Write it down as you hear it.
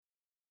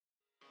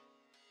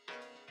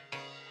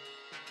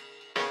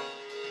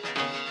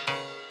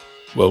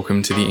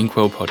Welcome to the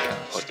Inkwell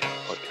Podcast.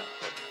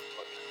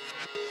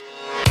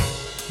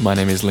 My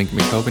name is Link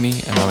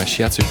McElveny and I'm a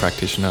Shiatsu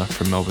practitioner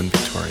from Melbourne,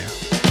 Victoria.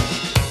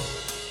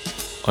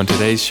 On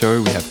today's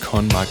show we have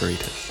Con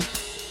Margaritis.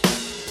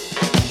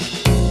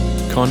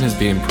 Con has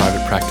been in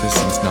private practice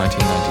since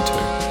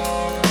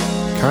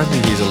 1992.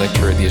 Currently he is a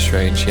lecturer at the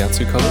Australian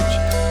Shiatsu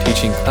College,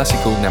 teaching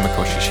classical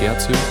Namakoshi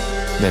Shiatsu,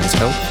 men's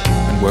health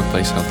and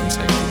workplace health and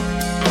safety.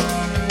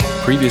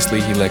 Previously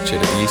he lectured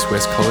at the East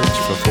West College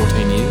for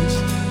 14 years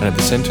and at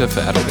the Centre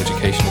for Adult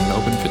Education in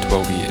Melbourne for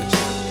 12 years.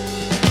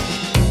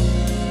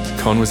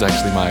 Con was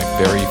actually my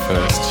very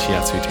first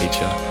Shiatsu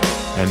teacher,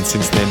 and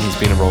since then he's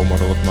been a role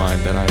model of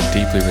mine that I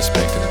deeply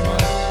respect and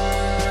admire.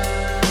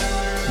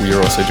 We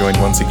are also joined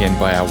once again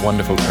by our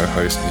wonderful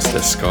co-host, Mr.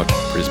 Scott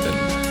Brisbane.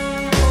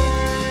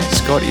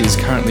 Scott is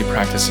currently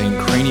practicing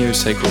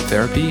craniosacral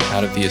therapy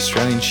out of the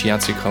Australian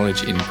Shiatsu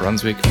College in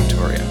Brunswick,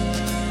 Victoria.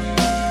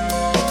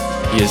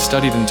 He has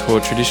studied and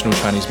taught traditional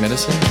Chinese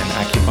medicine and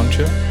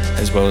acupuncture,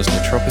 as well as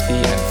naturopathy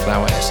and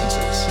flower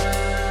essences.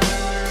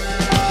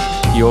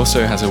 He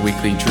also has a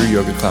weekly Drew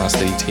Yoga class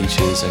that he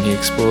teaches, and he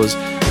explores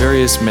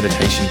various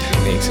meditation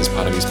techniques as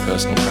part of his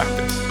personal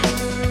practice.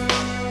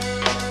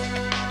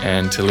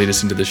 And to lead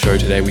us into the show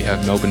today, we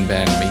have Melbourne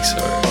band Miso,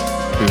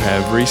 who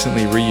have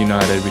recently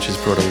reunited, which has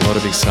brought a lot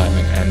of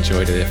excitement and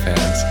joy to their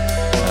fans.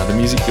 The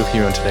music you'll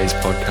hear on today's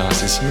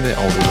podcast is some of their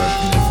older work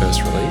from their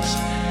first release.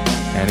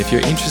 And if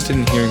you're interested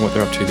in hearing what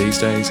they're up to these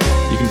days,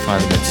 you can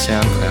find them at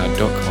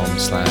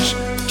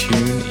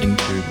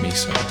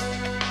soundcloud.com/tuneintomiso.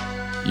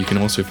 You can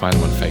also find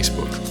them on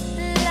Facebook.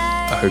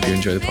 I hope you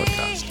enjoy the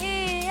podcast.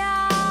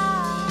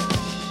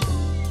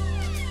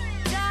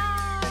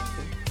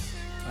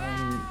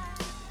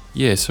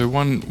 So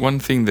one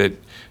thing that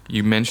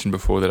you mentioned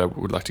before that I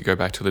would like to go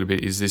back to a little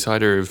bit is this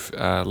idea of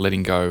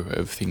letting go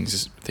of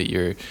things that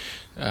you're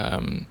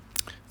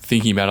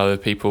thinking about other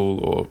people,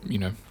 or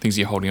things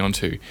you're holding on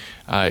to.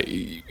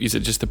 Is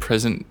it just the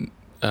present,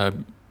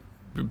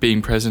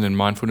 being present and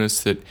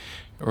mindfulness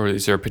or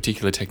is there a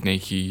particular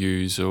technique you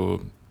use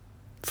or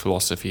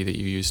philosophy that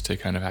you use to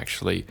kind of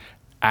actually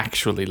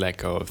let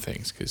go of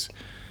things?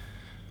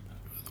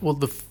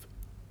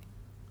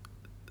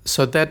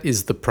 So that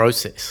is the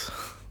process.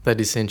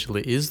 That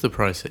essentially is the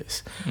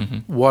process. Mm-hmm.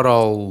 What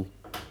I'll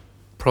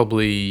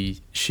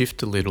probably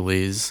shift a little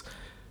is,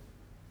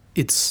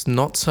 it's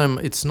not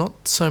actually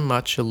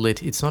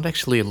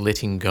a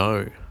letting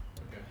go.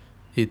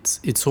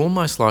 It's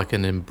almost like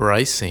an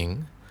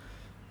embracing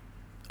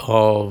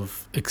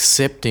of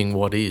accepting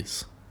what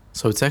is.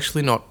 So it's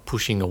actually not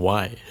pushing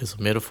away as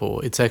a metaphor.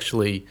 It's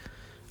actually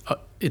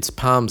it's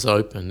palms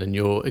open and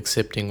you're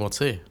accepting what's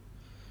there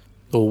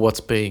or what's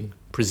being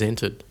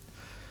presented.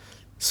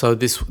 So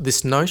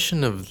this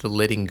notion of the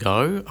letting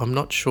go, I'm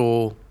not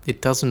sure,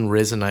 it doesn't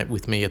resonate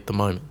with me at the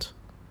moment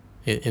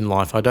in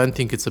life. I don't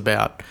think it's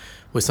about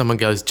where someone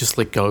goes, just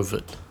let go of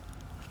it.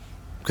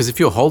 Because if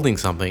you're holding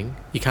something,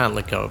 you can't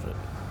let go of it.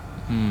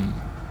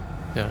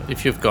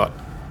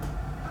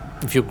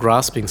 If you're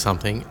grasping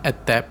something,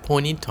 at that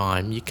point in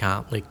time, you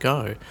can't let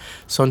go.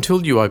 So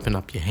until you open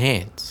up your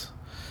hands,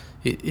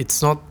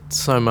 it's not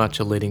so much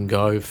a letting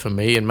go for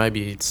me, and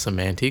maybe it's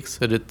semantics,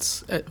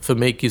 but for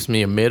me, it gives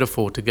me a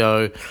metaphor to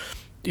go,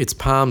 it's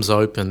palms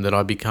open that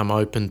I become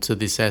open to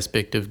this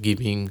aspect of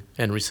giving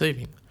and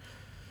receiving.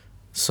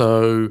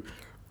 So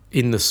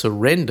in the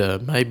surrender,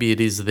 maybe it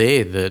is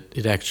there that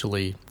it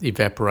actually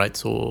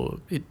evaporates,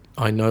 or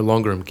I no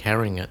longer am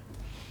carrying it.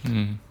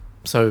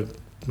 So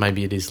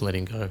maybe it is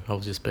letting go. I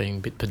was just being a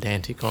bit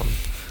pedantic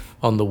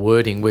on the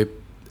wording, where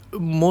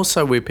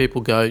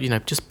people go,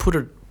 just put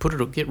it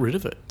or get rid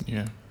of it.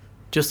 Yeah.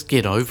 Just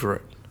get over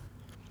it.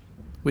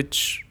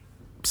 Which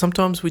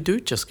sometimes we do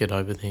just get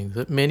over things,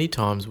 but many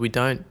times we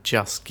don't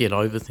just get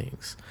over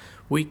things.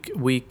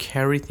 We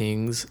carry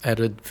things at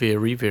a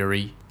very,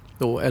 very,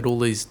 or at all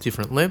these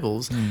different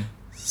levels.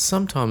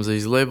 Sometimes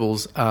these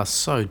levels are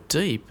so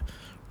deep,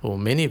 or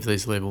many of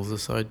these levels are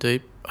so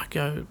deep, I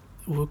go,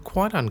 we're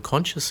quite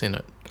unconscious in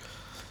it.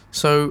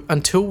 So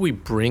until we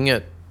bring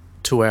it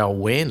to our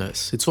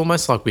awareness, it's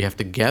almost like we have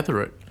to gather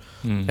it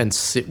and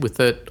sit with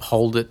it,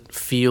 hold it,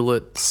 feel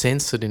it,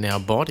 sense it in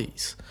our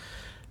bodies.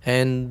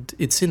 And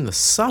it's in the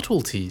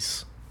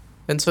subtleties.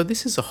 And so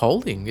this is a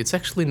holding. It's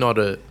actually not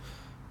a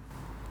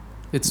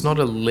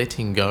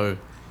letting go.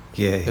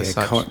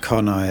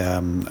 Con, I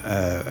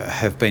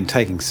have been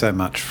taking so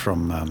much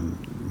from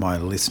my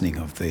listening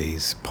of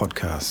these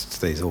podcasts,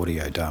 these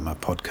audio Dharma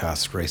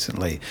podcasts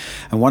recently.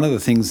 And one of the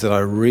things that I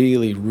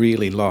really,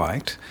 really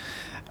liked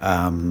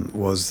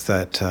was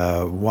that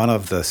one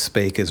of the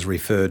speakers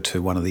referred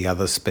to one of the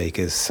other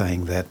speakers,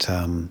 saying that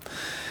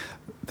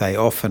they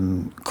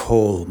often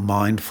call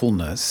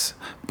mindfulness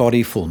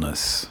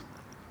bodyfulness.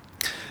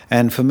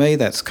 And for me,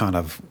 that's kind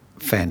of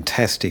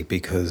fantastic,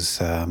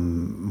 because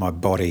my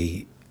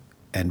body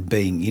and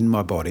being in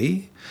my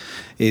body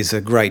is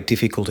a great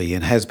difficulty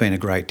and has been a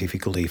great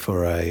difficulty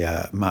for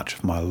much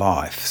of my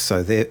life.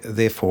 So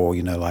therefore,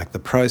 like the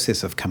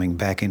process of coming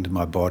back into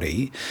my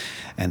body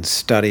and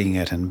studying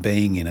it and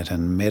being in it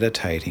and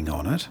meditating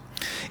on it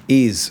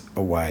is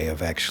a way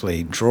of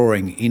actually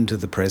drawing into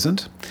the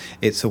present.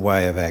 It's a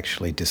way of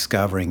actually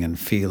discovering and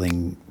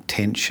feeling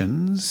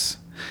tensions,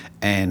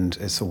 and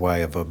it's a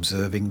way of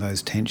observing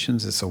those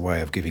tensions. It's a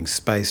way of giving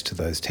space to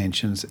those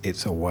tensions.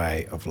 It's a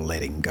way of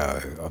letting go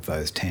of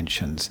those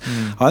tensions.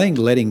 I think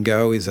letting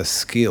go is a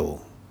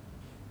skill,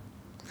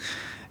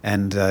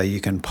 and you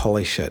can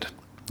polish it.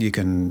 You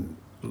can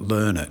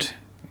learn it.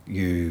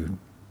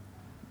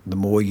 The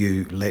more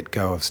you let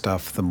go of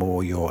stuff, the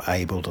more you're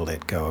able to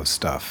let go of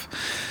stuff.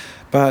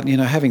 But,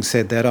 having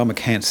said that, I'm a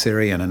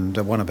Cancerian, and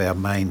one of our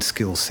main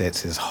skill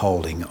sets is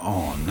holding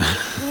on.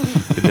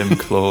 With them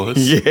claws.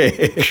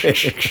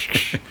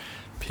 Yeah.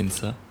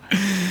 Pincer.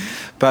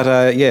 But,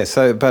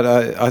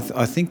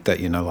 I think that,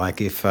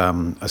 like if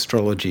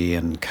astrology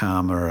and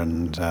karma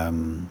and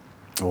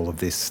all of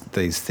these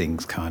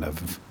things kind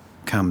of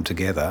come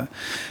together,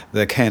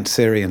 the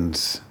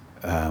Cancerians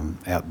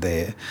out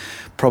there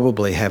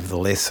probably have the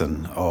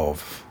lesson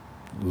of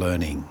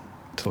learning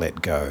to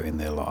let go in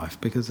their life,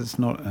 because it's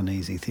not an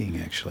easy thing,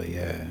 actually.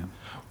 Yeah.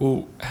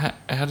 Well,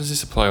 how does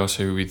this apply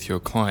also with your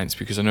clients?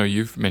 Because I know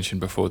you've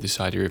mentioned before this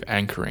idea of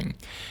anchoring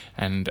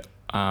and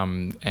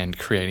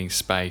creating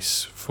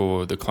space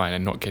for the client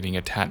and not getting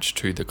attached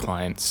to the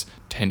client's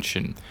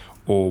tension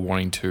or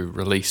wanting to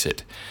release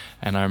it.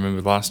 And I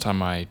remember last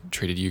time I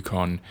treated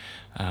Yukon,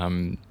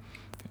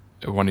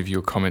 one of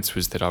your comments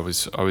was that I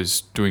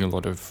was doing a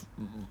lot of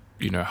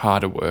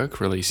harder work,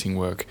 releasing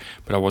work,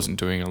 but I wasn't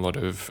doing a lot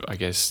of, I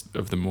guess,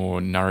 of the more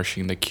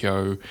nourishing, the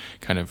kyo,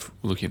 kind of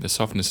looking at the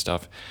softness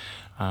stuff.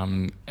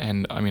 And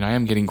I mean, I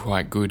am getting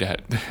quite good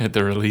at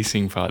the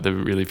releasing part, the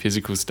really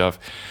physical stuff.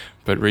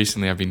 But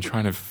recently I've been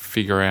trying to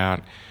figure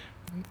out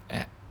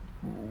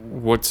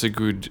what's a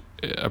good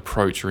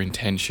approach or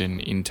intention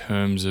in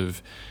terms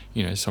of,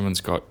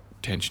 someone's got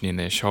tension in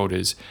their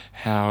shoulders.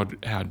 How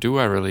do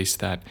I release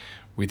that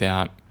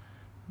without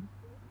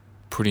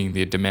putting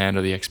the demand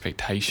or the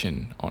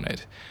expectation on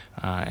it?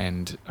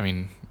 And I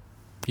mean,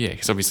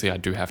 because obviously I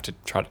do have to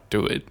try to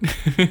do it.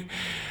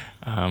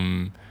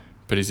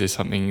 But is there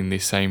something in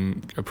this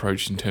same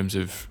approach in terms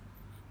of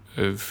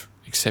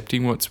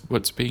accepting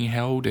what's being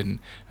held? And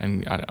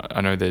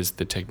I know there's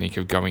the technique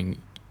of going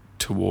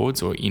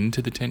towards or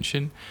into the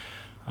tension.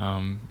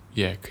 Can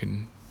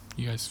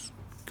you guys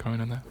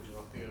comment on that?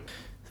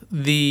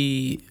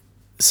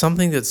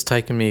 Something that's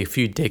taken me a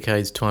few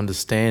decades to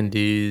understand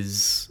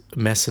is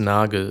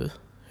Masunaga,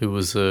 who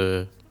was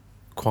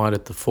quite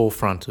at the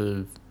forefront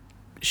of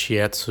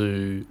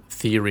shiatsu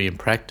theory and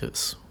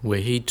practice, where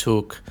he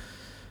took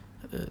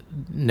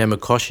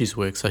Namakoshi's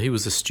work. So he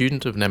was a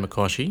student of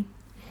Namakoshi,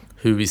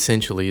 who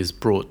essentially has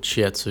brought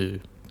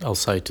shiatsu, I'll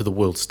say, to the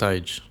world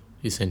stage,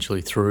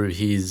 essentially through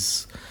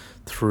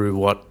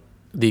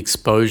the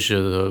exposure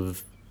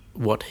of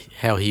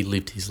how he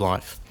lived his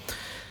life.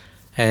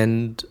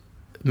 And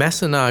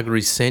Masunaga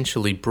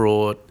essentially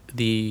brought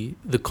the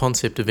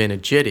concept of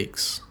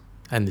energetics,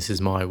 and this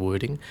is my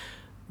wording,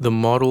 the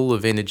model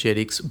of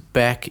energetics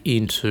back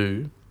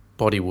into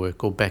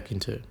bodywork or back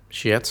into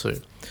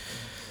shiatsu.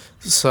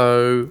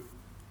 So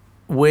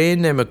where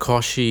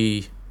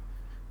Namakoshi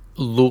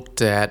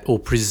looked at or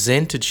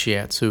presented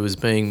shiatsu as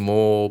being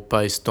more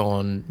based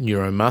on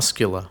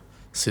neuromuscular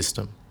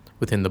system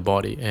within the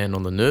body and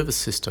on the nervous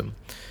system,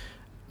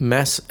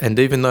 and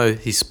even though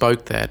he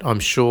spoke that, I'm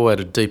sure at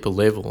a deeper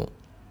level,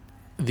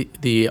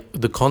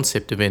 the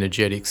concept of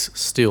energetics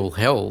still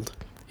held.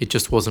 It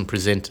just wasn't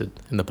presented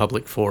in the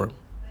public forum.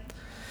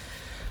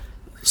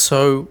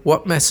 So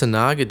what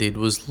Masunaga did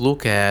was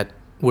look at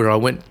where I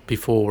went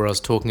before, where I was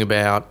talking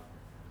about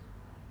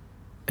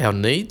our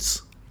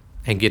needs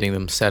and getting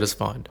them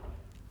satisfied.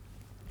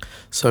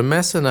 So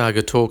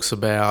Masunaga talks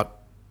about,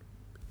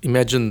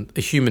 imagine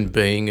a human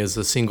being as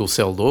a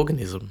single-celled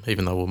organism,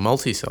 even though we're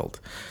multi-celled.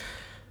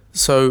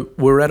 So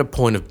we're at a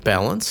point of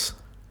balance,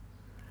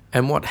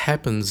 and what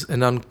happens,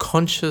 an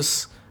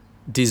unconscious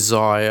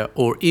desire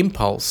or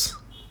impulse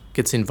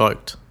gets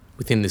invoked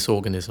within this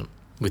organism,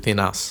 within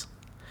us.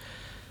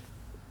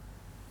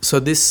 So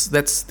that's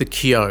the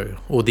kyo,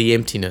 or the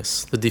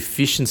emptiness, the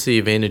deficiency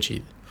of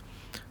energy.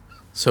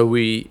 So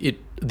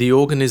the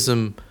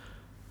organism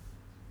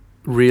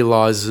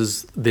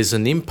realizes there's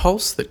an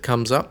impulse that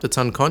comes up that's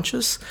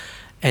unconscious,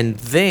 and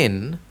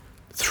then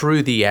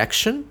through the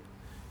action,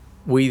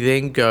 we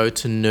then go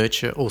to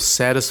nurture or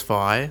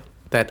satisfy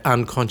that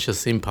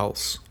unconscious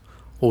impulse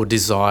or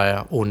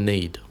desire or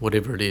need,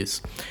 whatever it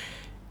is.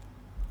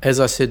 As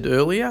I said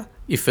earlier,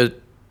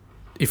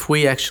 if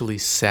we actually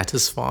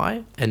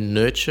satisfy and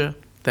nurture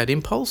that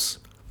impulse,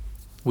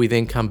 we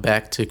then come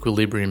back to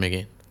equilibrium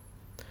again.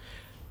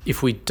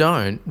 If we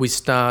don't, we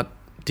start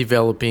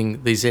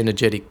developing these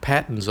energetic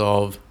patterns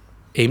of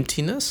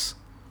emptiness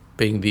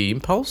being the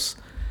impulse,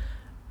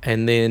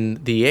 and then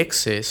the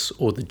excess,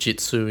 or the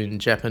jitsu in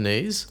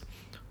Japanese,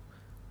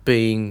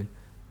 being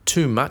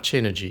too much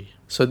energy.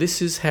 So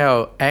this is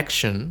how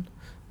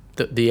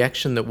the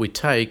action that we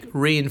take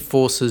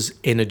reinforces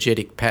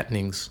energetic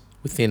patternings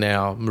within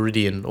our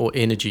meridian or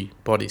energy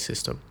body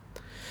system.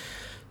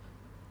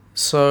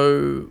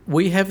 So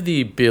we have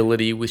the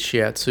ability with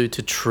shiatsu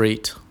to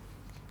treat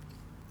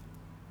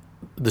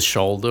the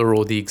shoulder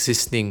or the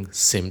existing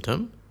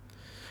symptom.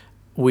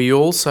 We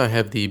also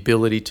have the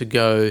ability to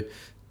go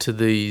to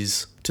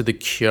the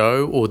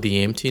kyo or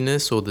the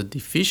emptiness or the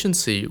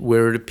deficiency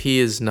where it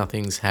appears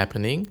nothing's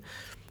happening,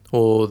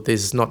 or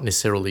there's not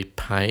necessarily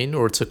pain,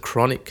 or it's a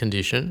chronic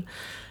condition,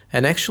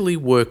 and actually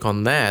work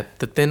on that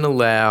then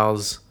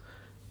allows,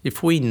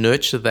 if we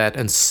nurture that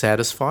and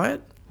satisfy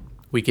it,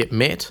 we get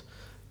met.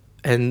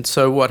 And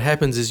so what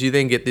happens is you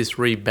then get this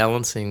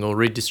rebalancing or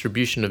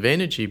redistribution of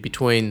energy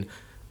between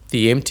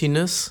the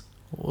emptiness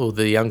or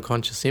the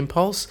unconscious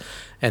impulse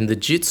and the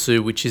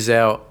jitsu, which is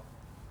our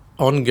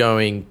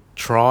ongoing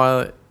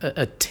trial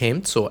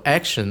attempts or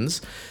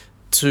actions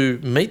to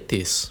meet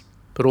this.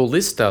 But all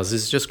this does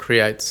is just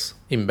creates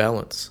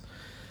imbalance.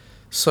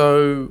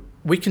 So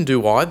we can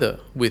do either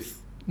with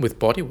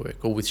bodywork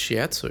or with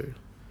shiatsu.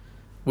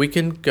 We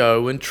can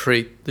go and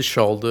treat the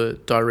shoulder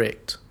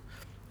direct.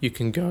 You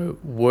can go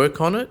work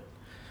on it,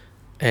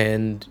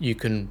 and you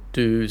can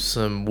do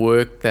some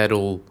work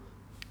that'll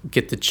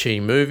get the chi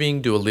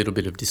moving, do a little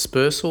bit of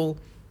dispersal.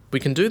 We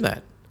can do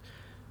that.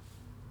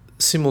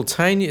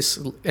 Simultaneous,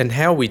 and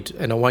I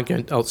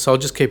won't go, so I'll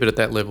just keep it at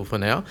that level for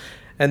now.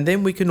 And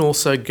then we can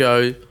also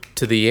go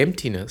to the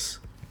emptiness,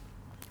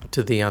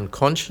 to the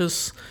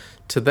unconscious,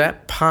 to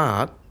that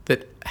part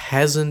that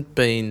hasn't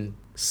been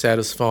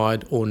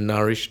satisfied or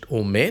nourished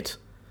or met.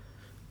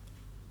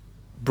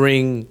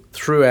 Bring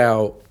through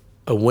our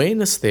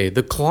awareness there,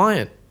 the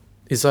client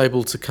is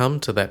able to come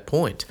to that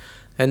point.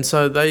 And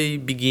so they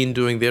begin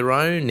doing their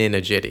own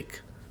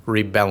energetic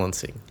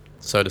rebalancing,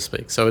 so to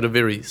speak. So at a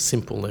very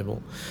simple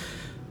level.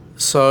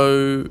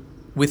 So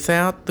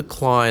without the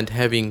client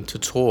having to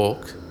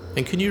talk,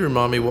 and can you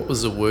remind me what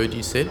was the word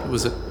you said?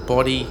 Was it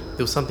body?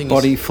 There was something.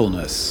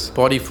 Bodyfulness.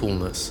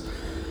 Bodyfulness.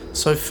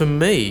 So for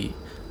me,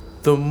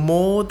 the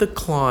more the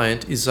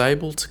client is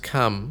able to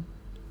come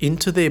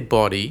into their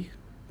body,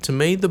 to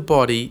me the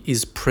body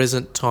is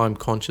present time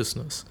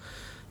consciousness.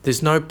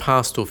 There's no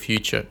past or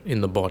future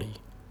in the body.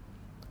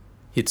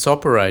 It's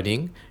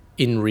operating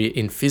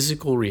in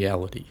physical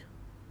reality,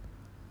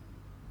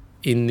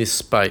 in this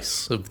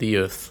space of the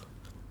earth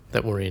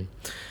that we're in.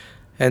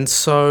 And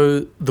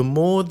so the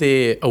more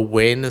their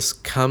awareness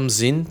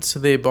comes into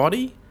their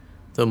body,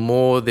 the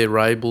more they're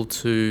able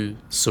to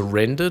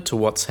surrender to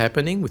what's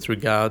happening with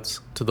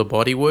regards to the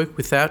body work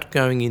without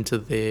going into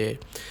their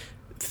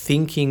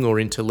thinking or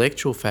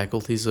intellectual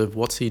faculties of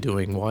what's he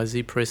doing, why is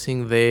he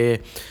pressing there,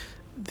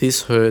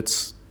 this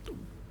hurts,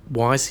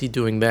 why is he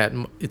doing that,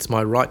 it's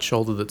my right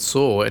shoulder that's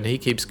sore and he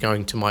keeps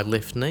going to my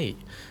left knee.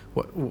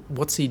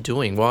 What's he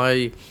doing?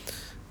 Why?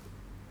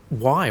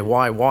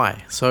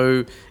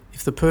 So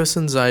if the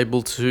person's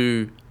able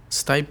to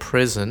stay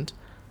present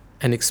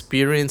and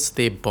experience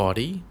their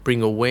body,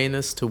 bring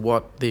awareness to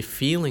what they're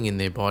feeling in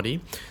their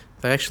body,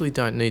 they actually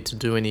don't need to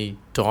do any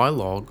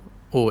dialogue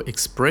or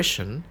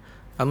expression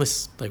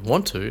unless they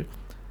want to,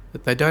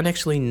 but they don't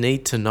actually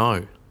need to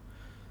know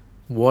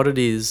what it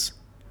is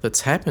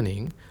that's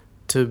happening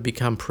to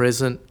become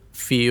present,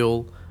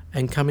 feel,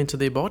 and come into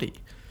their body.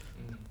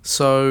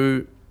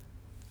 So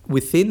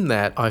within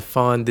that, I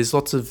find there's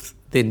lots of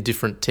then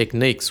different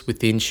techniques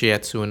within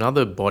shiatsu and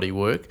other body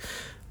work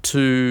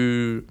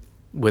to,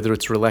 whether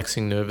it's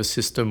relaxing nervous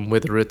system,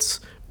 whether it's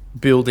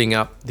building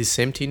up this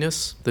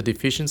emptiness, the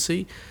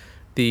deficiency,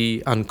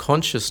 the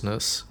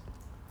unconsciousness,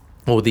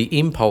 or the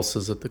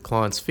impulses that the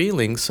client's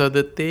feeling, so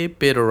that they're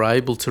better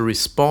able to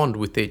respond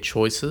with their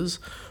choices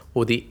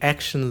or the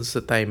actions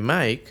that they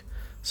make,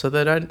 so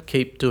they don't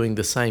keep doing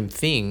the same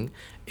thing,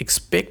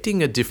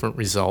 expecting a different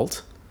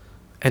result,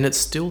 and it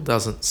still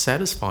doesn't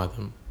satisfy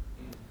them.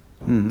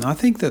 I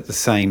think that the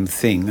same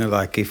thing,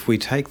 like if we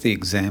take the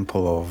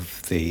example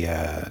of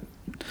the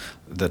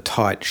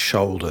tight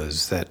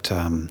shoulders, that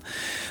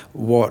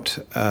what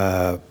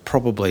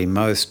probably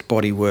most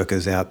body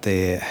workers out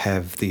there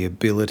have the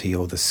ability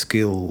or the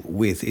skill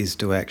with is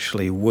to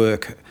actually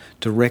work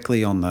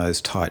directly on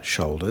those tight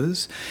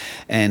shoulders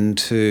and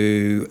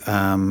to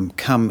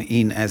come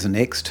in as an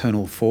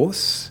external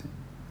force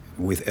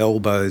with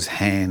elbows,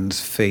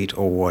 hands, feet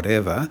or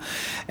whatever,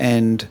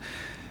 and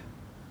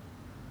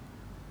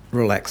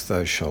relax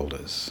those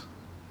shoulders.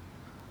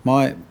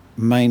 My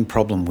main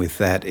problem with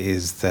that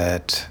is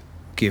that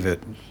give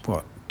it,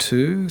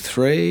 2,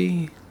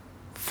 3,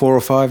 4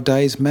 or 5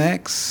 days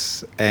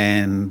max,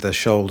 and the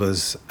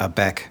shoulders are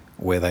back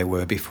where they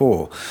were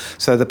before.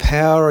 So the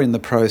power in the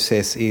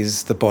process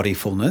is the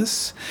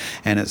bodyfulness,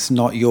 and it's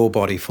not your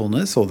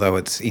bodyfulness, although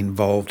it's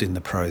involved in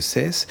the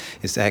process.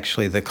 It's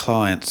actually the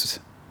client's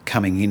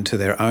coming into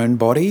their own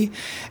body,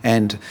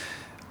 and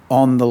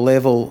on the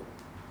level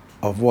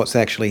of what's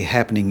actually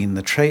happening in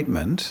the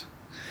treatment,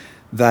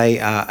 they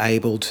are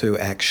able to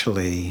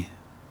actually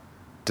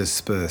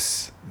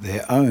disperse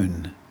their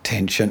own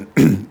tension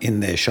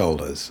in their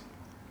shoulders.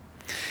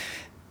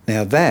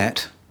 Now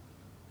that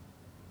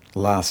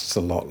lasts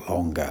a lot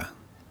longer.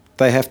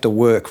 They have to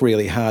work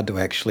really hard to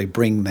actually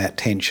bring that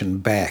tension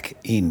back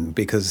in,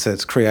 because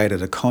it's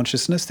created a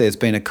consciousness. There's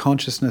been a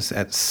consciousness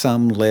at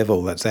some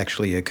level that's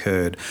actually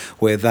occurred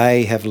where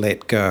they have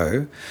let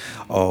go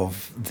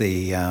of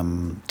the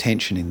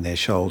tension in their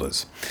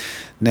shoulders.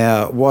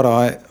 Now, what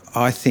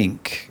I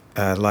think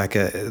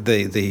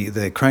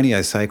the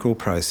craniosacral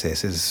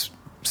process is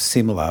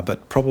similar,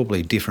 but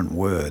probably different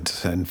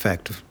words. In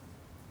fact,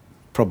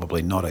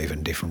 probably not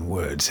even different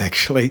words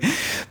actually,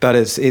 but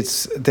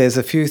there's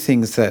a few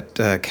things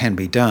that can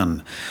be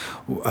done.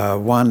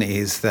 One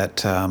is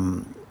that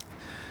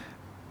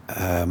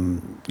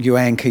you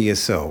anchor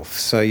yourself.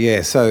 So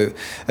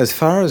as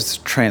far as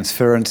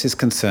transference is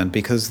concerned,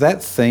 because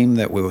that theme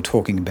that we were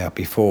talking about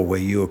before, where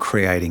you were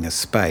creating a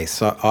space,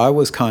 I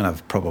was kind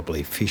of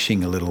probably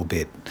fishing a little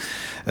bit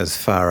as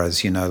far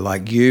as,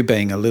 like you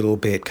being a little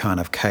bit kind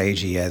of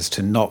cagey as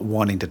to not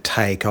wanting to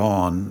take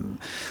on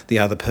the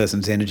other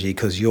person's energy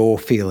because you're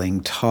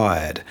feeling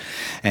tired.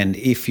 And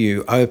if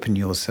you open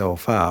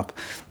yourself up,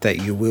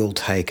 that you will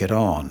take it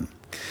on.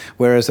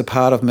 Whereas a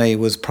part of me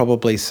was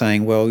probably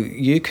saying, well,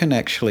 you can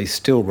actually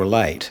still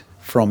relate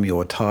from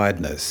your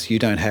tiredness. You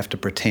don't have to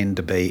pretend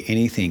to be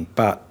anything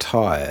but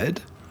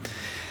tired.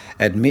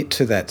 Admit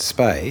to that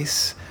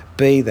space,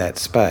 be that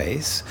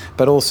space,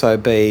 but also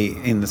be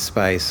in the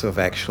space of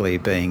actually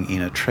being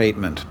in a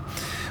treatment,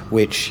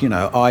 which,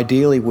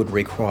 ideally would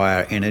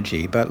require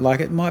energy, but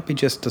it might be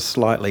just a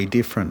slightly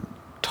different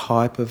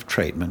type of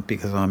treatment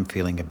because I'm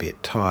feeling a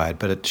bit tired,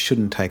 but it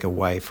shouldn't take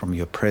away from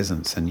your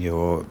presence and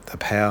the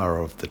power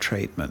of the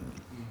treatment.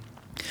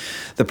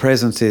 The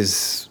presence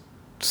is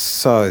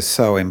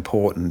so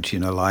important,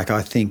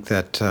 I think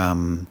that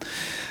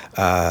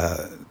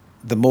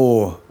the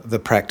more the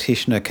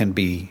practitioner can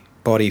be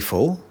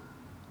bodyful,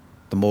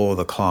 the more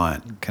the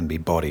client can be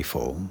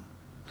bodyful.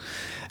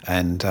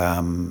 And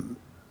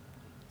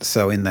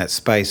so in that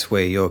space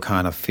where you're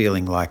kind of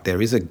feeling like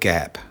there is a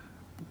gap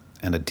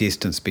and a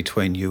distance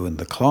between you and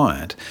the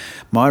client,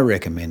 my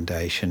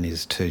recommendation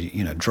is to,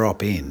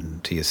 drop in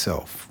to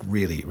yourself,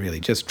 really, really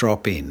just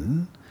drop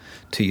in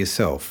to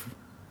yourself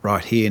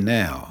right here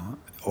now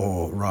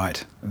or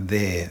right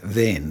there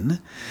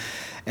then.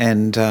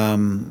 And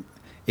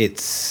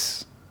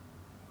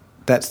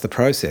that's the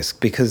process,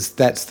 because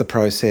that's the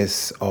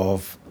process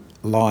of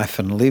life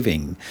and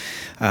living.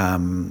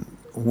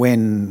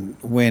 When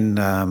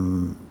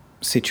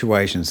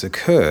situations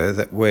occur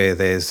where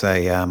there's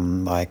a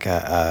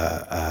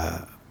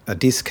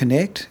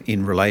disconnect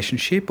in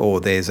relationship, or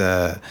there's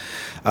a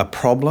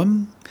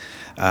problem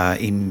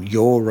in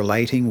your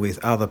relating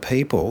with other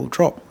people,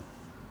 drop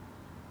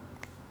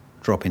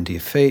into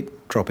your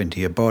feet, drop into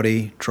your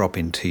body, drop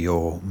into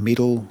your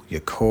middle, your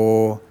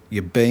core,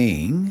 your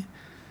being,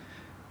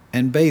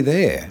 and be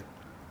there.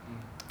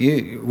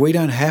 We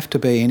don't have to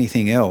be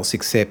anything else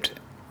except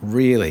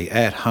really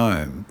at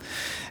home.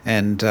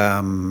 And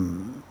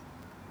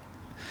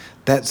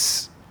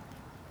that's,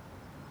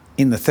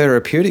 in the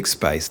therapeutic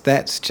space,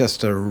 that's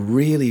just a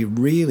really,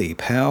 really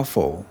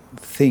powerful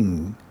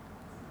thing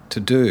to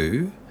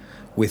do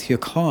with your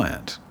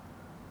client.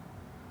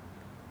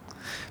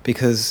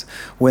 Because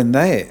when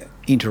they're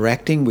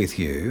interacting with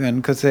you,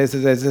 and because there's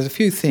a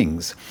few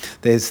things,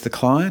 there's the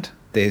client,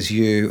 there's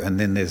you, and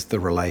then there's the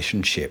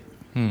relationship.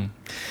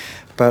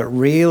 But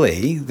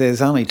really,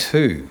 there's only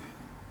two.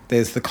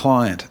 There's the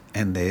client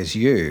and there's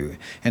you.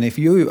 And if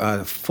you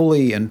are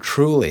fully and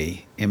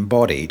truly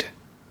embodied,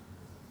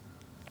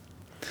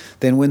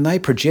 then when they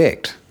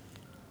project,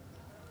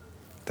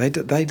 they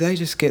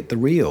just get the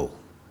real.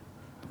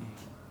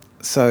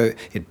 So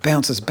it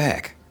bounces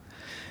back.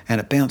 And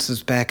it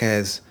bounces back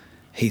as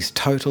he's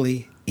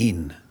totally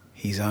in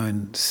his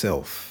own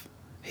self.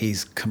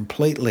 He's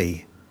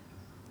completely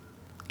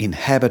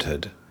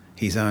inhabited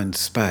his own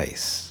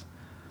space.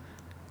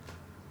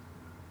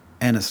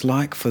 And it's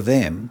like for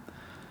them,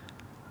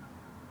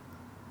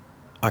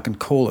 I can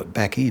call it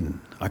back in.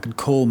 I can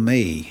call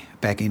me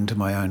back into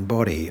my own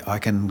body. I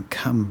can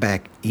come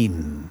back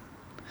in.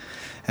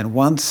 And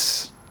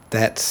once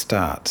that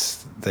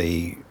starts,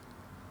 the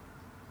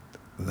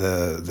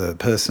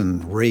person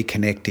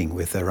reconnecting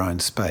with their own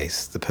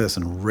space, the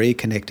person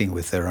reconnecting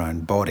with their own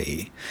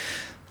body,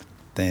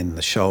 then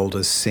the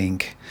shoulders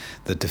sink,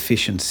 the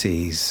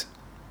deficiencies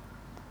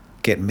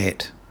get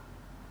met,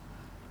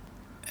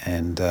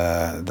 and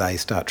they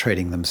start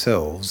treating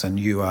themselves, and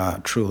you are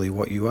truly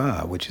what you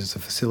are, which is a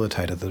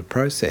facilitator of the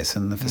process,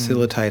 and the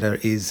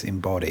facilitator is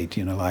embodied,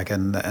 and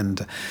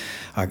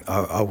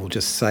I will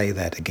just say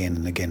that again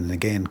and again and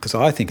again, because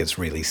I think it's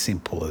really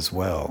simple as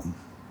well,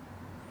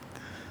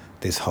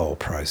 this whole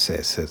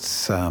process.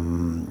 It's,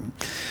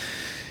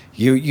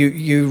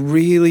 You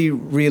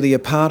really, a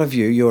part of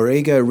you, your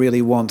ego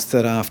really wants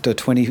that after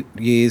 20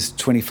 years,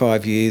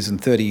 25 years and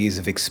 30 years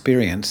of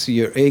experience,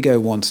 your ego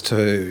wants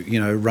to,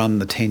 run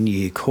the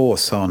 10-year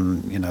course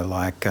on,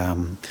 like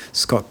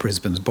Scott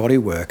Brisbane's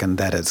bodywork, and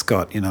that it's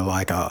got,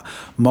 like a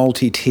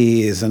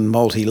multi-tiers and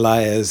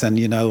multi-layers and,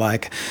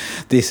 like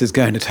this is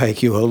going to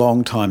take you a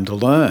long time to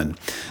learn.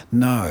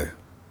 No.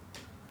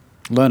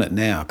 Learn it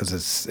now,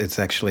 because it's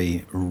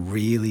actually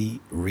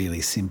really,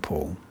 really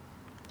simple.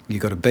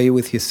 You've got to be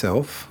with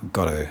yourself.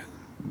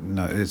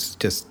 It's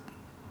just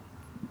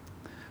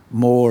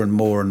more and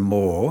more and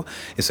more.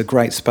 It's a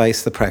great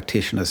space, the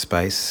practitioner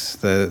space,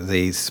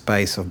 the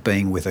space of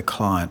being with a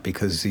client,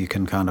 because you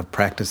can kind of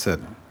practice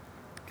it,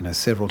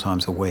 several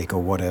times a week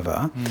or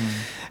whatever.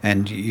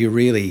 And you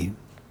really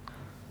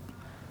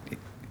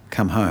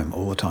come home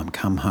all the time,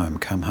 come home,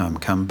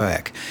 come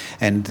back.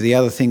 And the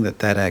other thing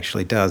that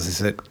actually does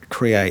is it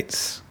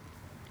creates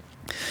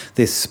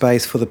this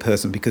space for the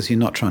person, because you're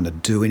not trying to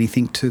do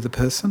anything to the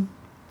person.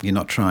 You're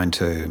not trying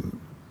to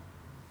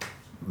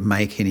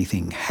make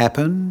anything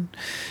happen.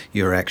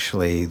 You're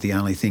actually, the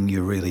only thing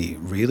you're really,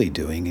 really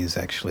doing is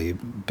actually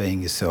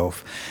being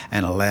yourself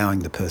and allowing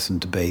the person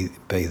to be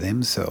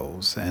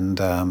themselves. And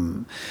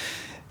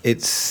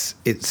it's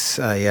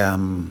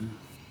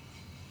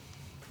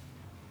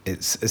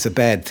a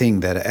bad thing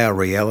that our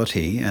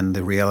reality and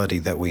the reality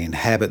that we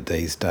inhabit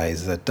these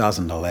days, that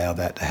doesn't allow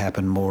that to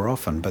happen more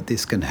often. But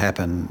this can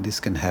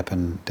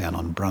happen down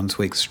on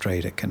Brunswick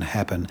Street. It can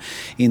happen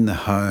in the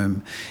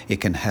home.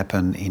 It can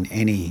happen in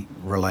any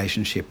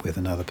relationship with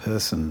another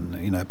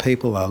person.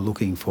 People are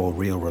looking for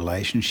real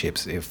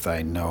relationships, if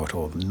they know it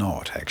or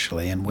not,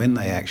 actually. And when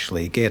they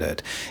actually get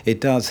it,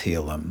 it does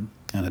heal them.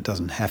 And it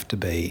doesn't have to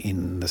be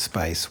in the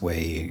space where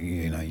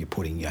you're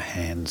putting your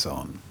hands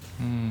on.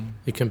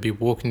 You can be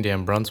walking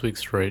down Brunswick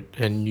Street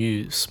and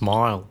you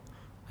smile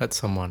at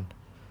someone,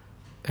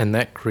 and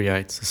that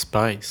creates a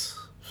space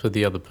for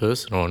the other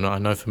person. Or I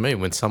know for me,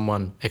 when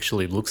someone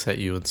actually looks at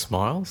you and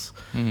smiles,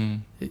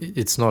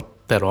 it's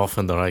not that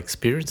often that I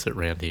experience it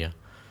around here.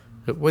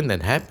 But when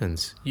that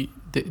happens,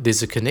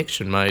 there's a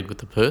connection made with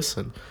the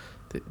person.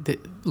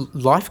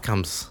 Life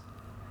comes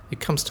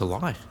to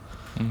life.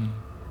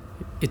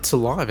 It's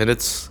alive, and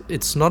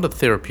it's not a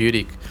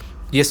therapeutic.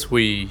 Yes,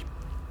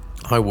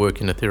 I work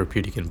in a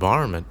therapeutic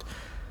environment.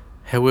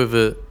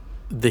 However,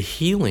 the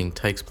healing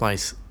takes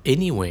place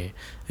anywhere.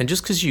 And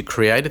just because you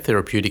create a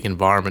therapeutic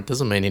environment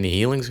doesn't mean any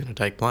healing is going to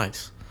take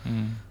place.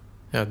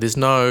 There's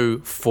no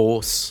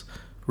force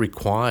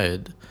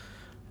required.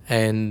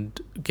 And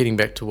getting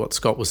back to what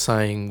Scott was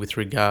saying with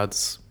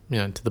regards,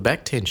 to the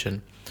back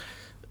tension,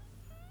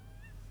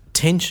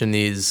 tension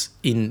is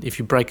if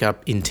you break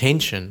up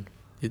intention,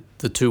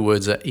 the two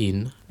words are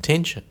in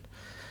tension.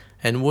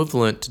 And we've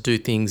learnt to do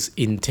things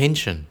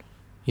intentionally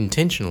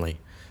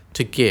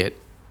to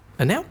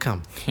an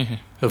outcome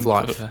of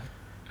life.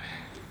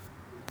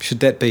 Should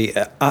that be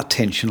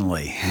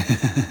attentionally?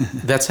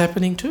 That's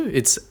happening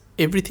too.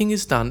 Everything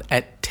is done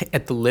at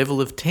the level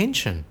of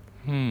tension.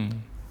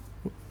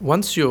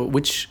 Once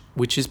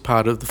which is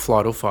part of the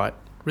flight or fight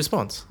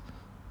response,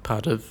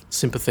 part of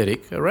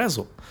sympathetic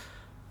arousal.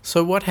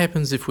 So what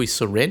happens if we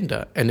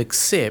surrender and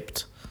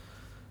accept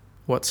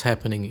what's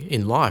happening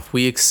in life?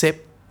 We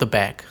accept the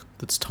back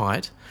that's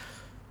tight.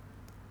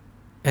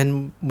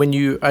 And when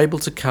you're able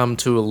to come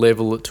to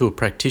a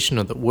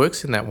practitioner that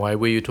works in that way,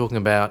 where you're talking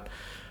about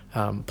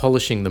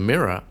polishing the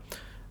mirror,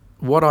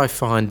 what I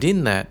find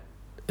in that,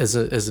 I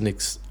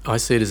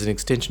see it as an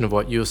extension of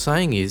what you're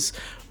saying, is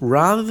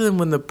rather than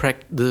when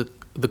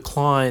the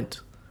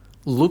client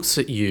looks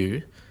at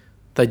you,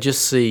 they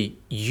just see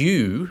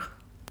you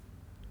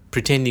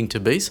pretending to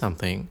be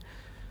something.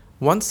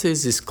 Once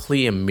there's this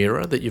clear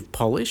mirror that you've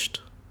polished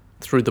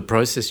through the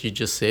process you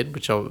just said,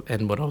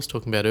 and what I was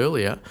talking about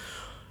earlier,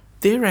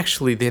 they're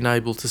actually then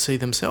able to see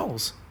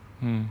themselves.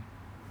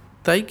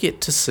 They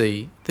get to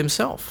see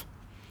themselves.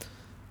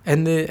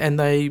 And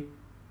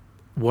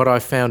what I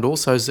found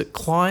also is that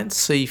clients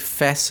see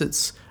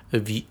facets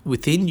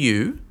within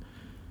you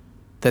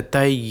that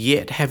they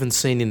yet haven't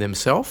seen in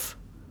themselves.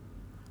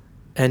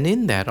 And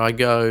in that I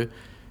go,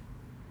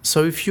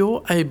 so if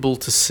you're able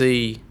to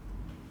see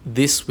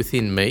this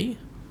within me,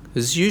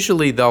 because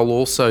usually they'll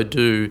also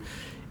do,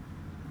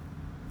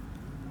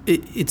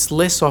 it's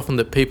less often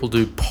that people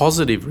do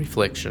positive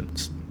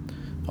reflections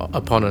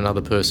upon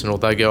another person, or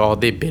they go,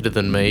 they're better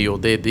than me, or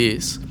they're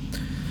this.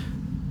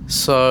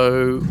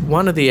 So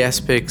one of the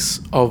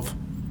aspects of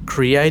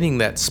creating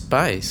that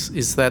space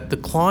is that the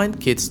client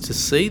gets to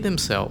see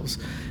themselves,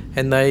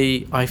 and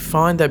I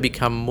find they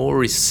become more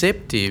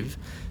receptive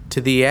to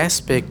the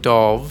aspect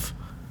of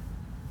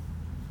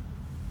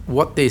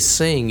what they're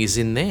seeing is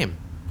in them.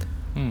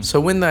 So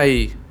when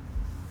they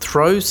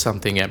throw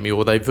something at me,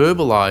 or they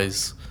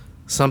verbalize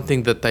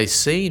something that they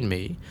see in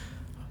me,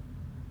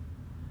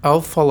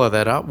 I'll follow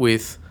that up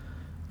with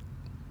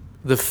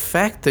the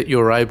fact that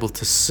you're able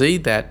to see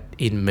that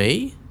in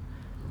me,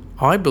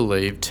 I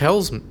believe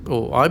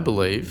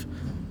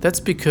that's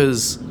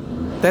because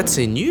that's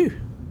in you.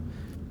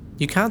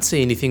 you can't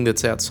see anything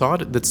that's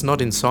outside, that's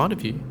not inside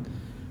of you.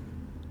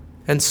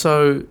 And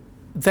so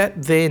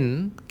that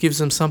then gives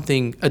them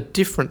a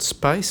different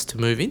space to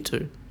move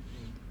into.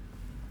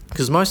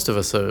 Because most of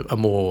us are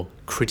more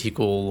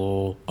critical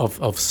or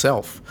of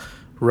self,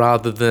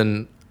 rather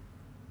than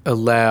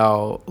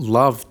allow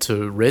love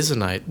to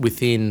resonate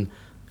within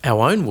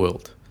our own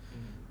world,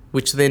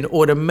 which then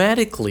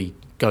automatically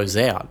goes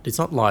out. It's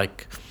not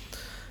like,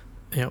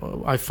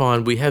 I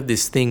find we have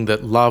this thing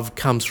that love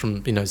comes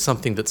from,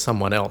 something that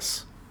someone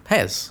else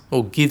has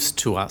or gives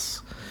to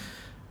us.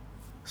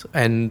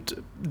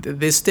 And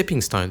there's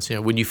stepping stones.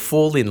 When you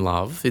fall in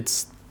love,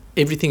 it's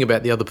everything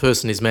about the other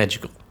person is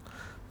magical.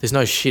 There's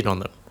no shit on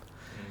them.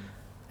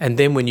 And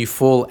then when you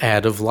fall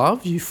out of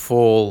love, you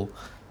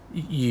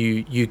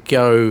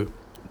go,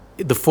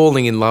 the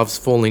falling in love's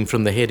falling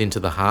from the head into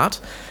the heart.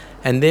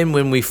 And then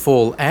when we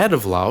fall out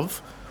of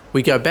love,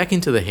 we go back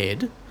into the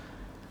head,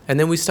 and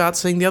then we start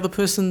seeing the other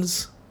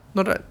person's,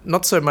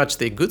 not so much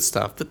their good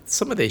stuff, but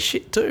some of their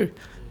shit too.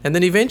 And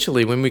then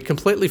eventually, when we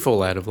completely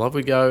fall out of love,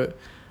 we go,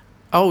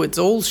 oh, it's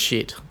all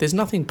shit. There's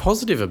nothing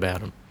positive about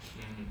them.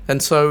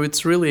 And so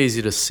it's really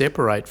easy to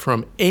separate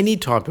from any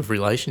type of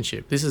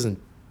relationship.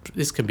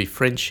 This can be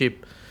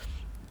friendship,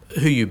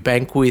 who you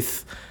bank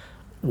with,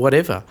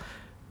 whatever.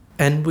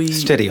 And we...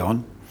 Steady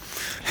on.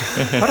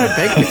 I don't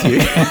bank with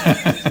you.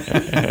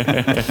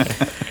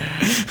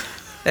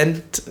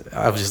 And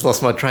I've just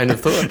lost my train of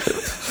thought.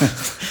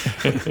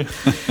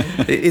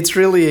 It's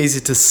really easy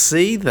to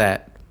see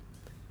that.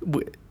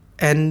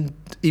 And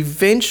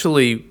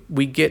eventually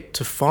we get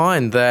to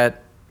find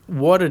that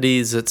what it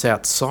is that's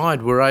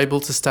outside, we're able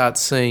to start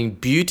seeing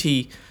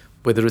beauty,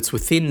 whether it's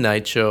within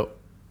nature,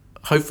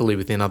 hopefully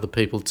within other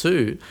people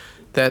too,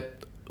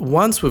 that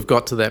once we've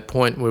got to that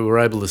point where we're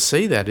able to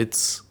see that,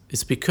 it's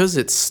because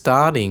it's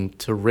starting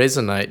to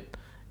resonate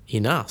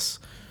in us.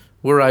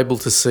 We're able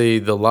to see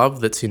the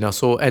love that's in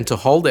us, and to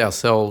hold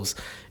ourselves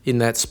in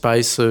that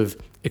space of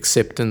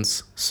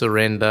acceptance,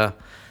 surrender,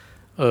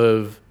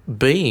 of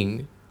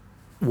being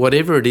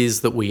whatever it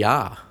is that we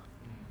are.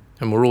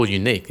 And we're all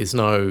unique. There's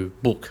no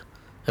book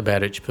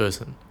about each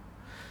person.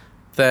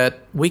 That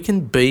we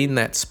can be in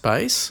that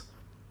space,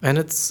 and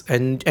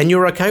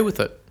you're okay with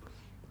it.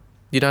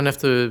 You don't have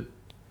to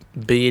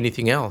be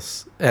anything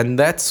else. And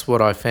that's what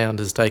I found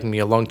has taken me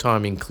a long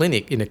time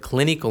in a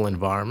clinical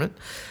environment,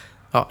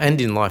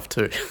 and in life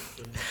too,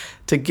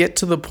 to get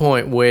to the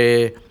point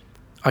where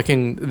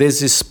there's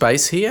this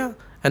space here,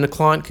 and a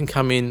client can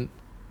come in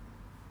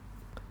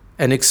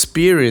and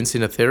experience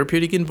in a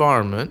therapeutic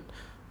environment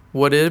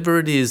whatever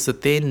it is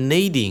that they're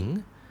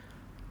needing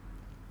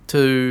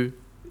to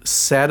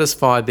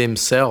satisfy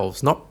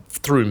themselves, not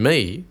through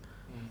me,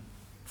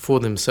 for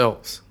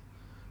themselves.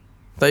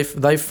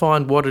 They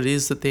find what it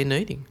is that they're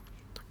needing.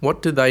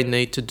 What do they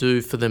need to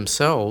do for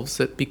themselves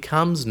that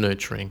becomes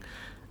nurturing?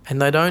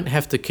 And they don't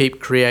have to keep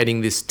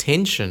creating this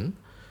tension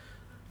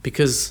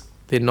because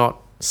they're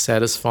not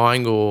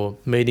satisfying or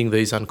meeting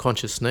these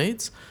unconscious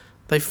needs.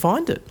 They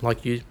find it,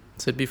 like you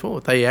said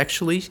before. They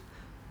actually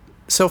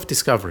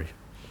self-discovery.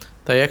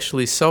 They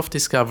actually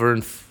self-discover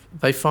and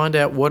they find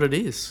out what it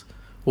is.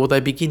 Or they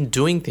begin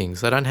doing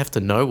things. They don't have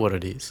to know what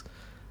it is.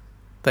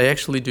 They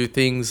actually do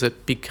things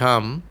that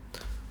become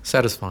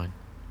satisfying.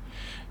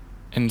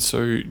 And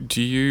so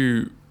do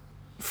you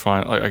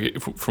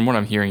find, from what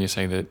I'm hearing, you're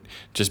saying that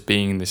just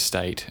being in this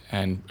state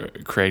and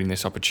creating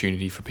this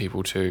opportunity for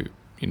people to,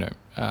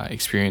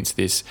 experience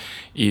this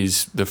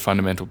is the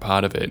fundamental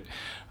part of it.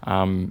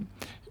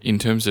 In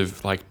terms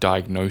of like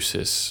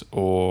diagnosis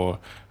or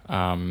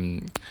what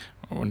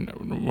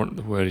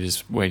the word is,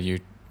 when you're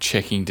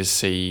checking to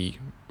see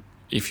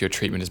if your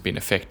treatment has been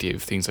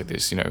effective, things like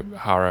this,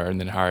 HARA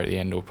and then HARA at the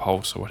end, or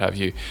pulse or what have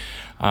you.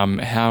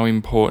 How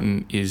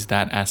important is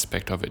that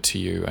aspect of it to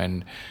you?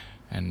 And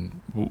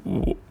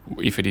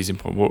if it is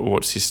important,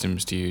 what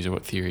systems do you use or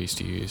what theories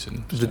do you use?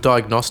 And the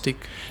diagnostic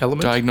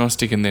element?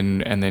 Diagnostic and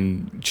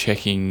then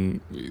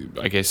checking,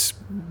 I guess,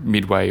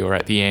 midway or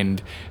at the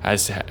end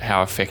as to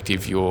how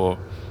effective your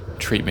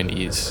treatment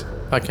is.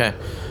 Okay.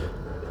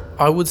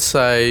 I would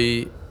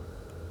say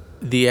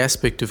the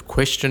aspect of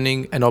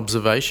questioning and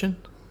observation,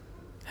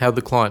 how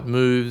the client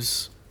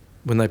moves,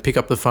 when they pick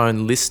up the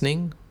phone,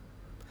 listening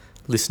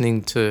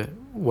to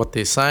what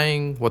they're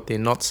saying, what they're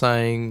not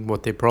saying,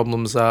 what their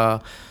problems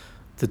are,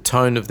 the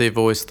tone of their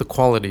voice, the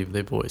quality of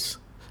their voice.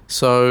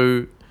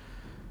 So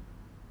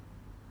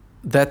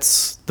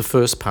that's the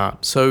first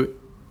part. So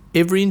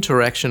every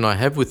interaction I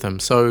have with them,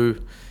 so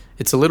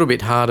it's a little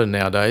bit harder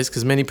nowadays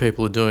because many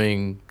people are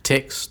doing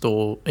text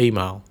or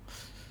email.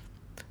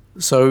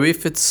 So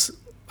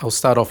I'll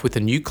start off with a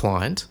new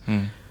client.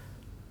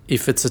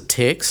 If it's a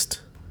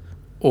text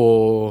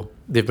or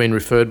they've been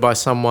referred by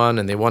someone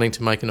and they're wanting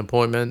to make an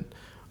appointment,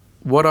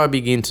 what I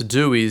begin to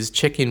do is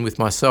check in with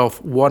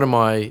myself. What am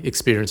I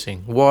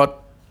experiencing?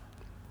 What,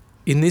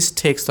 in this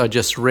text I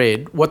just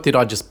read, what did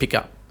I just pick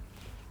up?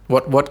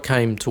 What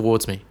came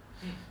towards me?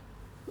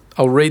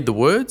 I'll read the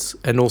words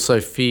and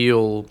also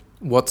feel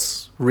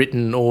what's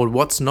written or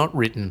what's not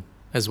written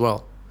as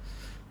well.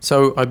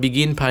 So I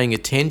begin paying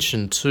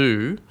attention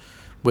to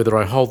whether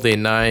I hold their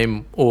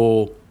name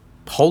or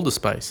hold a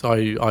space.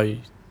 I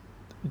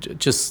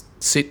just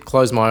sit,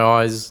 close my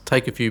eyes,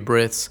 take a few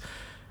breaths,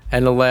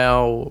 and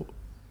allow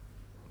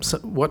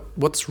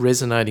what's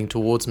resonating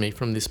towards me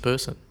from this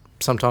person.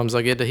 Sometimes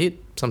I get a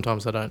hit,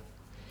 sometimes I don't.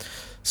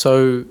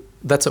 So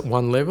that's at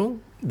one level.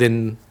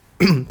 Then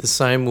the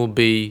same will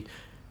be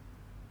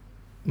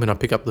when I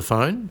pick up the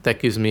phone. That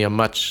gives me a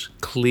much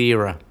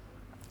clearer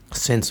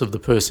sense of the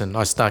person.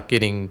 I start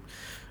getting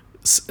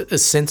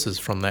senses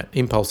from that,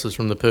 impulses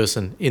from the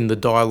person in the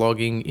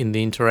dialoguing, in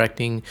the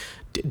interacting.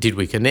 Did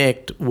we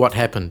connect? What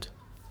happened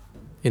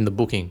in the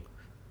booking?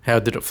 How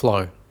did it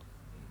flow?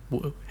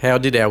 How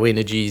did our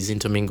energies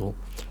intermingle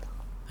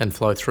and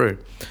flow through?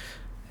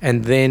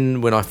 And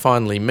then when I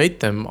finally meet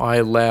them, I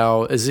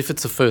allow, as if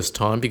it's the first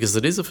time, because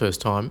it is the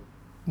first time,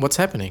 what's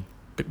happening?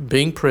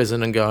 Being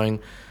present and going,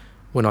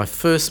 when I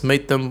first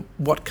meet them,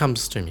 what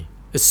comes to me?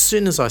 As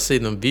soon as I see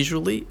them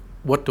visually,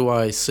 what do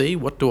I see?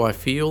 What do I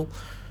feel?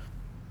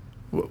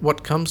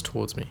 What comes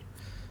towards me?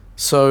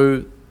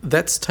 So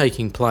that's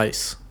taking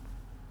place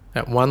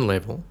at one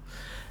level.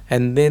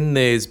 And then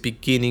there's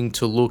beginning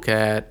to look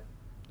at,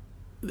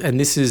 and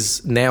this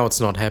is, now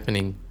it's not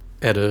happening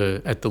at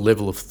the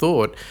level of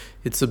thought,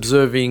 it's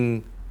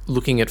observing,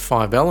 looking at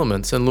 5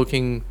 elements and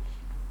looking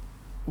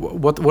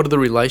what are the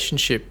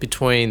relationship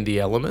between the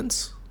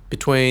elements,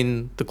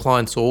 between the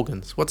client's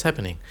organs. What's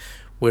happening?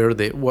 Where are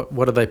they?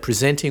 What are they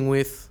presenting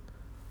with?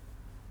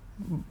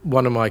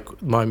 One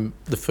of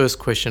the first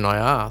question I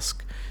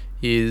ask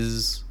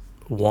is,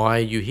 why are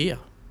you here?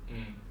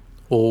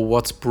 Or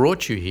what's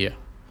brought you here?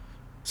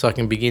 So I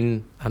can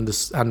begin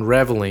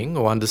unraveling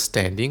or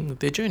understanding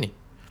their journey.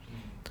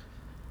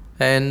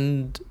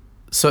 And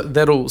so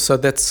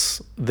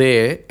that's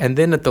there. And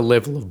then at the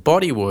level of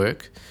body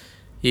work,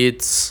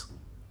 it's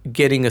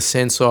getting a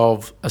sense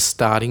of a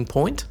starting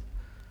point.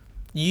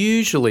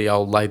 Usually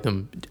I'll lay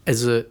them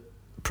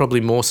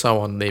probably more so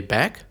on their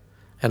back,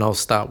 and I'll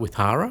start with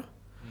Hara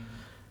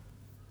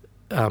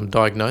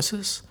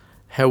diagnosis.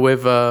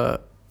 However,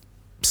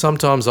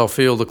 sometimes I'll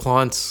feel the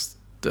client's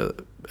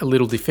a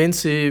little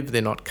defensive,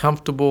 they're not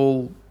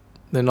comfortable,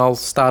 then I'll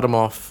start them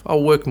off.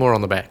 I'll work more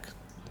on the back.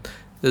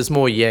 There's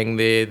more yang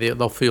there.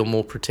 They'll feel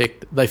more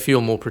protected. They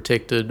feel more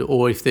protected,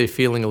 or if they're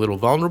feeling a little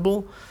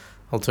vulnerable,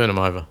 I'll turn them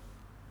over.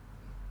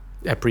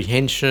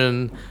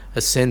 Apprehension,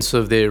 a sense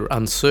of they're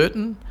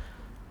uncertain.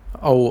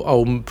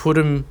 I'll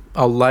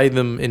lay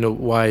them in a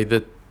way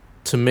that,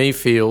 to me,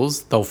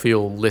 feels they'll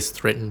feel less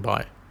threatened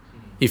by,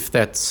 if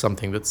that's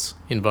something that's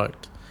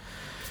invoked.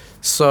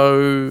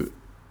 So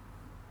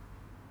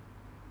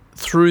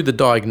through the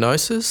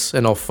diagnosis,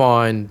 and I'll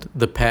find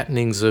the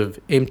patternings of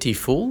empty,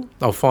 full.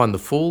 I'll find the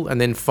full,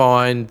 and then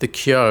find the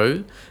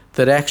kyo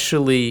that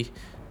actually,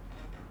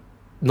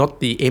 not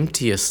the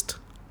emptiest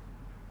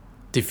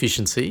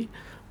deficiency,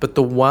 but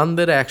the one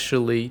that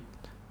actually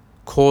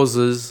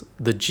causes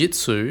the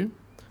jitsu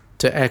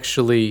to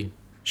actually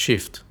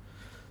shift.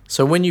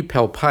 So when you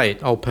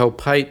palpate, I'll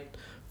palpate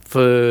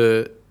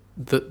for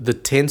the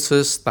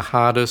tensest, the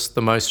hardest,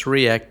 the most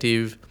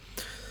reactive,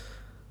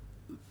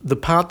 the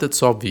part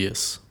that's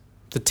obvious,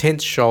 the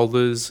tense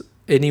shoulders,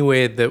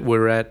 anywhere that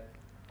we're at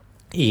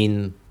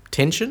in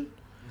tension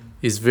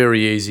is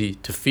very easy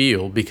to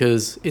feel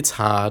because it's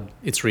hard,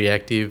 it's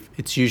reactive,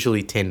 it's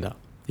usually tender,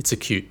 it's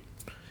acute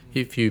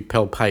if you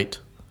palpate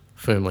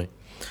firmly.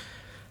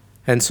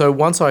 And so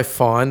once I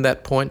find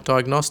that point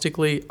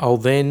diagnostically, I'll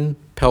then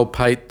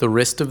palpate the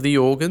rest of the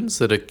organs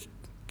that are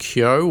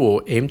kyo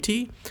or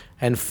empty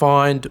and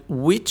find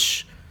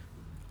which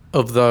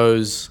of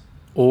those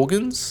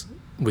organs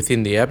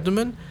within the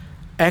abdomen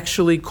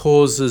actually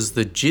causes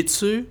the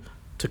jitsu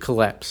to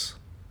collapse.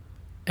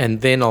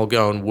 And then I'll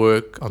go and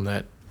work on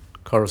that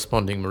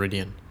corresponding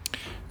meridian.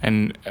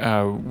 And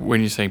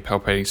when you're saying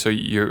palpating, so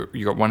you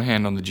got one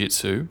hand on the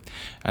jitsu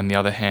and the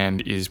other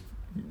hand is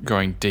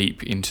going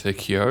deep into the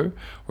kyo,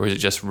 or is it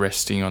just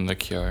resting on the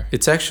kyo?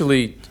 It's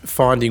actually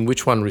finding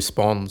which one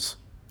responds.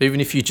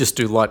 Even if you just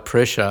do light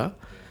pressure,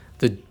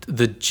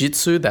 the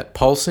jitsu, that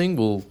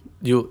pulsing,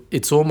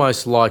 it's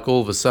almost like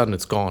all of a sudden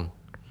it's gone.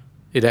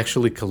 It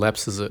actually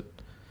collapses it.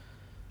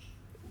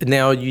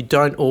 Now, you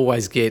don't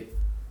always get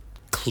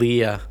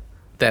clear,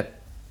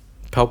 that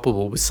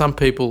palpable. With some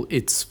people,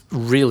 it's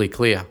really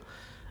clear.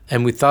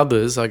 And with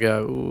others, I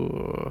go,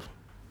 ooh,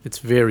 it's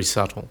very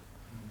subtle.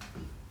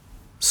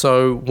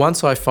 So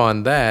once I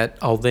find that,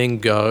 I'll then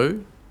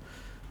go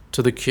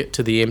to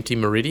the empty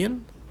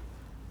meridian.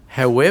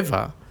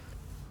 However,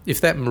 if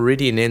that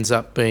meridian ends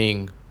up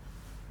being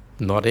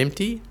not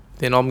empty,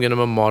 then I'm going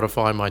to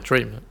modify my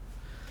treatment.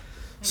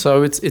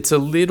 So it's a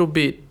little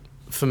bit,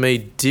 for me,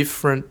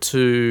 different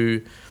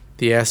to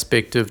the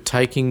aspect of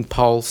taking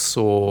pulse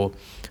or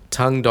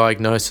tongue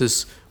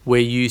diagnosis,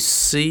 where you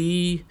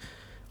see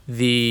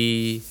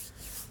the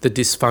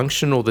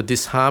dysfunction or the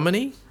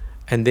disharmony,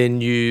 and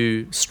then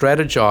you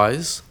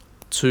strategize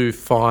to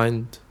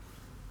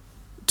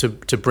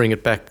bring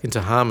it back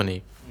into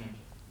harmony.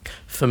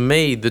 For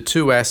me, the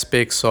two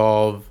aspects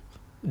of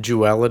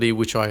duality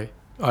which I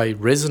I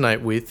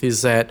resonate with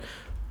is that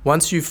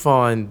once you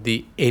find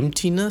the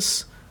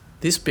emptiness,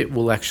 this bit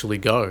will actually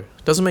go.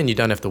 Doesn't mean you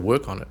don't have to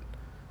work on it.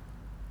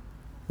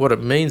 What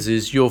it means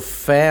is you've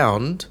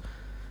found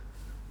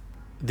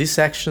this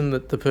action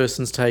that the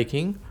person's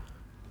taking,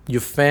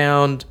 you've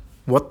found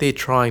what they're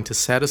trying to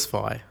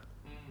satisfy,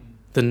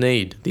 the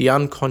need, the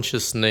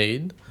unconscious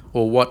need,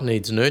 or what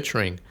needs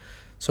nurturing.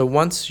 So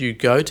once you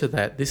go to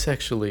that, this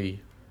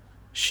actually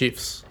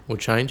shifts or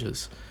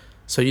changes.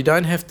 So you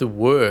don't have to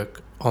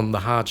work on the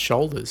hard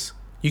shoulders.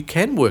 You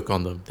can work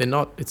on them.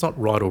 It's not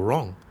right or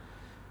wrong.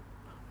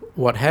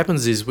 What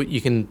happens is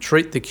you can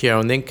treat the kyo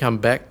and then come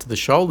back to the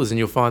shoulders, and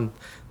you'll find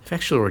they've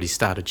actually already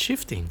started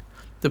shifting.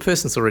 The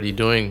person's already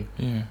doing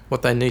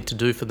what they need to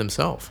do for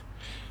themselves.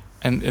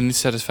 And this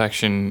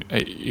satisfaction,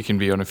 it can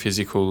be on a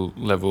physical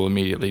level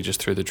immediately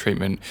just through the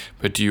treatment,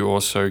 but do you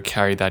also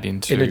carry that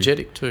into...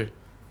 Energetic too.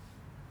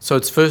 So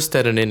it's first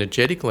at an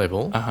energetic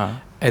level,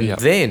 and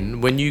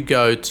then when you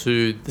go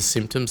to the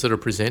symptoms that are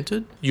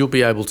presented, you'll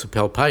be able to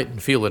palpate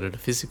and feel it at a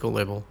physical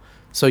level.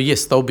 So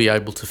yes, they'll be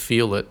able to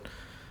feel it.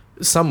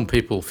 Some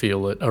people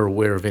are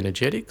aware of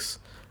energetics.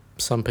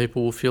 Some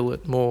people will feel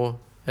it more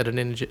at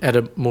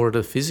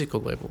a physical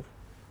level.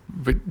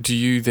 But do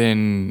you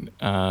then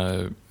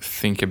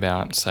think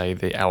about, say,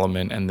 the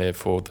element and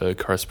therefore the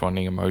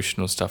corresponding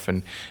emotional stuff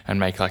and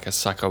make like a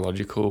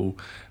psychological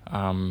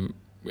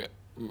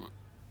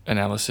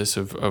analysis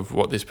of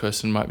what this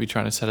person might be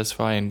trying to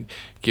satisfy and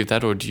give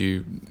that, or do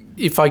you...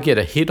 If I get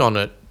a hit on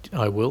it,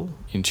 I will.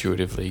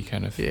 Intuitively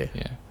kind of... Yeah.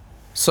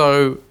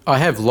 So I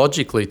have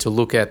logically to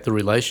look at the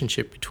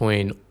relationship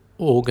between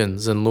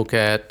organs and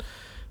the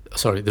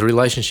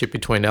relationship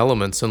between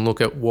elements and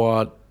look at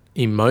what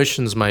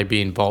emotions may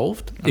be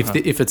involved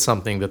if it's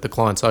something that the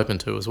client's open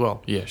to as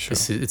well. Yeah, sure.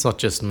 It's not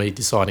just me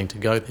deciding to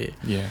go there.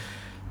 Yeah.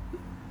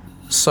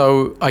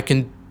 So I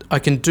can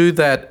do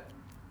that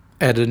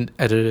at an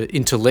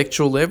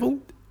intellectual level,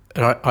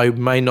 and I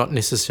may not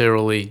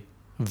necessarily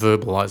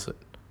verbalise it.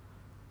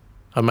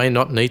 I may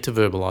not need to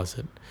verbalise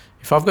it.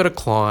 If I've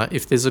got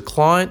if there's a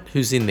client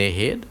who's in their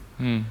head,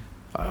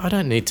 I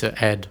don't need to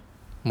add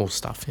more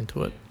stuff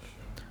into it.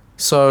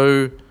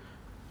 So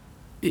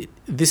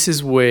this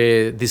is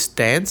where this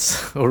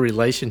dance or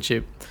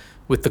relationship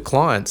with the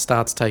client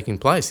starts taking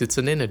place. It's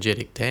an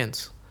energetic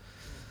dance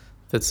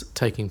that's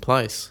taking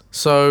place.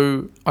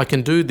 So I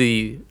can do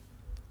the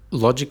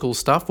logical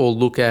stuff or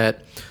look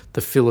at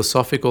the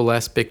philosophical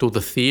aspect or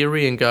the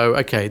theory and go,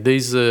 okay,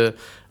 these are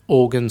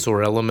organs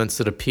or elements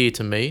that appear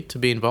to me to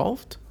be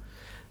involved.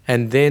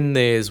 And then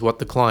there's what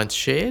the client's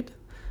shared.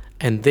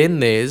 And then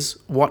there's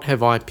what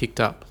have I picked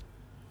up.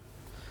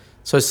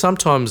 So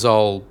sometimes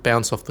I'll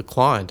bounce off the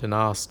client and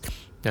ask,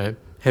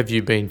 have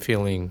you been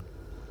feeling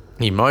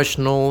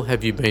emotional?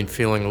 Have you been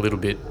feeling a little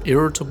bit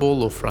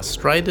irritable or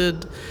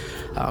frustrated?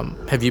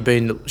 Have you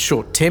been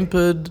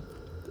short-tempered?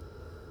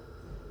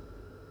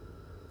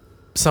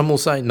 Some will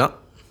say no.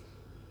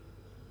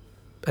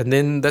 And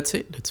then that's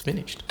it. It's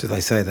finished. Do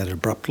they say that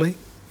abruptly?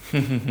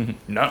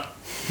 No.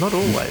 Not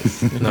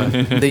always. No.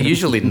 They're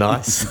usually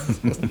nice.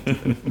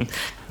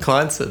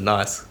 Clients are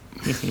nice.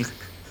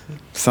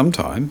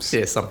 Sometimes.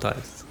 Yeah,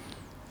 sometimes.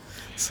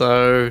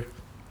 So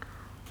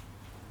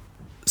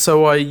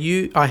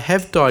I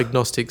have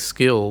diagnostic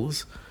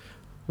skills.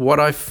 What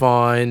I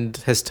find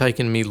has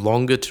taken me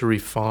longer to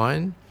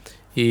refine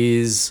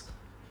is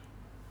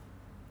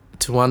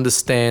to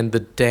understand the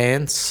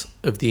dance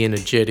of the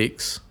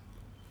energetics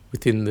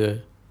within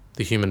the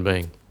human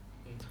being.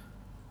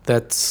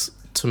 That's,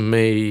 to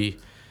me,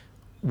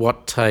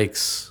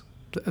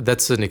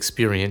 that's an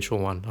experiential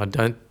one.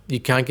 You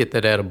can't get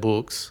that out of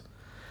books.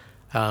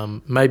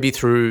 Maybe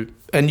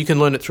and you can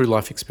learn it through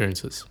life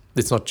experiences.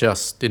 It's not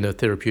just in a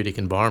therapeutic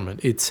environment.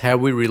 It's how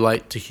we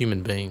relate to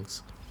human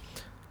beings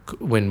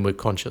when we're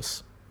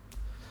conscious.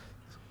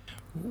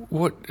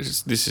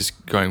 This is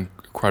going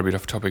quite a bit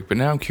off topic, but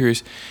now I'm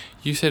curious.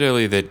 You said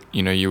earlier that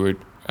you were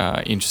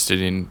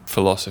interested in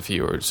philosophy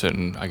or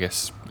certain, I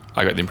guess,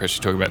 I got the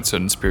impression you're talking about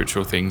certain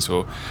spiritual things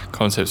or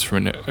concepts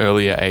from an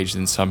earlier age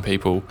than some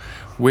people.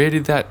 Where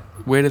did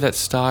that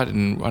start?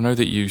 And I know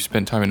that you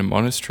spent time in a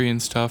monastery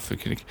and stuff.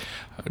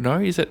 No,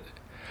 is it?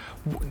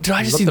 Did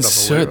I just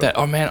insert that?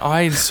 Oh man,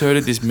 I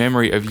inserted this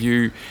memory of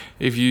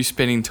you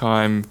spending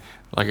time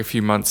like a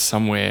few months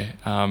somewhere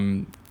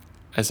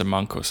as a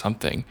monk or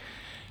something.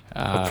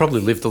 I probably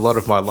lived a lot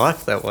of my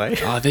life that way.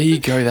 Oh, there you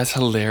go. That's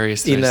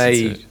hilarious.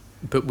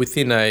 But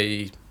within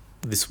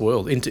this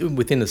world,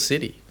 within a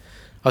city.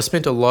 I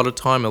spent a lot of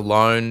time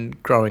alone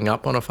growing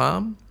up on a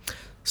farm.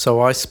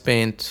 So I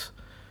spent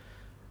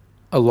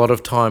a lot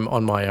of time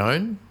on my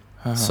own.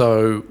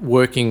 So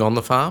working on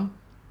the farm.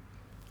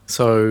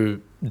 So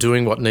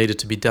doing what needed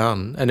to be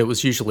done. And it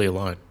was usually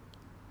alone.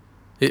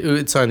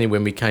 It's only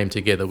when we came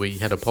together. We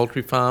had a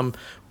poultry farm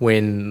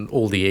when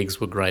all the eggs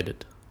were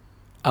graded.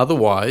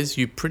 Otherwise,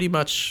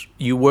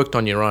 you worked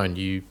on your own.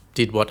 You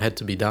did what had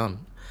to be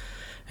done.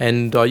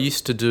 And I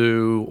used to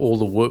do all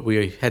the work.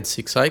 We had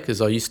 6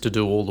 acres. I used to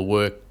do all the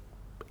work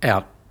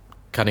out,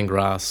 cutting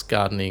grass,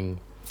 gardening,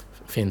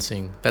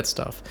 fencing, that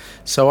stuff.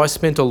 So I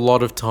spent a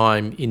lot of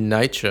time in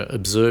nature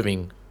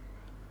observing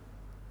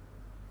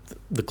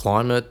the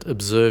climate,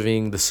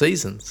 observing the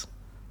seasons,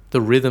 the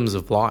rhythms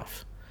of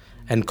life,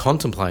 and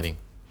contemplating.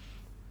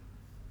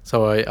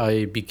 So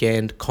I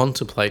began to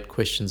contemplate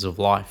questions of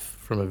life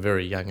from a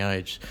very young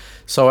age.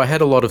 So I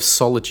had a lot of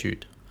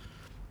solitude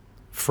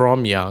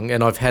from young,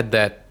 and I've had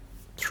that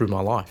through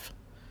my life.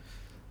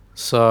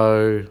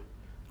 So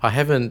I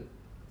haven't,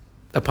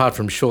 apart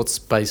from short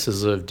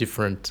spaces of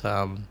different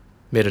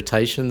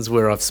meditations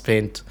where I've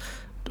spent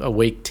a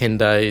week, 10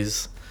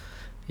 days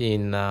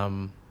in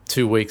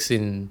 2 weeks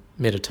in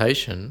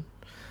meditation,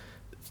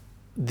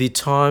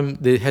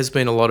 there has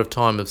been a lot of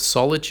time of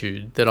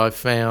solitude that I've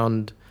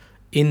found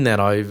in that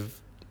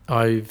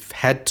I've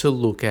had to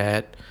look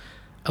at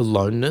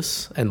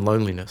aloneness and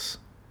loneliness,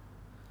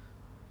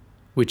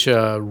 which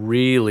are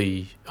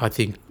really, I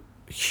think,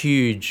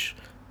 huge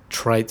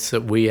traits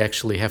that we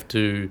actually have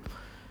to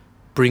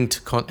bring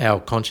to our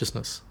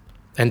consciousness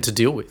and to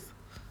deal with,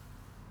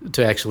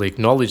 to actually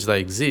acknowledge they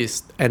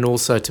exist, and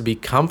also to be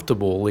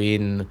comfortable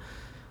in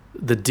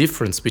the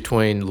difference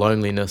between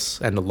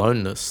loneliness and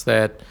aloneness.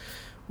 That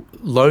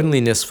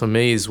loneliness for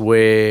me is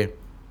where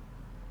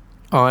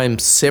I'm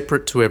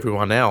separate to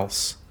everyone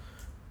else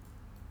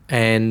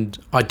and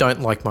I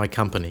don't like my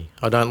company.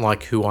 I don't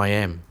like who I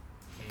am.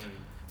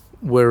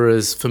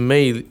 Whereas for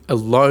me,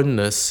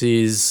 aloneness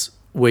is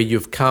where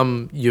you've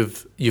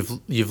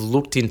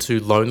looked into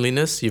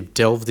loneliness, you've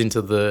delved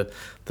into the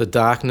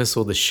darkness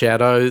or the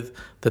shadow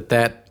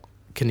that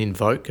can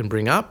invoke and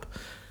bring up,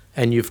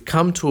 and you've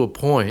come to a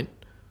point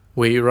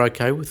where you're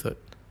okay with it.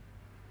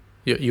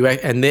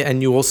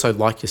 And you also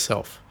like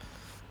yourself.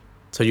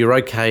 So you're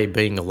okay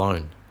being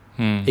alone,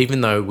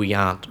 even though we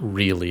aren't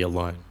really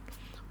alone.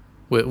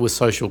 We're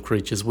social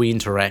creatures. We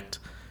interact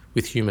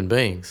with human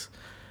beings.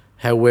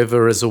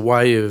 However, as a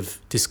way of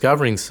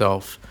discovering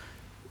self,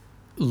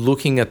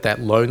 looking at that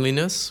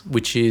loneliness,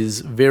 which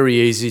is very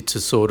easy to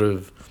sort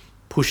of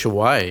push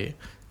away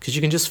because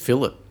you can just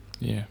fill it.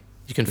 Yeah.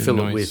 You can fill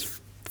it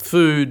with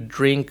food,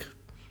 drink,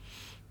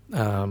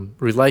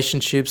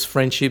 relationships,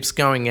 friendships,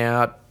 going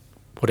out,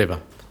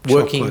 whatever,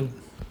 working,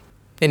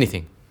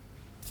 anything.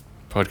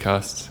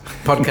 Podcasts,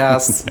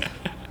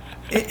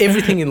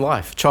 everything in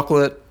life,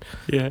 chocolate,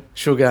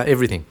 sugar,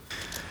 everything.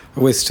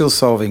 We're still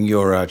solving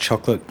your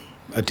chocolate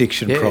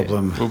addiction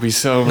problem. We'll be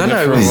solving it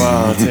for a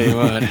while, I'll tell you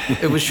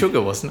what. It was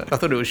sugar, wasn't it? I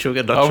thought it was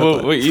sugar, not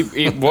chocolate. Well,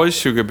 it was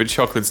sugar, but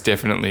chocolate's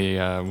definitely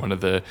one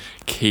of the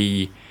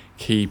key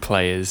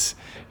players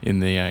in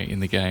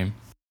the game.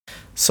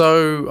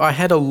 So I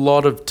had a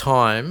lot of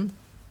time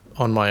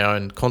on my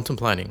own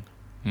contemplating,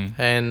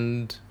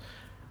 and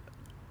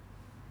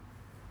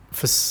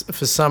for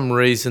some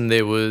reason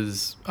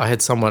I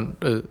had someone,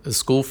 a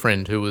school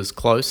friend who was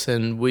close,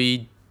 and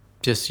we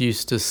just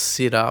used to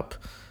sit up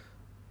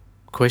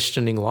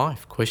questioning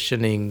life,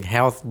 questioning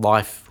how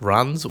life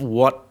runs,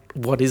 what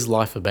is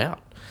life about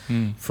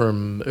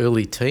from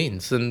early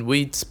teens. And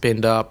we'd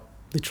spend up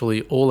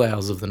literally all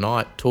hours of the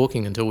night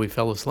talking until we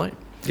fell asleep.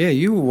 Yeah,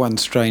 you were one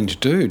strange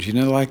dude,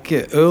 like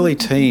early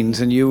teens,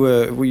 and you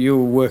were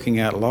working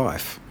out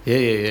life.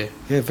 Yeah.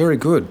 Yeah, very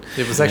good.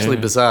 It was actually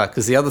bizarre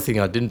because the other thing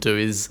I didn't do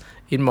is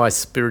in my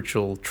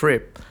spiritual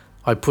trip,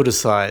 I put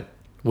aside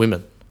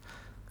women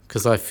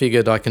because I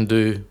figured I can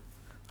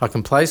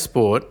play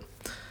sport,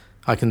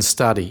 I can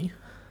study,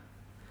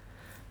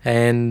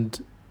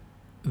 and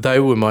they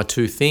were my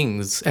two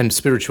things, and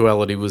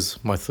spirituality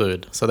was my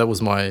third. So that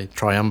was my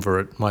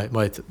triumvirate,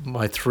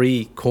 my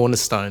three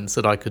cornerstones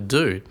that I could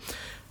do.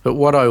 But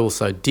what I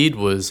also did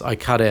was I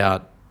cut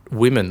out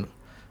women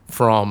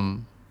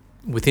from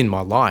within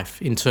my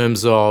life in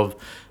terms of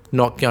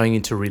not going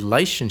into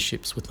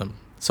relationships with them.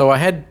 So I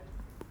had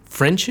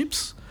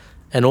friendships,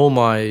 and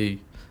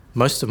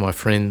most of my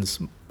friends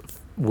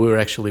were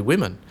actually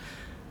women.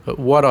 But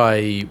what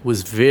I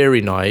was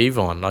very naive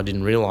on, I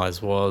didn't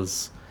realise,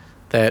 was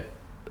that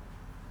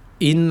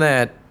in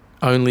that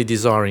only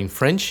desiring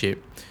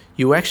friendship,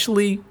 you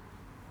actually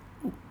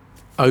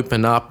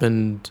open up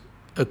and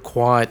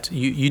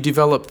you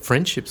develop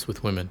friendships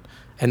with women,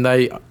 and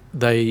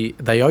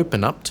they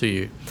open up to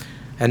you.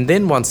 And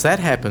then once that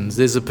happens,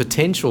 there's a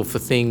potential for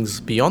things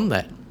beyond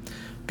that.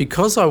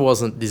 Because I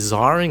wasn't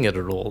desiring it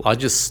at all, I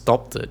just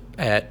stopped it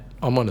at,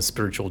 I'm on a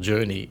spiritual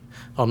journey,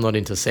 I'm not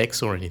into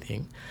sex or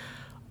anything.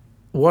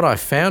 What I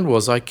found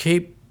was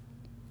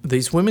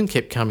these women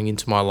kept coming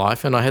into my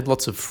life, and I had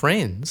lots of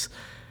friends,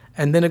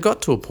 and then it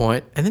got to a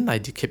point, and then they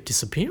kept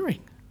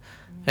disappearing.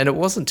 And it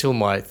wasn't until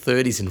my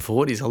 30s and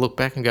 40s I look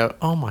back and go,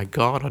 oh my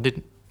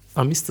God,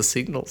 I missed the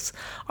signals.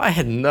 I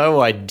had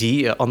no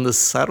idea on the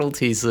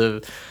subtleties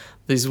of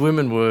these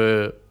women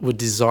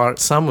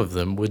some of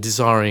them were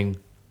desiring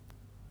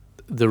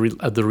the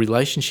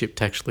relationship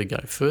to actually go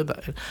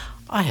further.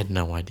 I had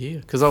no idea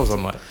because I was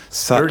on my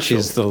Such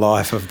is the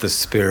life of the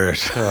spirit.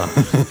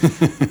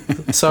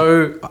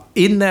 So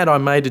in that I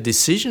made a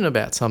decision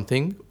about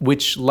something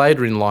which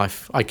later in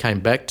life I came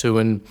back to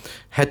and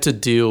had to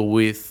deal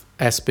with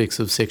aspects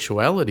of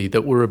sexuality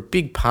that were a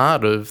big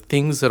part of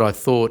things that I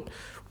thought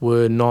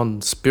were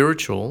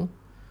non-spiritual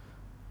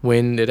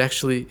when it's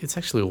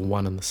actually all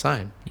one and the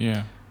same.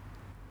 Yeah.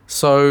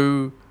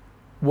 So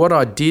what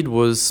I did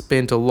was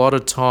spent a lot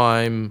of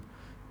time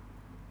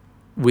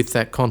with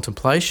that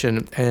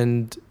contemplation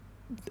and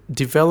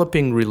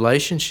developing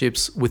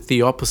relationships with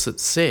the opposite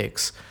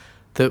sex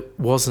that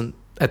wasn't,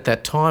 at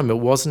that time, it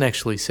wasn't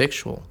actually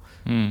sexual.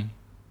 Mm.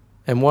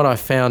 And what I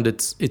found,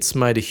 it's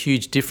made a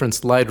huge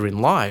difference later in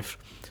life,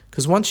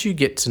 because once you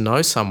get to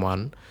know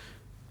someone,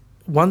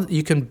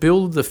 you can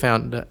build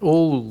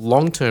all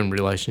long-term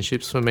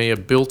relationships for me are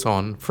built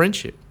on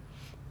friendship,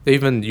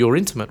 even your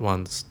intimate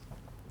ones.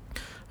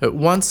 But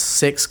once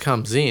sex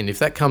comes in, if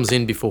that comes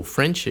in before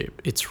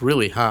friendship, it's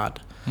really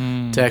hard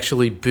to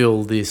actually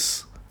build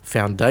this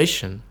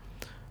foundation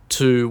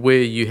to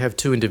where you have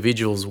two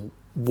individuals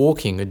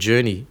walking a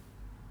journey.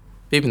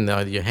 Even though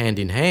you're hand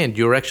in hand,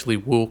 you're actually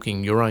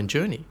walking your own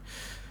journey.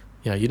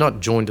 You know, you're not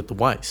joined at the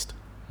waist.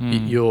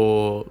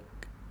 You're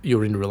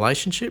in a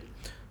relationship,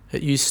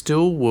 but you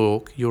still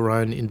walk your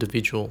own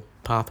individual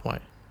pathway.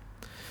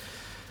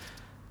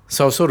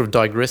 So I've sort of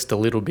digressed a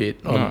little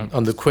bit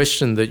on the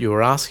question that you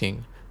were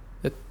asking.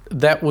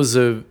 That was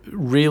a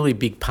really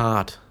big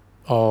part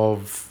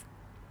of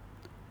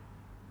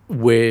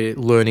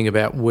learning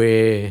about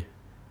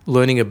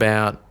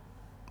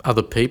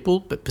other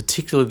people, but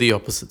particularly the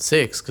opposite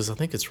sex, because I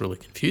think it's really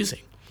confusing.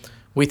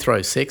 We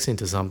throw sex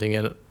into something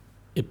and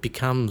it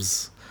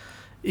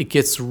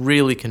gets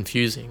really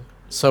confusing.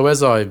 So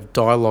as I've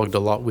dialogued a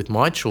lot with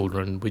my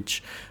children,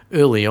 which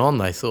early on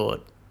they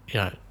thought,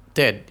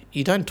 Dad,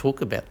 you don't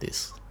talk about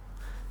this.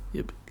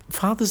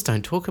 Fathers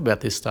don't talk about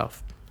this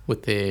stuff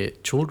with their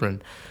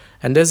children.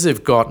 And as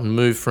they've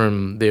moved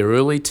from their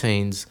early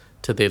teens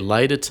to their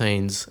later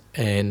teens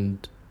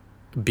and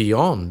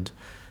beyond,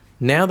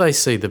 now they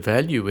see the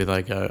value where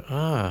they go,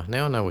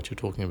 now I know what you're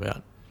talking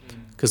about.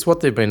 Because what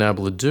they've been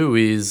able to do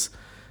is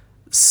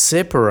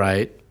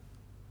separate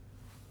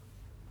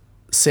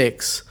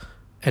sex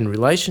and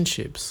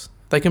relationships.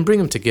 They can bring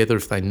them together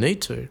if they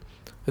need to,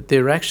 but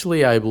they're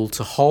actually able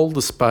to hold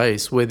the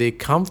space where they're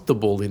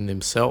comfortable in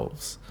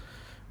themselves.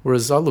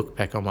 Whereas I look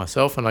back on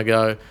myself and I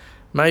go,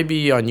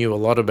 maybe I knew a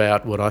lot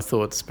about what I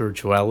thought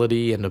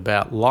spirituality and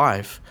about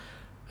life,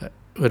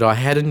 but I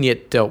hadn't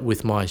yet dealt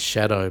with my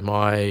shadow,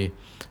 my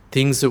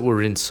things that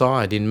were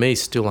inside in me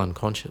still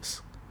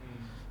unconscious.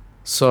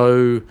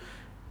 So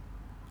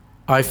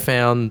I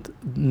found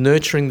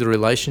nurturing the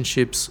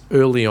relationships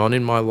early on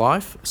in my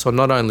life, so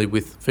not only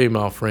with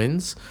female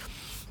friends,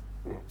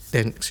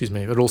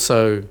 but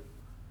also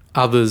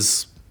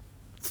others,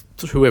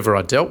 whoever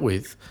I dealt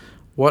with,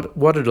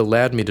 what it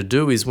allowed me to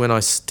do is when I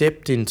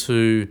stepped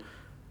into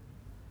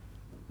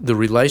the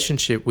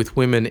relationship with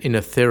women in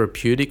a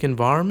therapeutic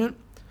environment,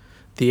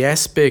 the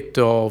aspect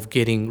of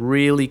getting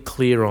really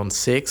clear on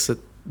sex, that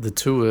the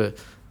two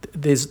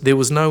there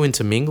was no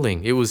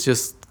intermingling. It was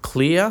just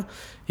clear,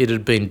 it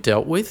had been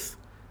dealt with,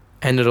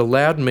 and it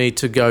allowed me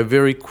to go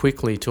very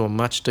quickly to a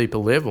much deeper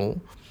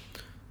level,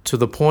 to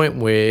the point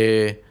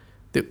where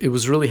it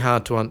was really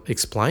hard to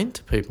explain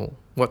to people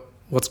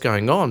what's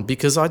going on,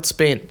 because I'd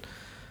spent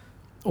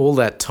all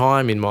that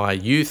time in my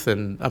youth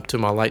and up to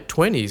my late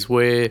 20s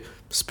where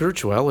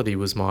spirituality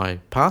was my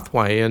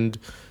pathway, and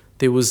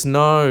there was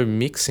no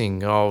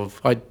mixing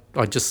of,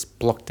 I just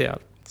blocked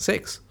out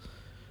sex.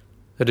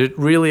 But it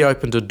really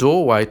opened a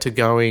doorway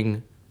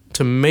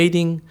to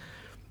meeting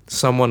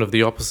someone of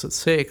the opposite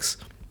sex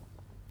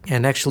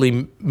and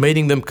actually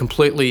meeting them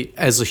completely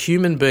as a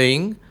human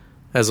being,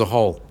 as a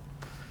whole.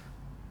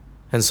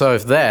 And so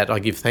if that I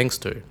give thanks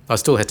to. I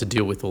still had to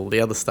deal with all the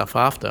other stuff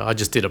after. I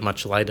just did it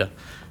much later,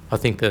 I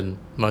think, than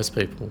most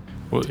people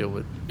deal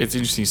with. It's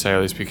interesting you say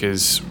all this,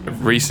 because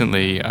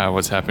recently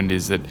what's happened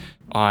is that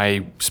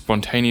I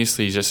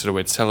spontaneously just sort of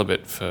went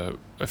celibate for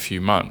a few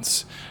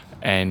months,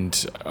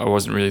 and I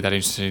wasn't really that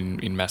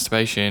interested in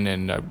masturbation,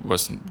 and I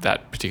wasn't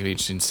that particularly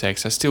interested in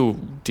sex. I still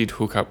did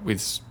hook up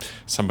with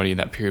somebody in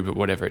that period, but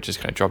whatever, it just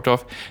kind of dropped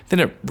off.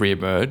 Then it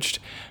re-emerged.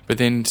 But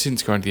then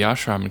since going to the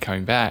ashram and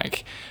coming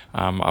back,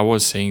 I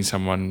was seeing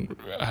someone.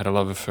 I had a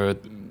love affair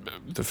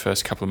the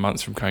first couple of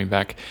months from coming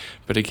back.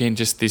 But again,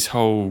 just this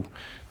whole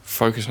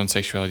focus on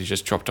sexuality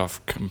just dropped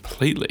off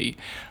completely.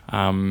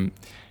 And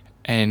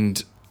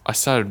I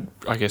started,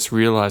 I guess,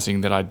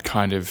 realizing that I'd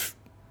kind of,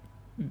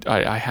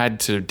 I had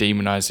to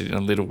demonize it in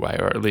a little way,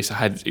 or at least I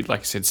had,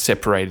 like I said,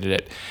 separated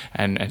it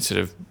and sort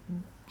of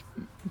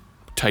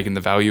taken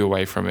the value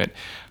away from it.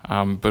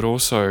 But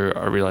also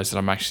I realized that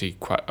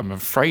I'm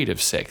afraid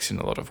of sex in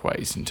a lot of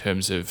ways, in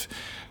terms of,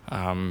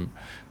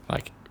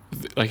 like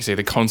I say,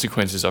 the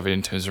consequences of it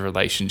in terms of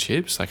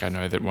relationships. Like I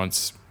know that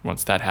once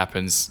that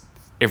happens,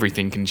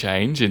 everything can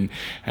change, and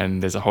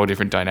there's a whole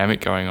different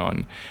dynamic going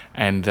on,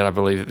 and that I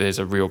believe that there's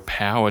a real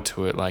power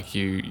to it. Like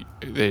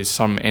there's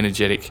some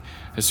energetic,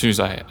 as soon as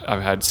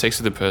I've had sex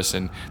with a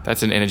person,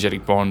 that's an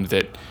energetic bond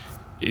that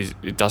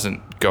it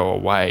doesn't go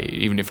away,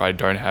 even if I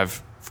don't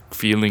have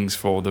feelings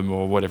for them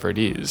or whatever it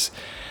is.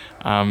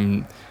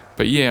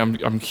 But yeah,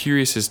 I'm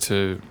curious as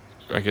to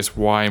I guess,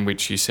 why in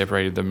which you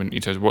separated them, and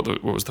in terms of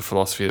what was the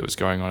philosophy that was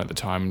going on at the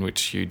time in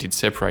which you did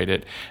separate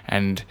it,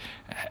 and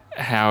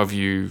how have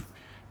you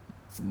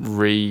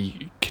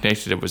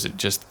reconnected it? Was it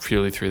just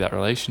purely through that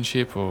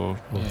relationship, or?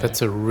 Well,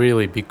 that's a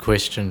really big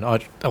question.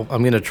 I'm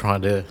going to try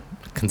to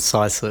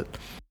concise it.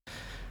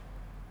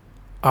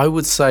 I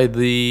would say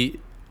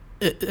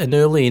an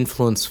early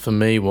influence for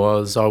me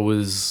was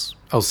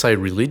I'll say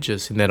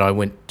religious, in that I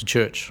went to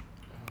church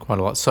quite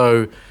a lot.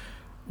 So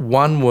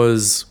one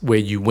was where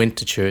you went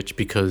to church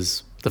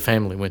because the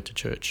family went to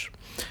church.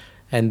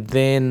 And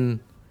then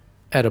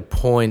at a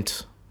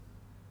point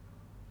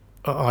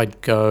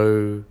I'd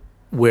go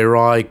where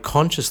I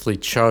consciously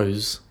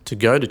chose to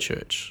go to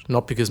church,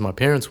 not because my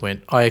parents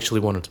went. I actually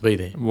wanted to be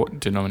there. What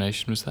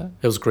denomination was that?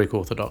 It was Greek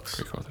Orthodox.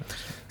 Greek Orthodox.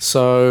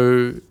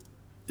 So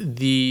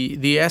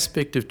the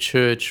aspect of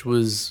church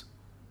was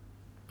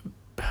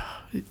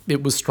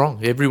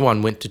strong.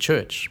 Everyone went to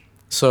church.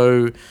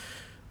 So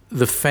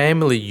the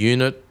family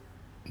unit,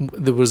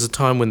 there was a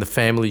time when the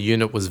family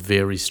unit was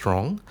very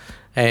strong,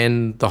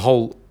 and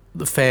the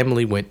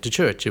family went to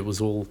church. It was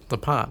all a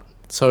part.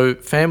 So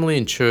family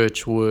and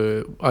church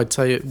were a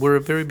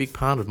very big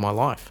part of my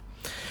life.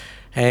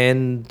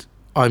 And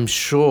I'm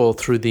sure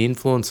through the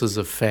influences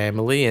of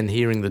family and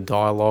hearing the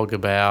dialogue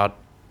about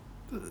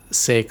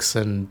sex,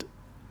 and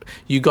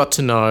you got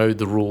to know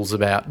the rules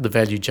about the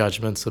value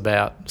judgments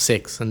about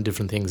sex and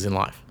different things in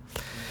life.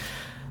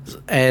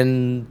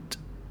 And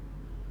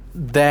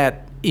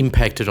that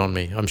impacted on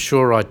me. I'm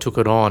sure I took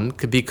it on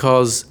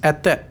because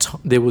at that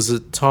there was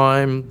a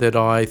time that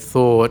I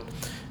thought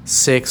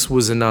sex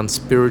was an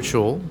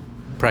unspiritual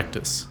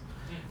practice.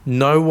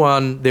 There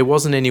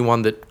wasn't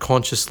anyone that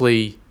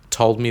consciously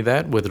told me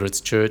that, whether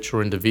it's church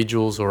or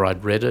individuals or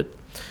I'd read it.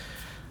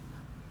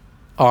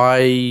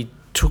 I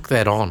took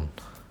that on.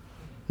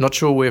 Not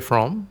sure where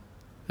from.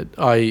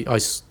 I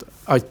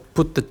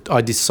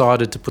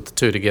decided to put the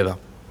two together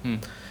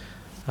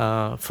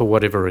for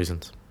whatever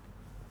reasons.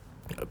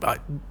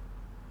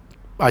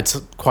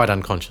 It's quite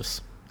unconscious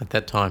at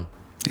that time.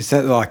 Is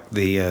that like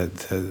the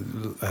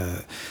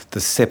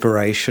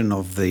separation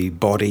of the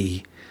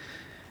body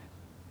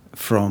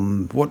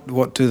from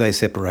what do they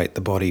separate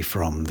the body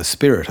from? The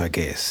spirit, I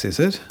guess, is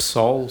it?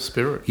 Soul,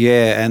 spirit.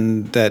 Yeah,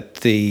 and that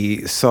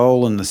the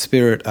soul and the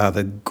spirit are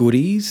the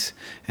goodies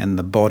and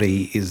the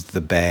body is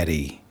the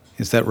baddie.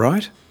 Is that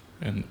right?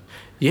 And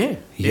Yeah,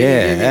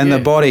 the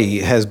body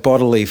has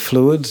bodily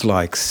fluids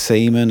like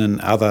semen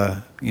and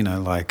other,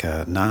 like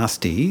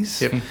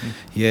nasties. Yep.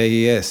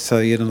 Yeah.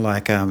 So,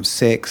 like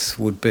sex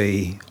would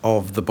be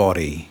of the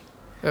body.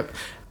 Yep.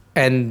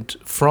 And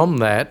from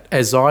that,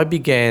 as I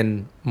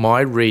began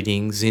my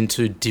readings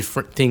into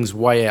different things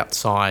way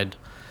outside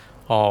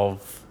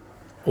of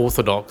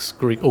Orthodox,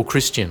 Greek or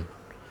Christian,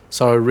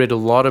 so I read a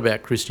lot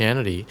about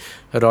Christianity,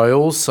 but I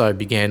also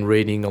began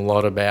reading a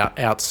lot about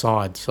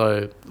outside,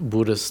 so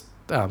Buddhist,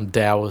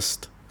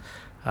 Taoist,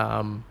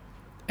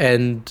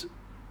 and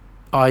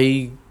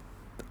I,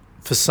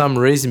 for some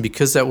reason,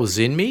 because that was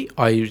in me,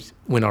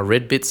 when I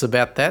read bits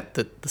about that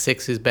the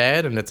sex is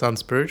bad and it's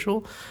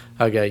unspiritual,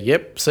 I go,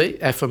 yep, see,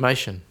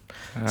 affirmation.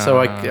 So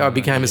I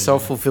became a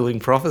self-fulfilling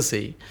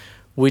prophecy,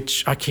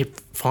 which I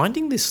kept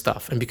finding this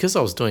stuff. And because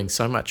I was doing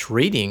so much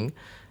reading,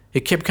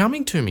 it kept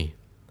coming to me.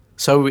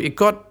 So it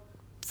got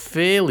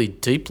fairly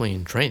deeply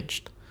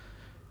entrenched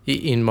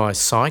in my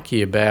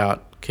psyche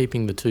about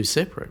keeping the two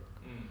separate.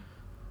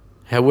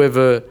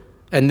 However,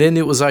 and then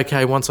it was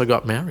okay once I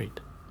got married.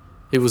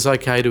 It was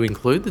okay to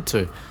include the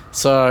two.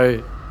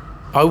 So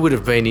I would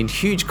have been in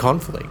huge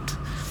conflict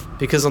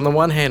because on the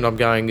one hand I'm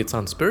going, it's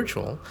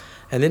unspiritual,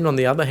 and then on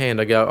the other hand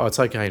I go, oh, it's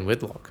okay in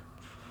wedlock.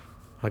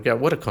 I go,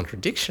 what a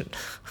contradiction,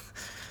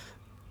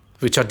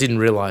 which I didn't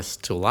realise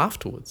till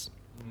afterwards.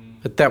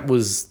 But that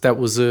was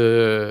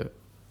a,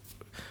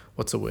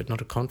 what's the word,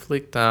 not a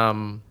conflict,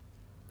 a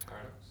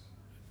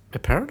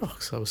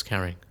paradox I was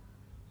carrying.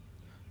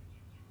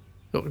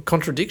 A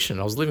contradiction,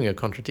 I was living a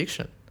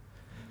contradiction.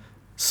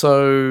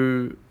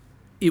 So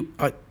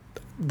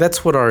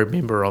that's what I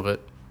remember of it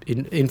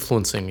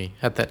influencing me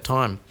at that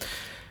time.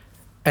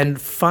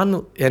 And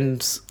fun,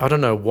 and I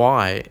don't know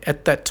why,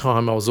 at that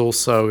time I was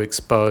also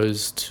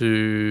exposed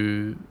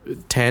to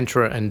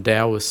Tantra and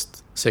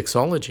Taoist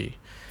sexology.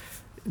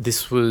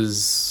 This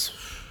was,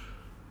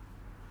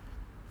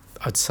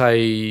 I'd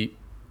say,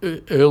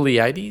 early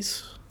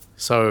 80s,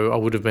 so I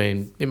would have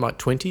been in my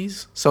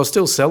 20s, so I was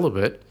still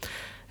celibate,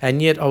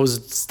 and yet I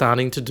was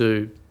starting to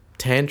do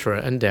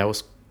Tantra and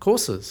Taoist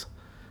courses,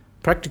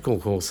 practical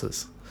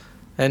courses,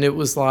 and it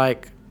was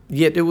like,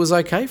 yet it was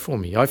okay for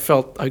me. I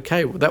felt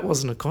okay, that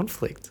wasn't a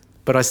conflict,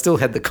 but I still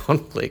had the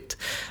conflict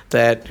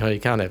that you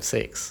can't have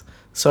sex.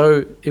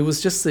 So it was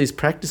just these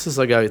practices.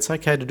 I go, it's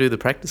okay to do the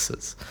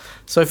practices.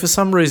 So for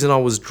some reason I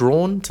was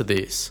drawn to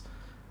this,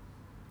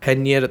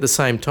 and yet at the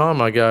same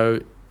time I go,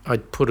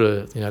 I'd put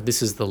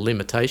this is the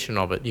limitation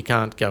of it. You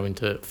can't go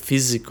into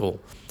physical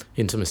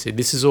intimacy.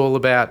 This is all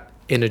about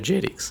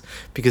energetics,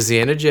 because the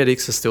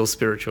energetics are still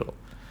spiritual.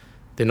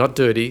 They're not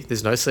dirty.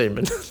 There's no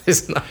semen.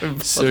 There's no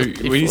So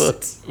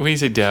when you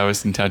say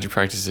Taoist and tantric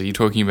practices, are you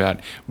talking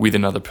about with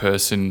another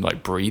person,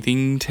 like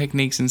breathing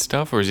techniques and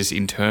stuff, or is this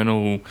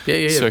internal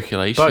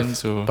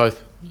circulations?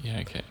 Both. Yeah,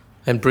 okay.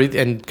 And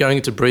going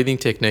into breathing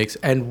techniques,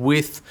 and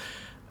with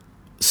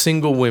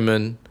single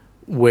women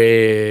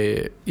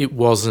where it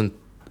wasn't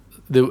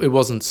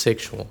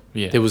sexual.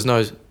 Yeah. There was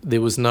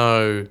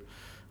no.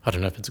 I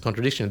don't know if it's a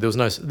contradiction. There was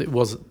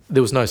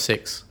no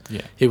sex.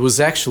 Yeah. It was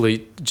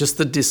actually just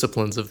the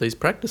disciplines of these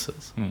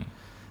practices. Mm.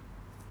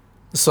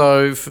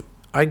 So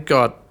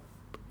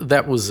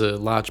that was a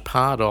large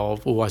part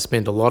of, or I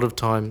spent a lot of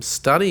time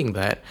studying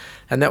that,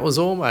 and that was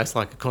almost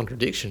like a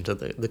contradiction to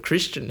the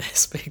Christian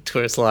aspect,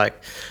 where it's like,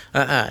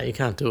 you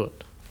can't do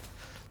it.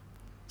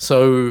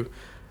 So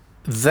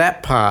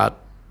that part,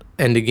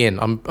 and again,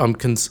 I'm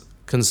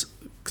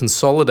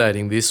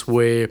consolidating this,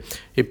 where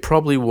it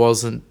probably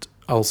wasn't,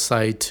 I'll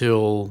say,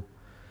 till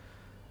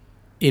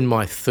in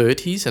my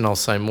 30s, and I'll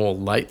say more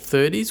late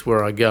 30s,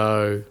 where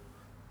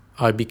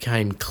I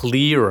became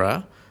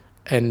clearer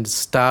and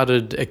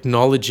started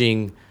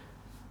acknowledging,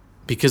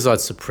 because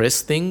I'd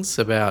suppressed things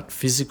about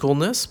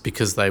physicalness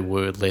because they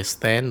were less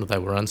than, they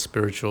were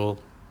unspiritual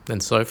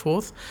and so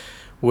forth,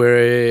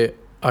 where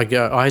I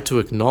had to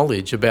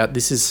acknowledge about,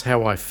 this is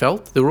how I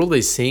felt. There were all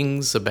these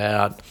things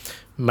about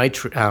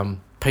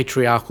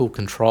patriarchal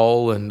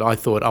control, and I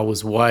thought I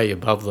was way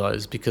above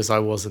those because I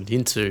wasn't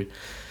into,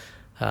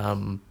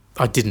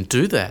 I didn't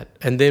do that.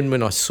 And then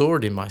when I saw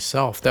it in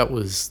myself, that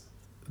was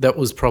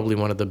probably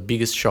one of the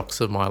biggest shocks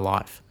of my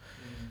life.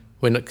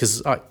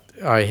 Because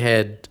I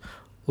had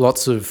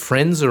lots of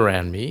friends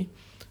around me,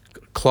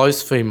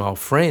 close female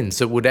friends,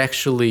 that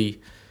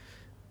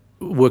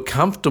were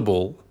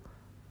comfortable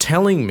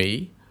telling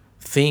me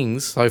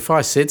things. So if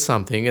I said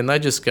something and they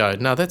just go,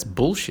 no, that's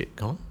bullshit,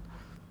 Con.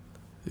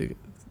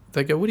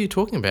 They go, what are you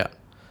talking about?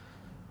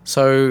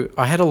 So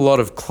I had a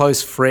lot of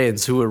close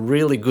friends who were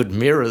really good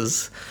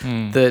mirrors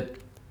that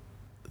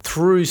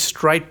threw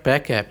straight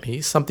back at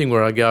me something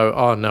where I go,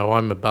 oh, no,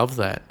 I'm above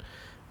that.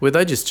 Where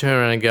they just turn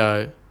around and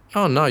go,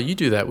 oh, no, you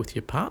do that with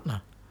your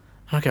partner.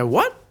 And I go,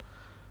 what?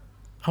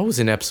 I was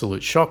in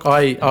absolute shock.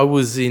 I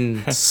was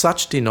in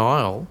such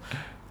denial.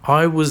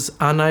 I was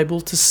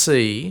unable to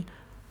see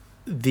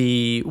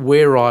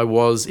where I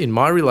was in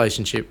my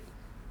relationship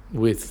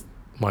with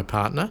my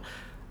partner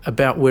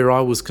about where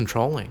I was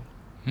controlling.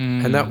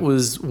 And that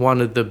was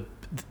one of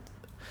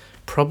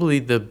probably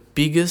the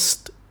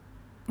biggest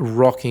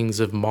rockings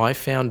of my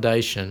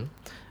foundation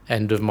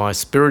and of my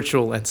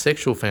spiritual and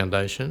sexual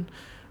foundation,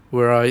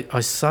 where I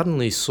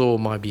suddenly saw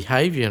my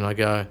behaviour and I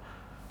go,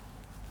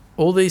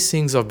 all these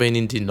things I've been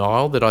in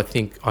denial that I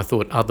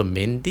thought other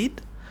men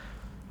did.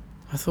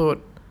 I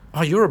thought,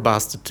 oh, you're a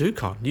bastard too,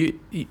 Con.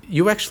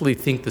 You actually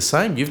think the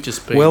same. You've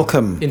just been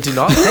in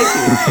denial.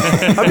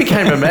 Thank you. I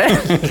became a man.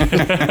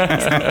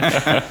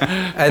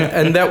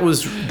 and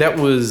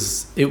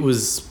it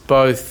was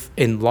both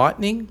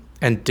enlightening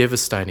and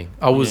devastating.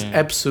 I was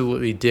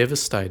absolutely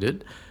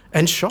devastated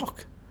and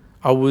shocked.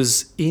 I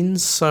was in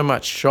so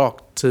much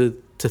shock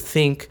to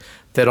think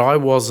that I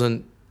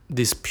wasn't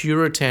this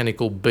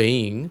puritanical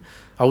being.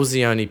 I was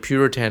the only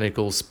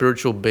puritanical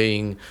spiritual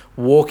being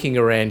walking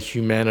around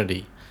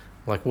humanity.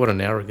 Like, what an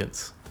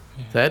arrogance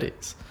that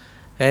is.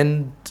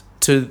 And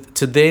to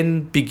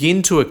then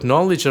begin to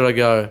acknowledge it, I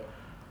go,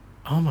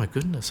 oh my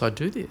goodness, I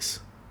do this.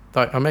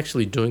 Like, I'm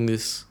actually doing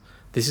this.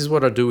 This is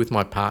what I do with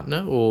my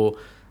partner, or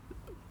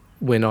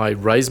when I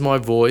raise my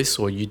voice,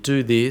 or you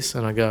do this,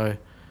 and I go,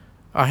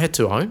 I had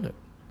to own it.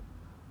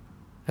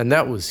 And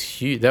that was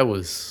huge. That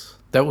was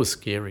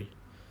scary,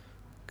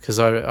 because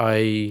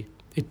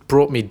it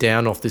brought me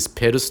down off this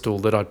pedestal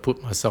that I'd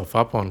put myself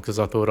up on because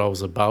I thought I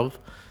was above,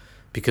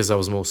 because I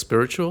was more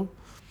spiritual.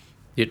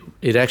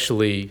 It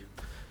actually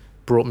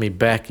brought me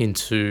back in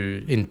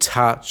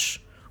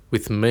touch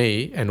with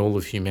me and all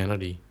of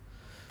humanity.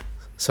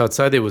 So I'd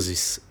say there was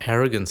this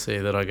arrogance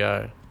there that I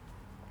go,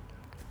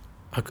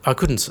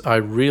 I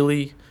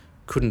really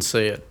couldn't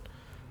see it.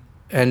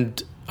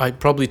 And I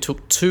probably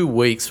took 2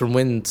 weeks from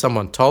when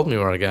someone told me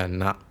where I go,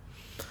 nah.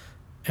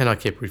 And I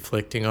kept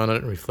reflecting on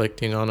it.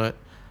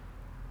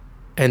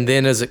 And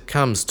then as it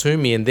comes to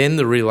me, and then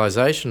the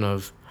realization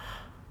of,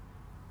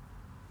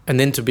 and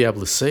then to be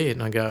able to see it,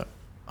 and I go,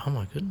 oh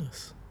my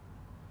goodness.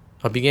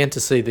 I began to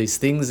see these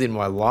things in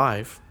my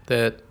life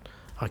that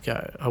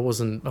I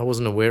wasn't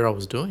aware I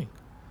was doing.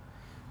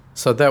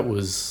 So that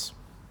was,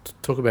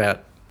 talk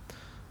about,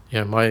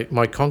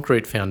 my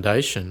concrete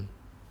foundation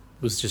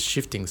was just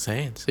shifting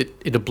sands.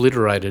 It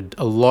obliterated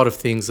a lot of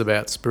things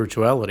about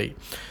spirituality.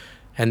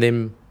 And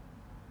then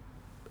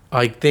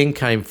I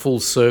came full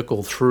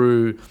circle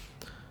through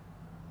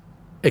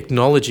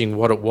acknowledging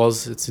what it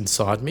was that's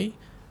inside me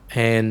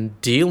and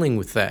dealing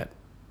with that,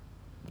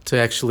 to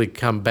actually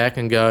come back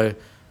and go,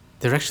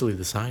 they're actually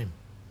the same.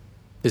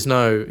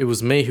 It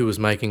was me who was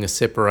making a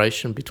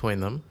separation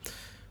between them,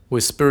 where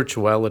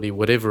spirituality,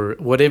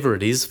 whatever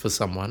it is for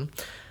someone,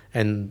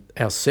 and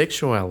our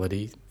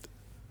sexuality,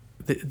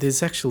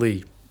 there's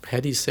actually, how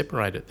do you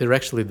separate it? They're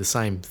actually the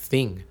same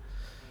thing.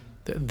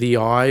 the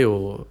I,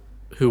 or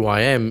who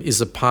I am, is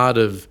a part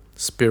of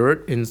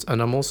spirit, and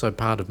I'm also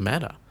part of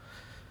matter.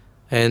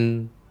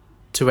 And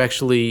to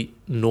actually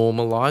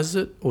normalize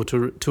it, or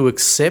to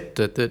accept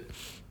it, that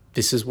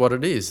this is what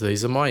it is.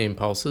 These are my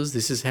impulses.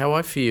 This is how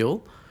I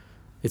feel.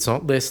 It's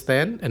not less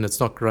than, and it's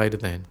not greater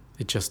than.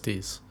 It just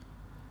is.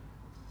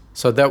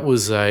 So that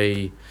was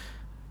as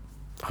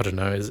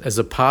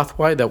a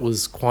pathway, that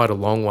was quite a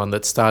long one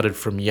that started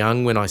from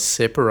young, when I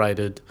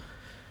separated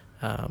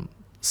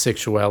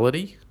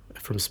sexuality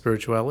from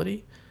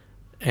spirituality,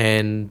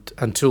 and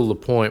until the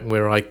point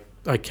where I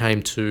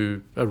came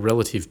to a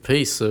relative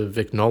peace of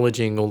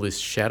acknowledging all this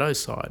shadow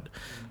side,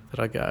 that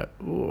I go,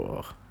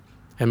 oh.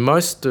 And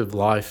most of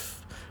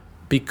life,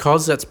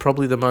 because that's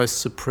probably the most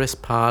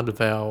suppressed part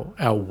of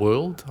our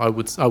world, I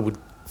would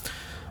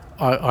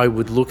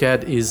look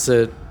at, is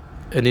that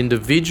an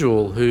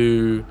individual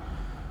who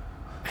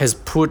has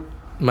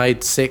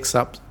made sex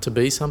up to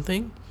be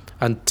something,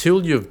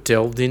 until you've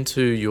delved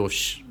into your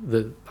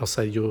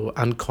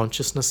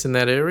unconsciousness in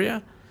that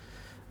area,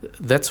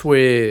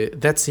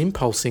 that's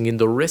impulsing in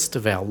the rest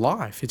of our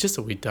life. It's just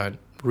that we don't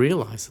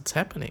realise it's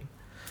happening.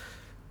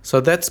 So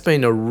that's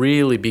been a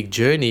really big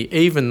journey,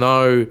 even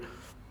though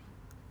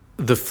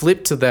the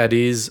flip to that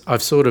is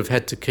I've sort of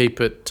had to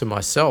keep it to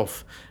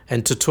myself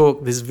and to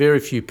talk. There's very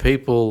few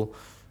people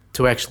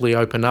to actually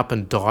open up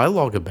and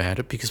dialogue about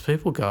it, because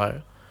people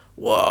go,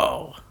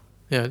 whoa,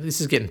 this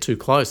is getting too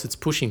close. It's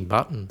pushing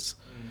buttons.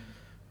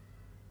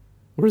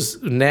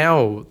 Whereas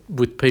now,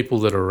 with people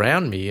that are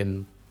around me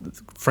and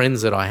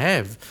friends that I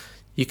have,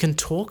 you can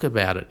talk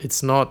about it.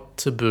 It's not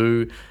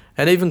taboo.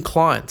 And even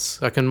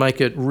clients, I can make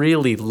it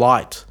really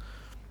light,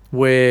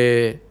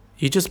 where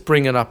you just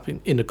bring it up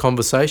in a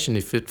conversation.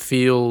 If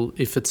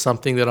it's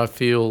something that I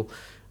feel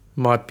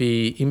might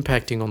be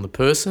impacting on the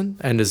person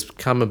and has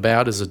come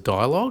about as a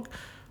dialogue,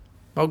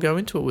 I'll go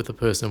into it with the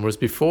person. Whereas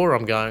before,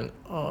 I'm going,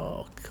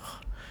 oh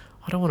God,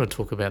 I don't want to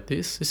talk about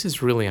this. This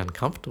is really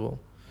uncomfortable.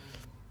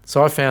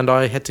 So I found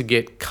I had to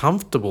get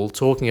comfortable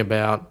talking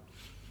about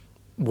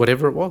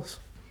whatever it was.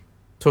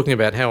 Talking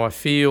about how I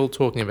feel,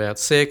 talking about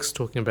sex,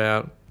 talking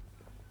about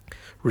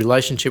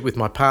relationship with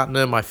my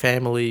partner, my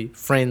family,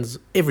 friends,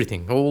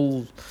 everything.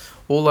 All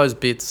those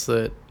bits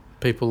that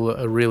people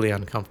are really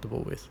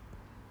uncomfortable with.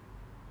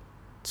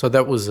 So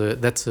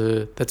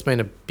that's been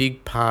a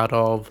big part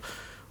of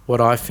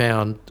what I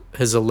found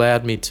has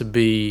allowed me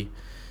to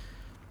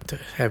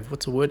have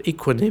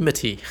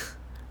equanimity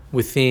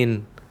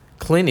within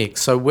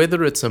clinics. So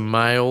whether it's a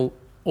male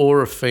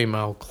or a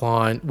female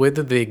client,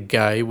 whether they're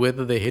gay,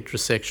 whether they're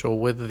heterosexual,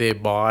 whether they're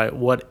bi,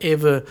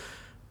 whatever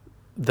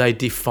they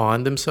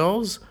define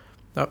themselves,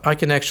 I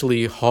can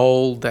actually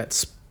hold that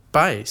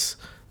space.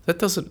 That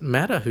doesn't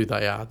matter who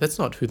they are. That's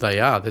not who they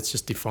are. That's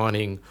just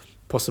defining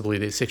possibly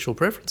their sexual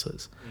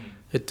preferences.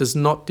 It does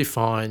not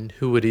define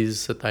who it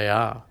is that they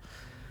are.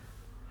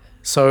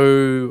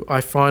 So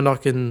I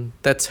find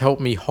that's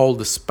helped me hold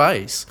the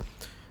space,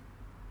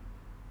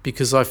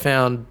 because I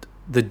found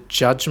the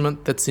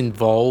judgment that's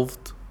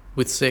involved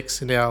with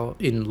sex in our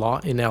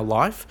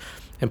life,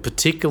 and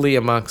particularly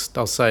amongst,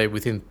 I'll say,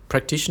 within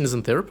practitioners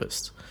and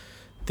therapists,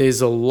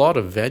 there's a lot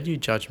of value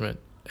judgment.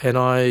 And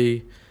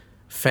I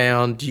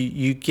found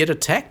you get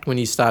attacked when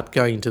you start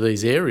going into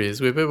these areas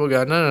where people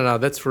go, no,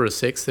 that's for a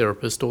sex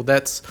therapist, or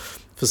that's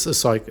for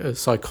a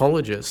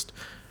psychologist.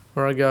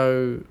 Where I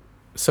go,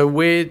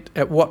 so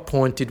at what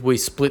point did we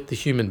split the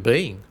human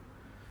being?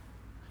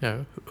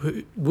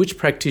 Which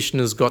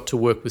practitioners got to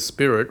work with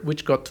spirit,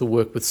 which got to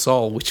work with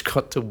soul, which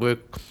got to work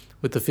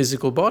with the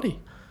physical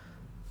body?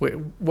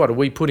 What are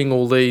we putting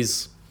all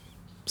these?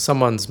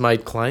 Someone's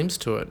made claims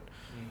to it.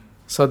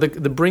 So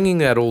the bringing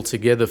that all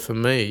together for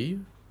me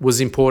was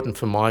important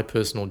for my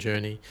personal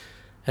journey,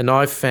 and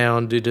I've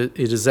found it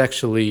has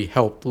actually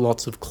helped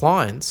lots of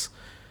clients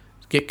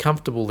get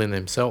comfortable in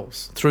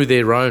themselves through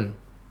them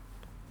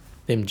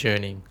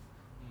journeying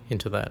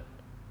into that.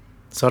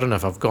 So I don't know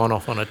if I've gone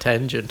off on a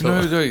tangent.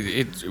 No,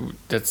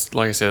 that's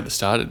like I said at the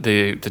start.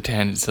 The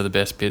tangents are the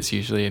best bits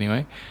usually,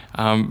 anyway.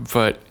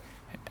 But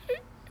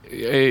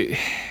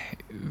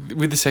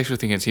with the sexual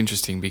thing, it's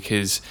interesting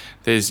because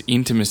there's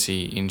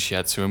intimacy in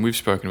shiatsu, and we've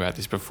spoken about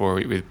this before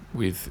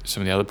with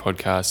some of the other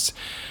podcasts.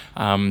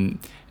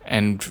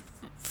 And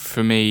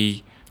for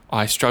me,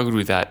 I struggled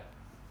with that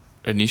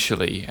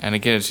initially, and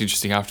again, it's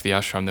interesting. After the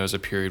ashram, there was a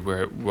period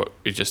where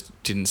it just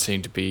didn't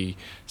seem to be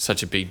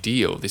such a big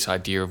deal. This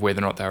idea of whether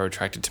or not they were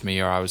attracted to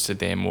me or I was to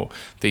them, or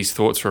these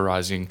thoughts were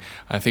arising.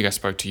 I think I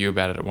spoke to you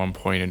about it at one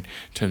point in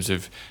terms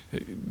of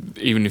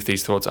even if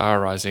these thoughts are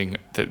arising,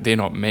 that they're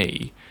not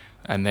me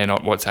and they're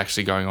not what's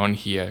actually going on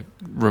here.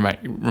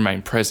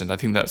 Remain present. I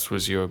think that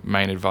was your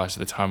main advice at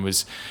the time.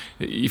 Was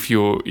if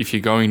you're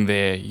going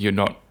there,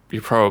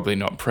 you're probably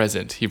not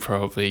present. You're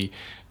probably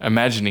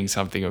imagining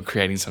something or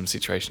creating some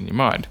situation in your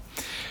mind.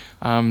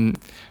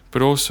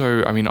 But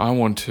also, I mean, I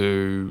want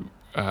to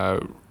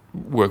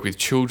work with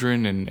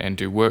children and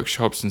do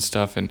workshops and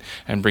stuff and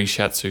bring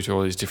shiatsu to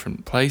all these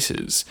different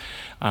places.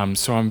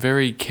 So I'm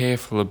very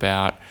careful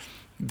about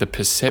the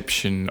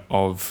perception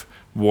of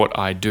what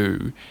I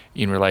do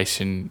in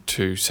relation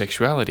to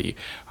sexuality.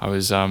 I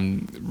was a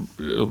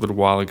little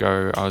while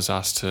ago, I was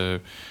asked to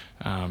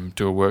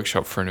do a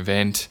workshop for an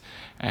event,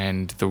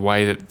 and the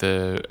way that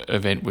the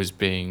event was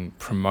being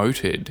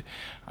promoted,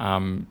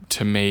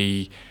 to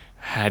me,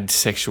 had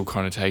sexual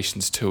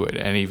connotations to it,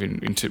 and even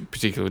into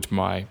particular to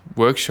my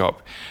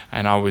workshop,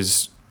 and I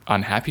was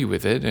unhappy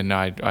with it, and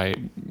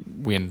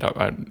we ended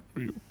up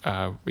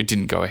it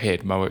didn't go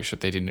ahead. My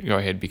workshop, they didn't go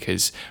ahead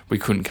because we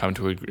couldn't come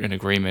to an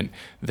agreement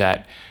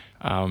that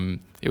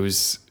it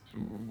was,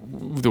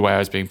 the way I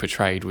was being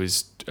portrayed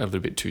was a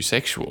little bit too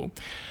sexual.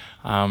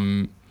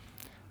 But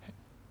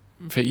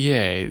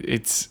yeah,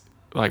 it's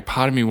like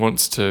part of me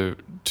wants to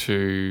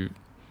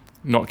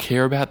not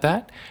care about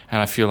that,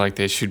 and I feel like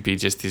there should be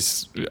just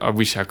this. I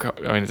mean,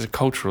 it's a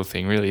cultural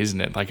thing, really,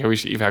 isn't it? Like, I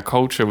wish if our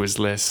culture was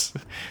less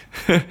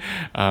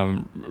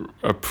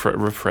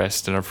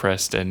repressed and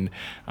oppressed and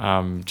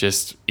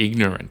just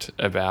ignorant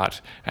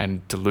about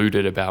and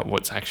deluded about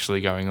what's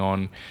actually going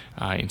on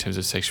in terms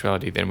of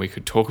sexuality, then we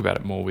could talk about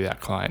it more with our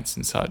clients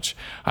and such.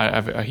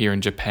 I hear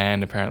in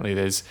Japan, apparently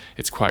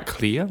it's quite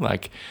clear,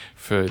 like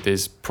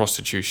there's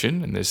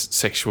prostitution and there's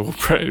sexual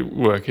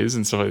workers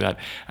and stuff like that,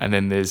 and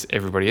then there's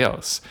everybody else.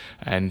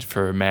 And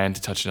for a man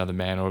to touch another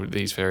man, or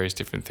these various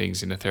different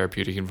things in a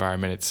therapeutic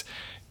environment,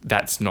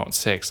 that's not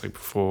sex. Like,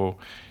 before,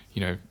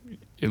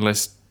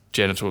 unless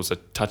genitals are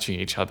touching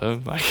each other,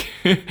 like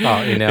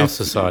in our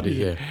society,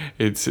 yeah,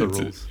 it's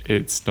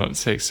not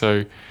sex.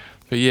 So,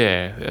 but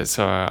yeah,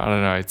 so I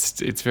don't know.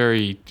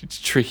 It's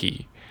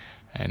tricky,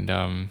 and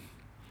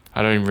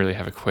I don't even really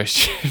have a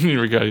question in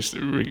regards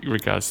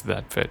to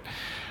that. But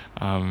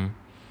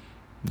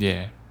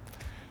yeah,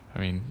 I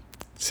mean,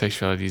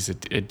 sexuality is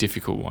a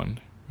difficult one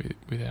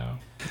with our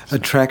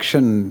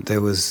attraction.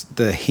 There was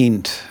the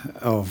hint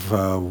of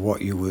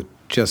what you were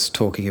just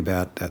talking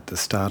about at the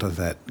start of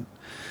that,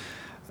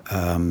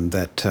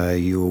 that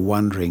you were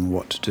wondering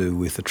what to do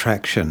with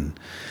attraction.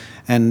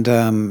 And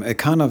it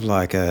kind of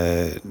like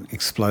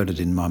exploded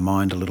in my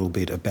mind a little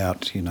bit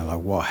about, like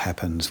what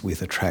happens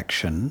with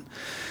attraction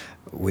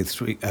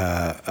with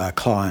a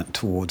client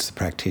towards the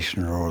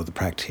practitioner, or the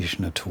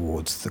practitioner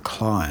towards the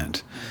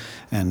client.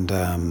 And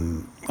I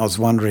was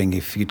wondering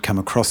if you'd come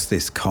across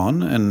this,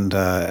 Con, and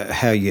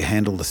how you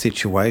handle the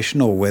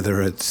situation, or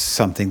whether it's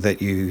something that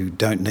you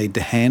don't need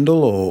to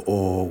handle,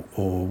 or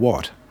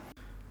what.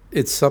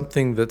 It's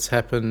something that's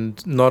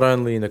happened not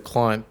only in a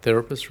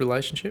client-therapist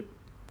relationship,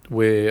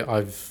 where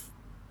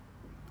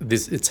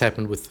it's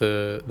happened with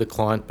the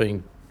client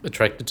being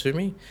attracted to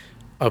me.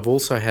 I've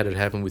also had it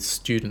happen with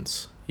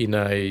students in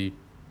a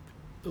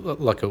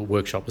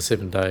workshop, a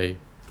 7-day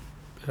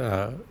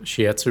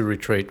shiatsu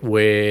retreat,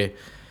 where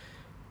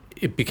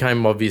it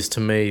became obvious to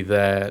me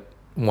that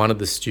one of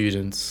the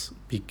students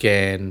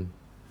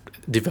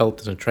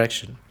developed an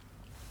attraction.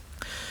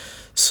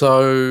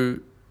 So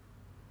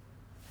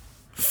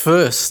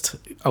first,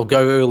 I'll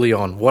go early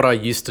on. What I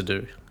used to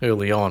do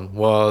early on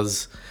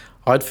was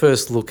I'd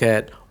first look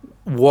at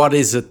what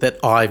is it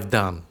that I've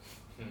done,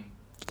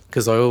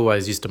 because I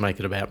always used to make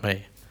it about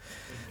me.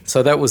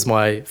 So that was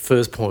my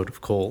first point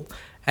of call.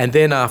 And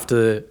then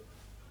after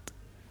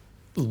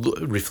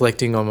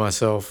reflecting on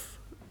myself,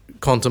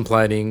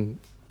 contemplating,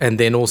 and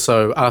then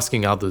also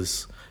asking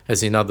others,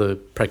 as in other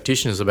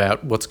practitioners,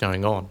 about what's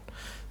going on.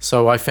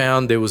 So I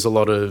found there was a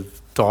lot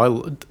of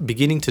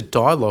beginning to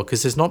dialogue,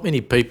 because there's not many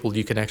people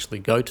you can actually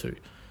go to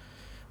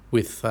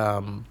with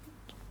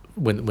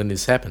when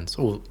this happens,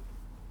 or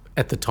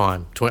at the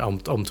time. I'm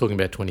talking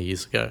about 20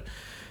 years ago,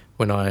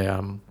 when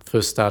I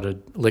first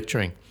started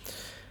lecturing.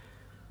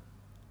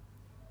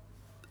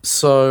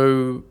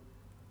 So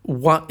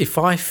if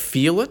I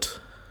feel it,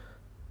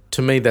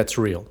 to me that's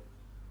real.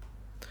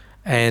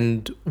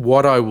 And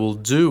what I will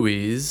do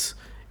is,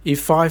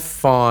 if I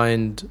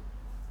find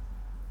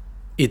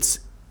it's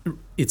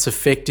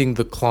affecting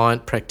the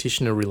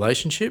client-practitioner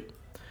relationship,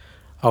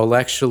 I'll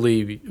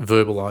actually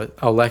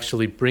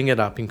bring it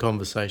up in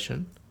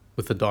conversation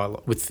with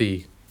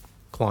the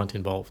client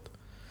involved.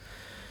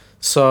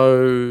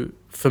 So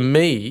for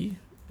me,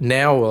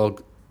 now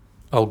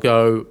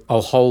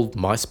I'll hold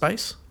my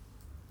space.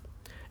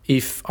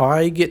 If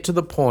I get to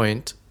the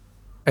point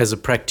as a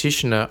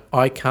practitioner,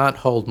 I can't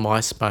hold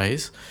my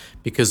space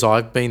because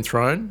I've been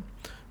thrown,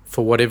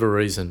 for whatever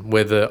reason,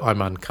 whether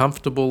I'm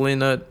uncomfortable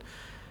in it,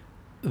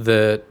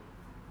 that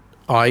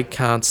I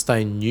can't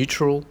stay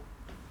neutral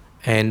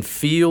and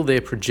feel their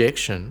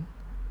projection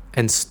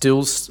and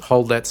still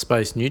hold that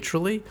space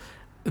neutrally,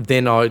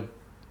 then I'd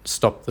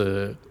stop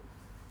seeing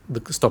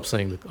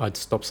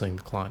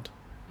the client.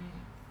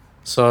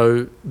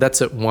 So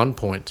that's at one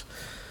point.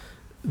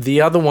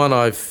 The other one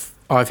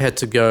I've had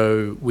to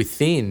go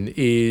within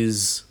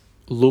is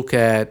look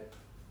at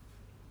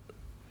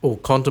or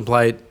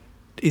contemplate,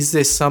 is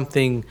there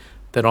something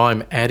that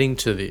I'm adding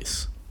to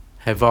this?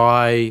 Have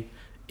I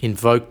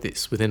invoked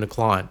this within a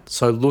client?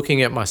 So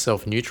looking at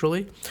myself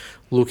neutrally,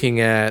 looking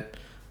at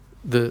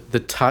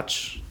the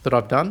touch that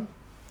I've done.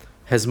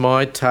 Has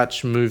my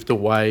touch moved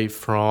away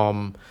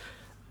from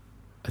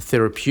a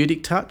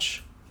therapeutic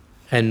touch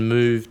and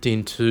moved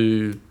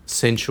into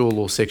sensual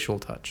or sexual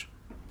touch.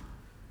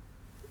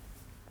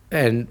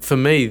 And for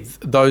me,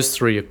 those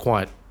three are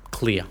quite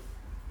clear.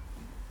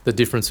 The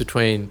difference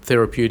between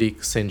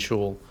therapeutic,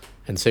 sensual,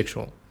 and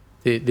sexual.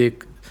 The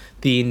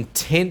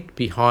intent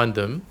behind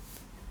them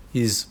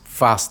is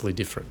vastly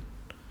different.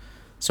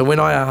 So when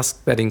I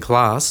ask that in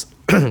class,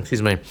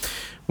 excuse me,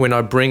 when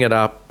I bring it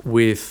up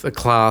with a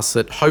class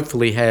that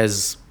hopefully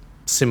has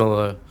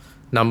similar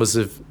numbers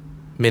of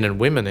men and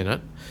women in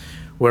it,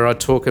 where I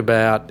talk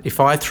about, if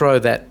I throw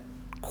that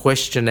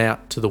question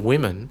out to the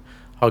women,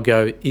 I'll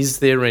go, is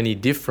there any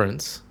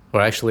difference?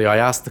 Or actually, I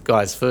ask the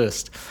guys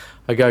first.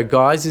 I go,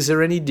 guys, is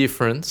there any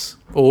difference,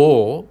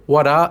 or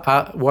what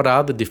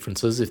are the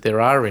differences, if there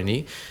are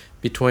any,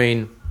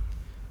 between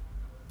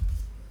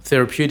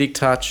therapeutic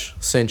touch,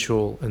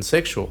 sensual, and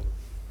sexual?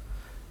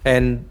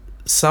 And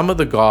some of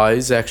the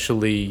guys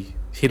actually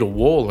hit a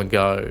wall and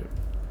go,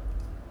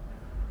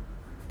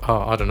 oh,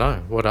 I don't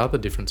know, what are the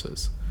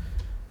differences?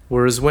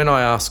 Whereas when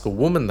I ask a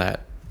woman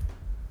that,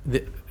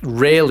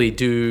 rarely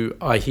do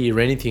I hear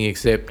anything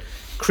except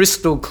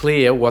crystal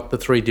clear what the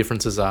three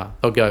differences are.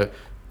 They'll go,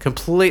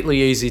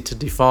 completely easy to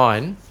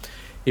define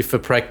if a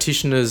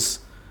practitioner's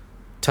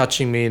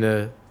touching me in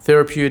a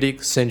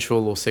therapeutic,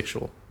 sensual, or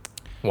sexual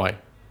way.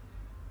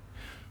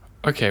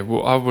 Okay,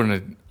 well, I want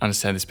to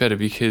understand this better,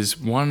 because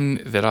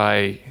one that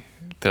I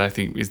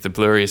think is the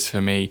blurriest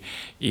for me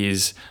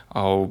is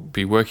I'll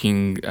be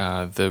working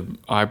the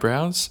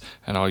eyebrows,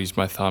 and I'll use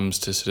my thumbs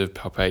to sort of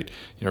palpate,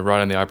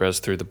 right on the eyebrows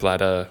through the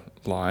bladder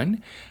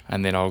line,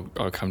 and then I'll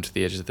come to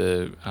the edge of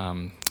the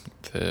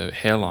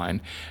hairline,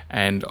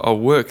 and I'll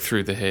work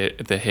through the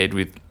head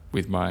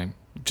with my,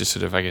 just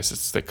sort of, I guess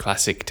it's the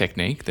classic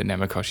technique, the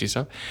Namakoshi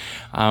stuff.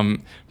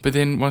 But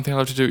then one thing I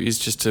love to do is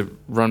just to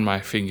run my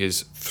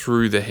fingers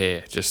through the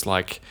hair, just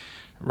like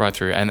right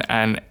through.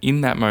 And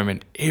in that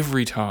moment,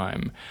 every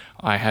time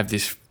I have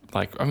this,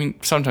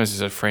 sometimes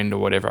as a friend or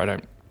whatever, I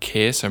don't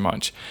care so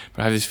much,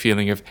 but I have this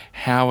feeling of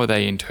how are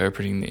they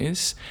interpreting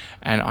this?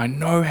 And I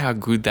know how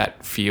good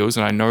that feels,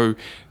 and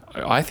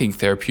I think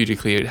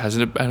therapeutically it has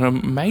an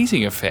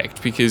amazing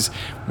effect, because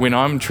when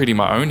I'm treating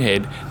my own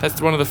head,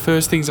 that's one of the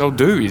first things I'll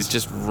do is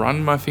just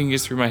run my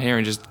fingers through my hair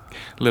and just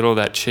let all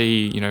that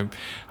chi,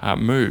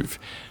 move.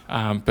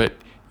 But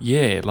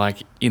yeah,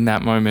 in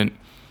that moment,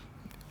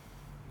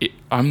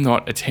 I'm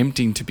not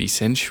attempting to be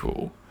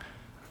sensual,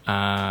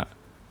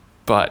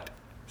 but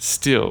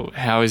still,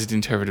 how is it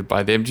interpreted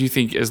by them? Do you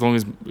think as long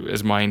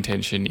as my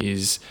intention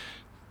is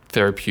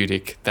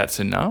therapeutic, that's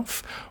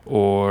enough?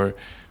 Or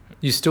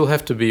you still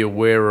have to be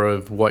aware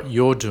of what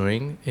you're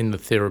doing in the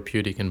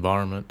therapeutic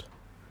environment.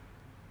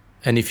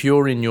 And if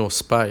you're in your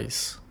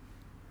space,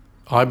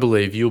 I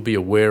believe you'll be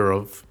aware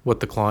of what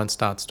the client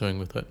starts doing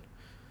with it.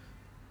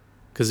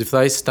 Because if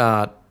they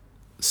start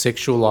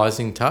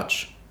sexualizing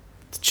touch,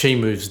 the chi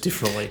moves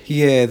differently.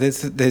 Yeah,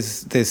 there's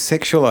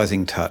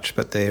sexualizing touch,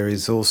 but there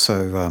is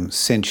also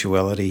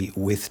sensuality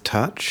with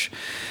touch.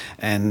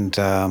 And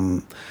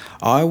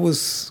I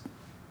was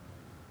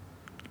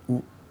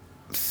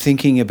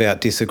thinking about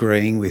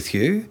disagreeing with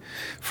you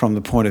from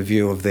the point of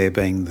view of there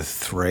being the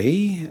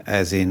three,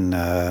 as in,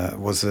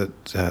 was it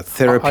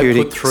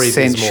therapeutic,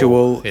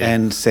 sensual,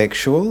 and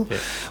sexual? Yeah.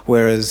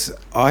 Whereas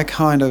I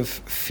kind of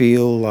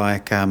feel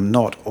like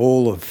not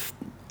all of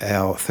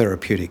our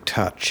therapeutic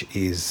touch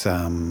is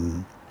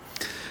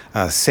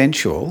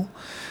sensual,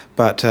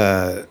 but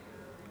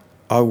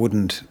I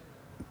wouldn't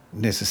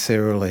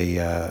necessarily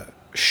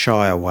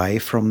shy away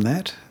from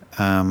that.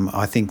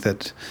 I think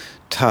that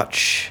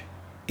touch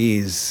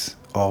is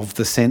of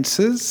the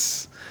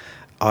senses.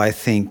 I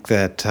think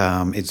that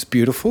it's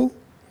beautiful.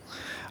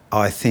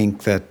 I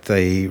think that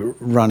the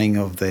running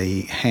of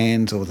the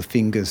hands or the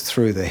fingers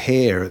through the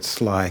hair,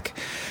 it's like,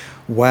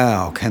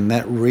 wow, can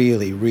that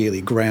really,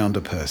 really ground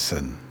a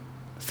person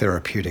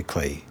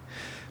therapeutically?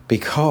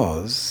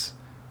 Because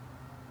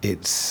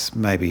it's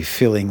maybe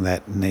filling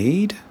that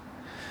need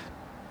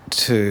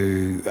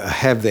to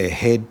have their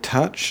head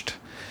touched.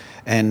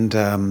 And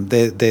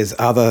there's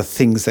other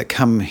things that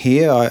come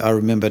here. I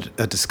remember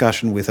a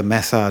discussion with a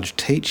massage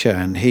teacher,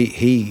 and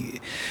he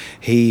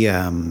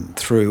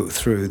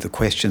threw the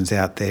questions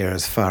out there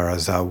as far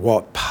as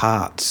what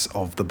parts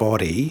of the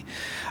body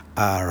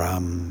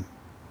are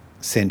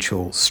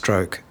sensual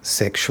stroke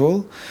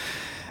sexual,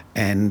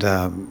 and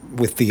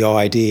with the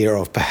idea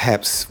of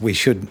perhaps we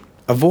should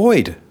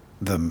avoid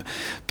them.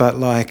 But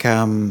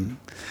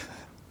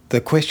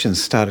the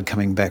questions started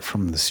coming back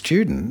from the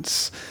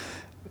students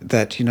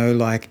that,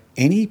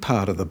 any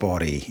part of the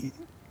body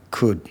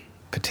could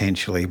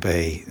potentially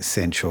be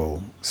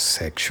sensual,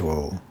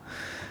 sexual.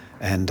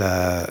 And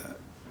I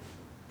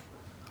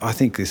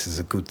think this is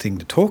a good thing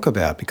to talk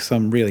about because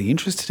I'm really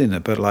interested in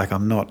it, but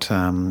I'm not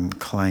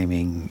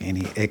claiming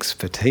any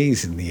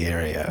expertise in the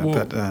area.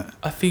 Well, but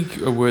I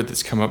think a word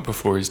that's come up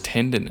before is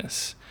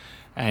tenderness.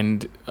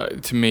 And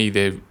to me,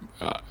 the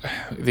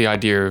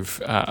idea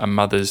of a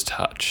mother's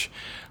touch.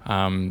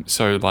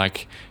 So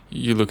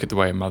you look at the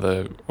way a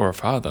mother or a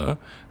father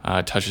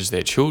touches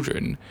their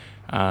children.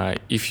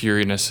 If you're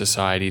in a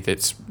society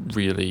that's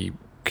really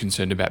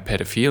concerned about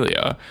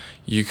pedophilia,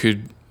 you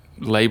could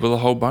label a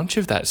whole bunch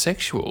of that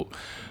sexual.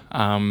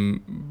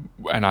 And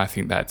I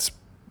think that's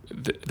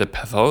the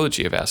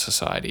pathology of our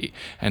society.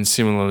 And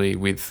similarly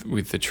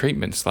with the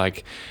treatments,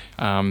 like,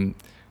 I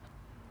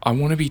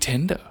want to be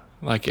tender.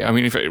 Like, I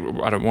mean, if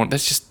I don't want,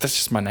 that's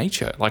just my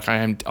nature. Like, I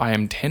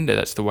am tender.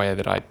 That's the way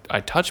that I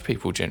touch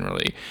people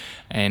generally.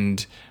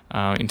 And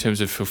in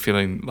terms of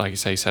fulfilling, like you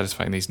say,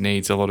 satisfying these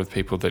needs, a lot of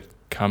people that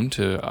come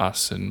to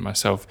us and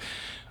myself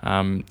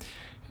are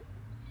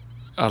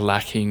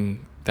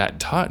lacking that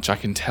touch. I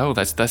can tell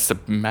that's the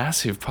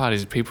massive part,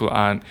 is people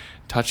aren't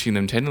touching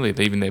them tenderly,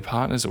 leaving their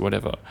partners or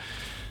whatever.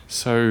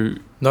 So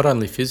not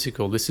only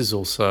physical, this is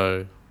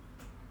also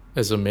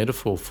as a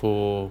metaphor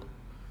for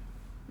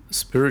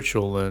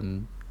spiritual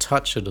and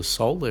touch at a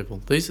soul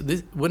level. These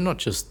we're not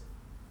just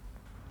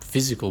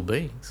physical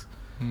beings.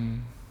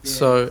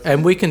 So,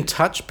 and we can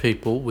touch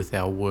people with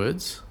our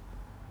words,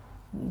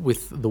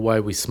 with the way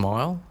we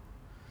smile.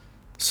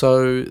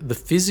 So the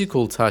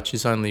physical touch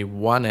is only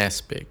one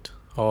aspect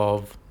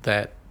of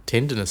that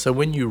tenderness. So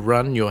when you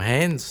run your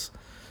hands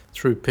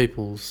through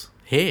people's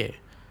hair,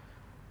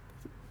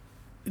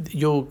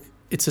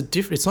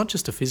 it's not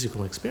just a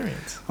physical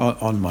experience.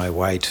 On my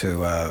way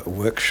to a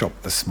workshop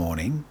this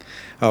morning,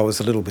 I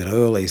was a little bit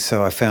early,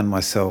 so I found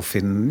myself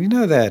in,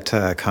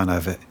 that kind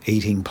of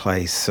eating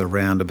place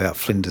around about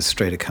Flinders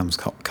Street. It comes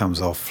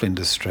off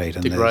Flinders Street.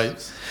 And the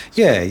Graves?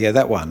 Yeah,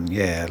 that one,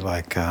 yeah.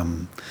 Like,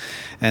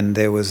 and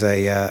there was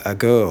a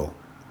girl,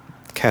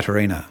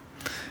 Katerina,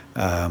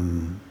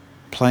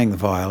 playing the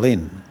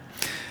violin,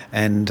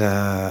 and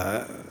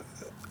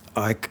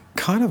I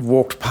kind of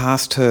walked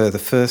past her the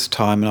first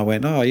time and I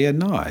went, oh, yeah,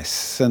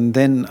 nice. And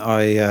then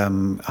I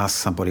asked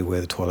somebody where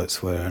the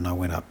toilets were, and I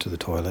went up to the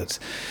toilets.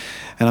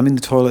 And I'm in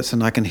the toilets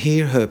and I can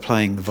hear her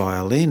playing the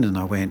violin, and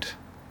I went,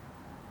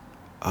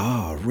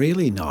 oh,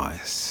 really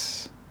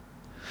nice.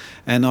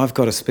 And I've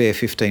got a spare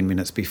 15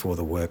 minutes before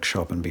the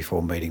workshop and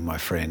before meeting my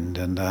friend.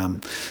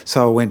 And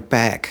so I went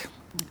back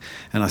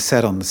and I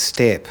sat on the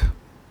step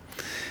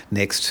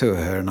next to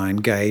her and I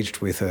engaged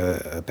with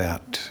her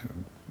about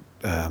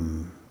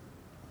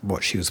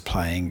what she was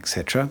playing,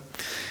 etc.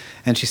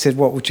 And she said,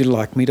 what would you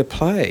like me to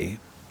play?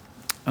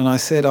 And I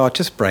said, oh,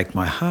 just break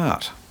my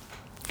heart.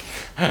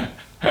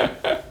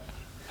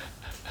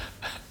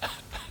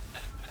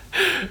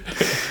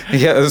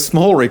 Yeah, a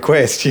small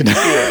request,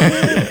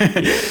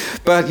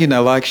 But,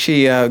 like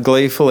she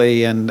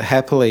gleefully and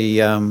happily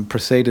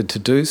proceeded to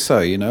do so,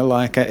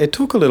 it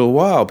took a little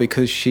while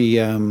because she,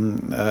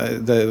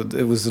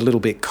 it was a little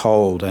bit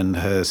cold, and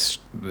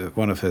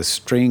one of her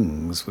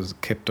strings was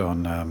kept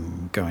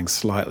on going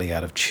slightly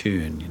out of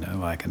tune,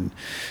 and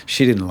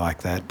she didn't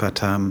like that.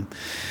 But,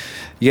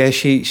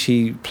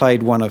 she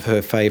played one of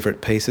her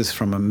favourite pieces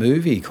from a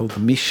movie called The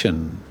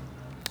Mission,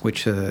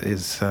 which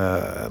is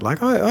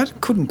I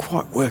couldn't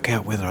quite work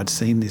out whether I'd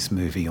seen this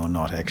movie or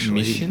not, actually.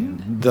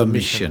 Mission? The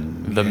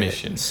Mission. The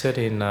Mission. Set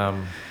in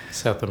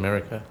South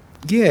America.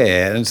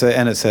 Yeah, and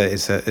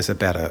it's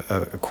about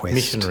a quest.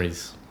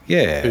 Missionaries.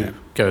 Yeah. Who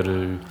go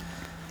to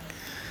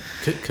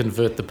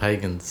convert the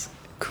pagans.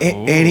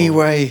 Cool.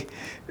 Anyway,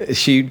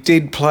 she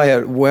did play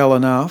it well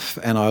enough,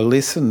 and I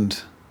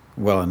listened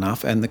well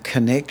enough, and the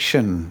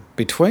connection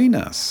between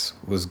us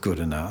was good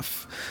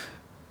enough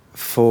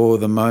for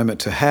the moment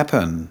to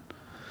happen,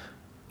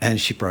 and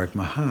she broke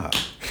my heart.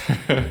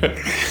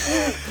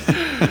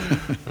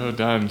 Well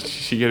done. Did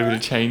she get a bit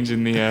of change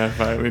in the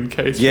violin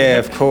case? Yeah,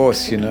 of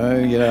course,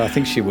 I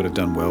think she would have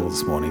done well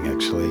this morning,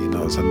 actually. It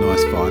was a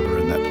nice vibe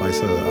in that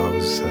place. I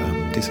was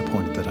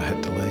disappointed that I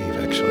had to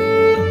leave,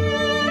 actually.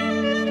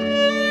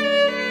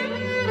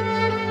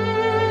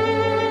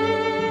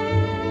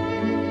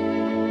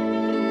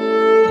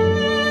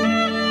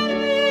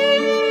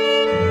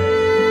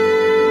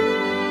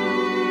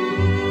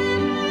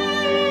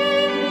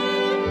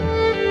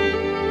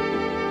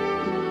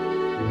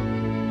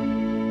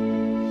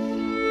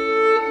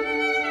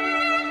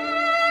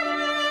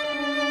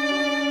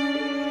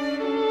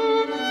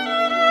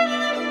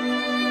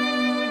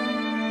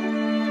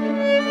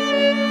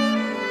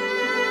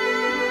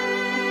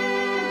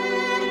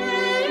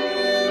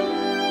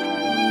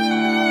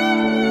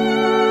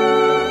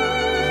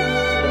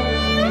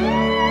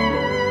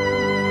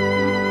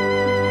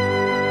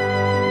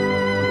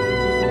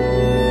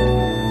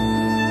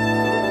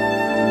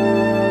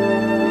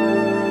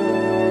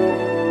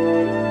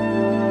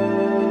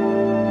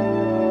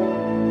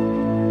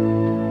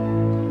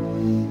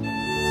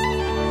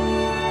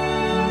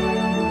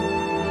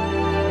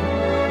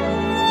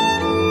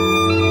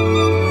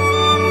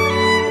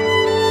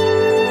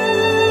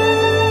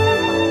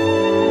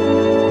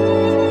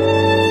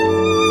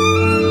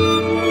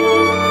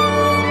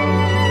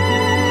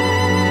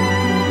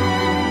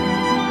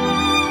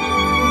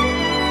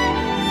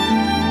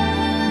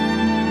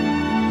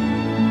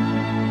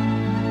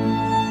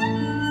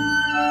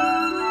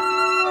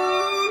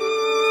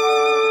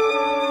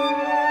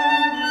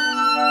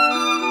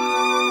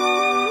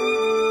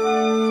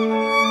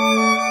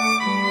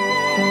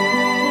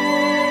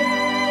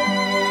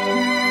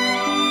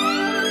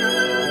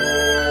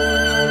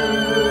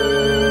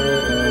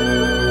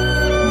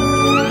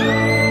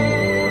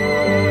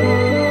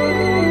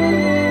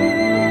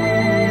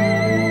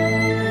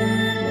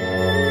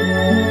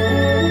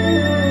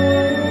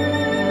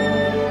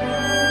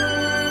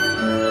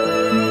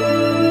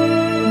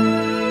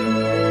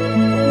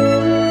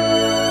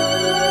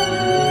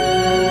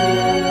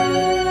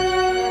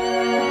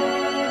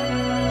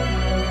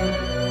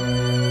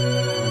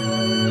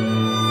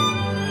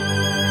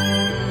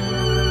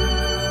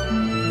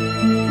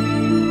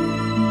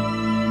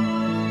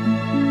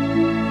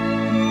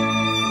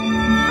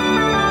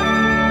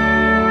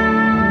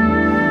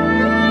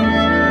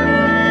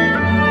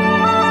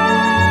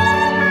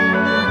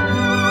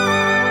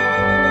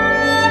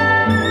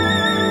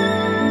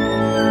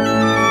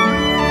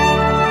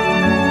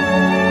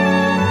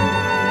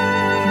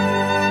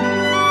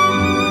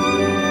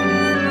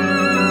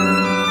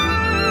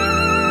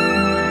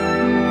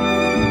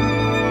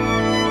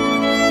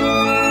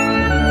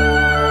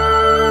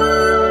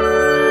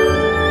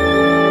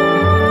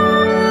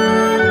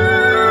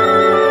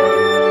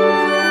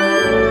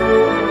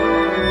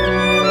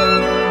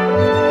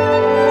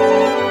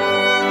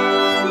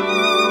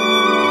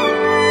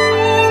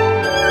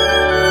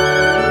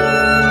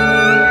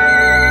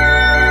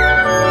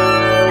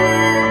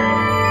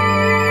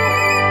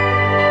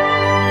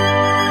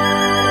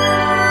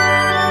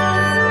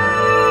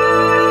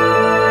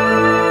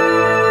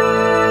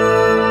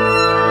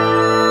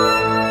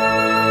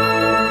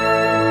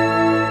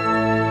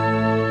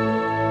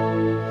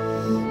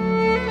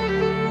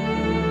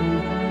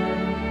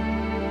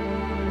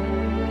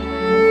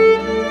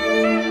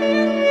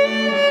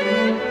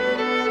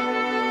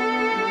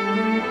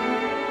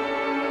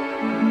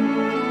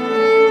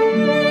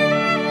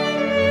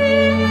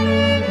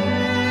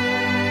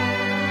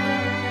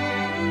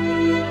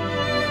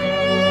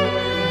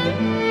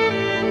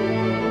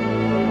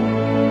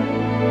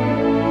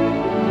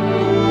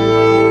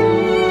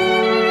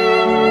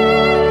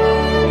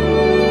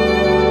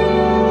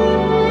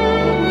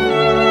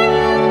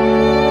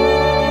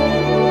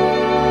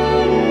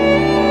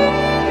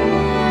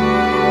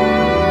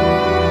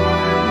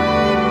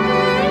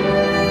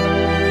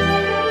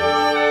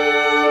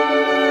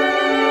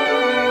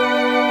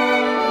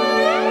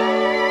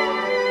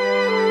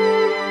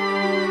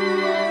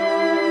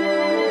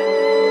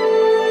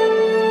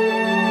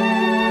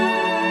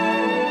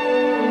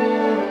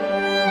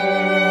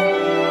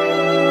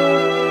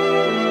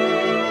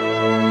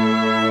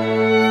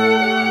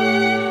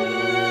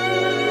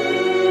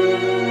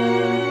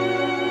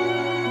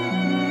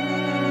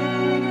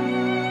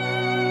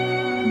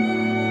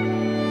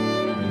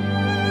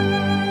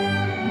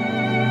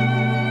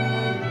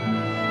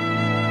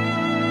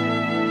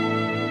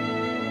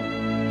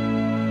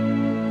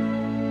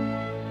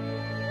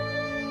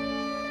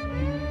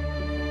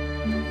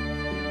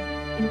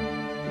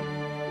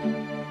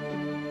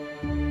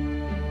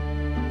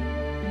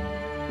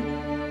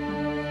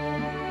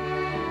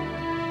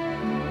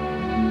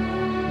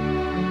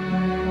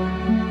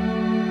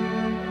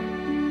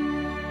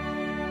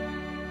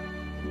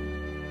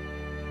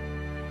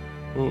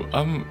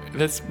 Well,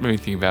 let's maybe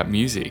think about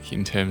music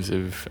in terms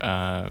of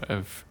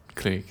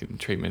clinic and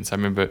treatments. I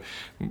remember.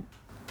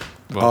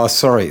 Well,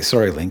 sorry,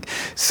 Link.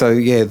 So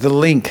yeah, the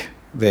link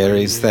there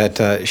is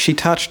that she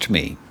touched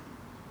me,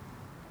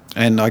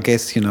 and I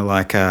guess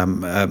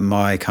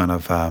my kind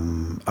of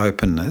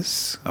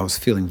openness. I was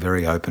feeling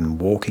very open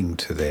walking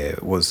to there.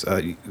 Was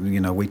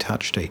we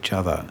touched each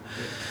other,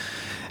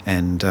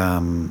 and.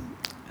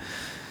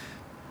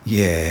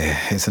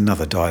 It's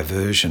another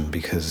diversion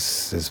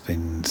because there's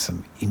been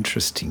some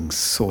interesting,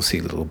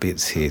 saucy little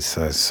bits here.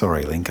 So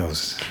sorry, Link.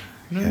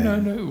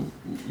 No.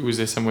 Was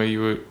there somewhere you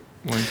were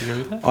wanting to go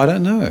with that? I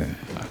don't know.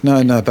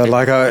 No. But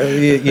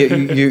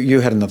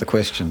you had another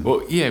question.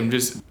 Well, yeah. I'm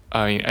just.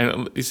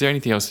 And is there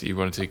anything else that you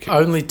wanted to?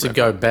 Only to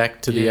go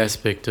back to the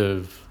aspect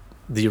of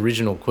the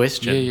original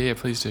question. Yeah.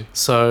 Please do.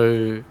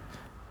 So,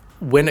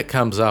 when it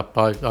comes up,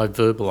 I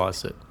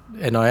verbalise it,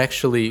 and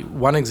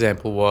one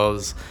example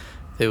was.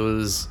 There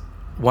was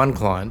one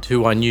client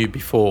who I knew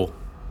before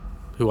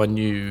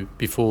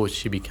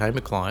she became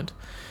a client,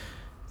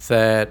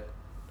 that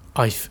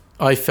I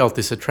felt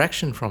this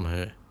attraction from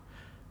her,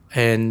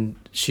 and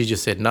she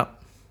just said, "No,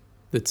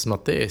 it's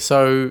not there."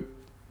 So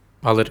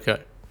I let it go.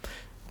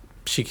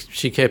 She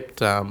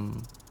kept.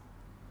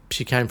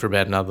 She came for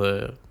about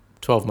another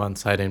 12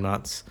 months, 18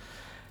 months,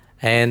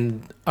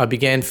 and I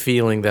began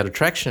feeling that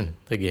attraction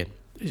again,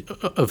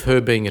 of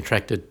her being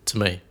attracted to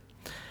me.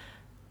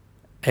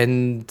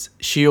 And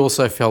she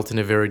also felt in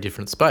a very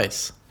different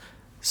space.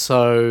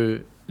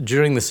 So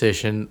during the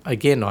session,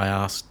 again, I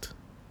asked,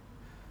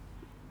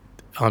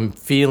 I'm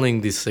feeling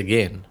this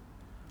again.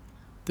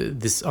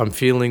 I'm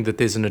feeling that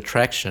there's an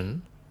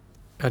attraction,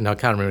 and I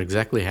can't remember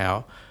exactly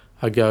how.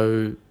 I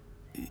go,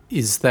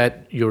 is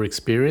that your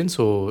experience,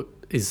 or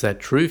is that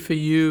true for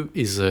you?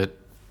 Is it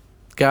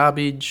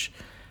garbage?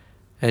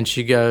 And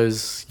she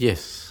goes,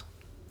 yes,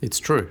 it's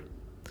true.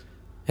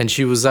 And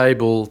she was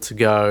able to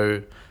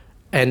go...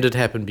 And it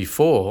happened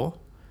before,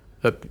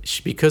 but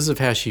because of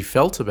how she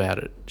felt about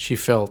it, she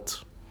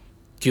felt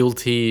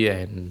guilty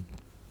and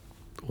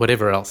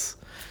whatever else,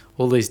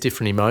 all these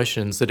different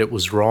emotions, that it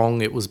was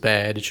wrong, it was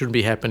bad, it shouldn't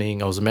be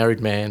happening, I was a married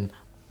man,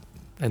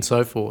 and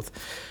so forth.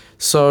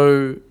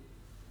 So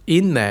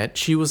in that,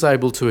 she was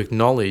able to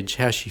acknowledge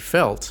how she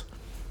felt.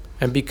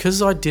 And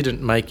because I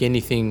didn't make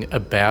anything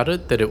about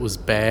it, that it was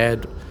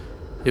bad,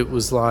 it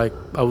was like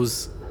I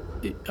was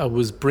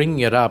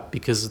bringing it up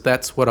because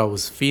that's what I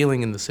was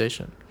feeling in the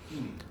session.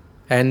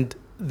 And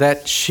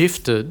that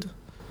shifted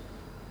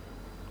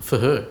for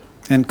her.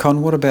 And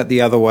Con, what about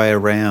the other way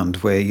around,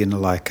 where,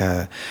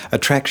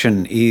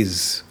 attraction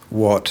is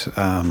what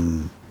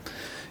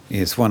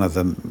is one of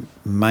the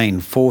main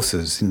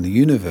forces in the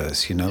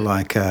universe,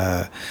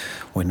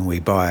 when we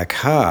buy a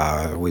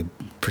car, we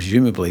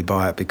presumably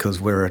buy it because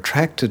we're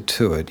attracted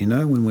to it,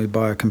 when we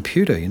buy a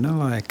computer,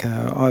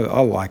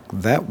 I like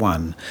that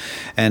one.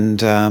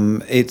 And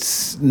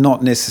it's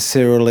not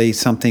necessarily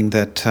something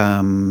that,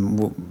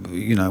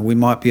 we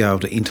might be able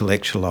to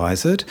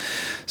intellectualize it.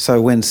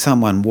 So when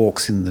someone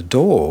walks in the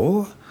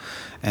door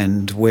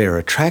and we're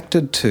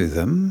attracted to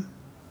them,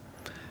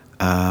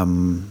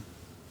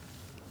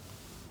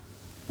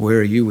 where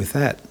are you with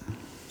that?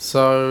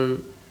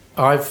 So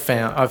I've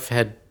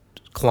had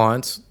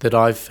clients that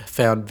I've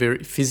found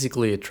very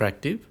physically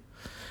attractive,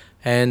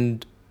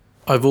 and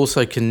I've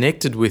also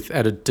connected with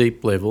at a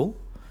deep level,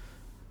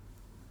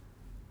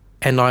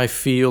 and I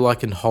feel I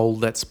can hold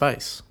that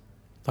space.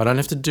 I don't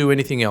have to do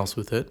anything else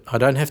with it. I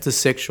don't have to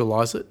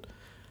sexualize it.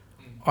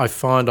 I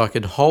find I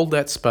can hold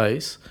that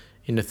space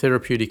in a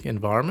therapeutic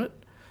environment,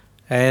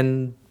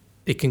 and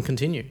it can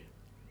continue.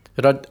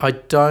 But I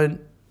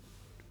don't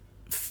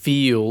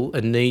feel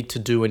a need to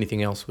do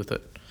anything else with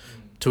it,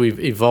 to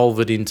evolve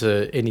it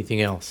into anything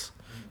else.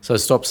 So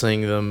stop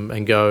seeing them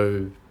and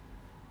go,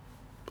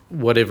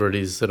 whatever it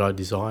is that I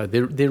desire.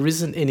 There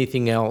isn't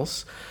anything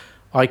else.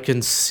 I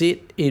can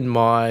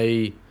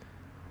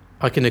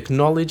I can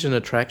acknowledge an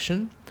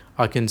attraction.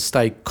 I can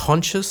stay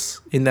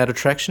conscious in that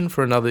attraction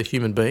for another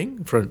human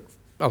being,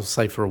 I'll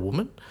say for a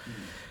woman,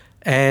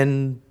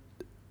 and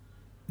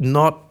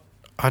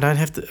I don't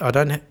have to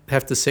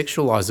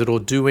sexualize it or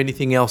do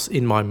anything else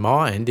in my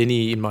mind,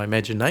 in my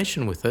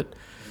imagination with it,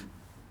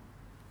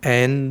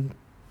 and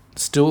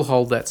still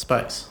hold that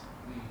space.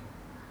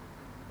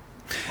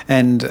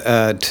 And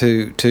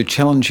to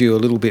challenge you a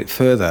little bit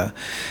further,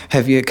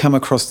 have you come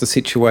across the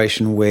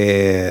situation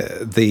where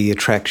the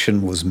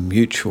attraction was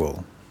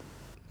mutual?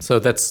 So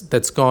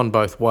that's gone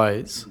both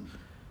ways,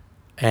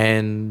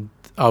 and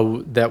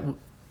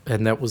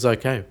that was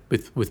okay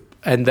with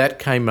and that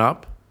came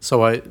up.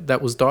 So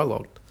that was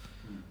dialogued.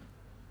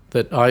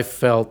 That I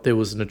felt there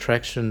was an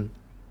attraction.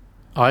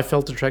 I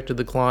felt attracted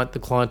to the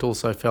client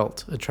also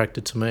felt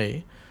attracted to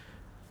me,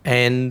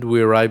 and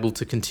we were able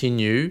to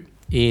continue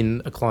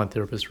in a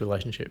client-therapist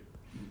relationship.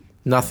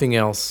 Nothing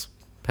else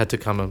had to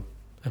come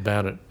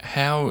about it.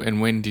 How and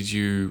when did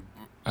you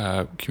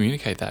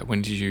communicate that?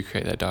 When did you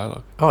create that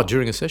dialogue? Oh,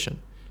 during a session.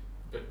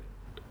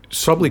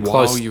 Probably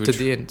close to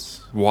the end.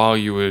 While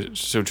you were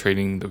still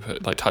treating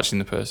touching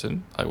the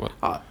person? Like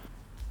what?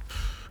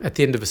 at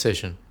the end of a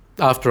session,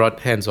 after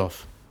hands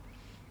off,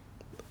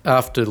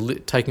 after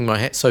taking my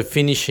hand, so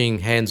finishing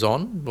hands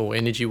on or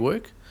energy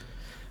work,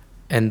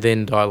 and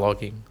then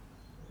dialoguing.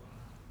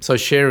 So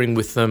sharing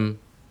with them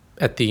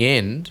at the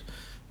end,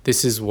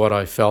 this is what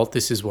I felt,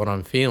 this is what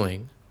I'm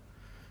feeling.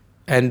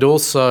 And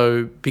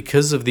also,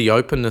 because of the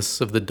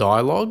openness of the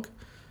dialogue,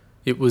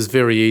 it was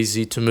very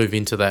easy to move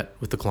into that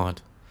with the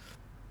client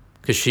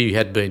because she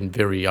had been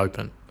very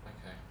open.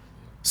 Okay.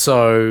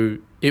 So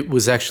it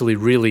was actually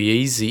really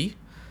easy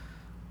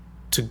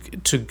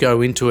to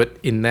go into it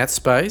in that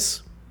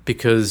space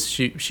because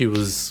she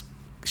was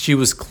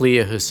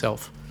clear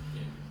herself.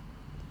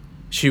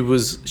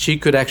 She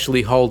could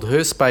actually hold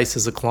her space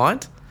as a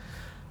client,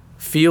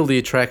 feel the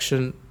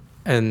attraction,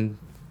 and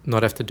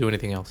not have to do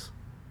anything else.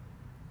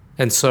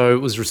 And so it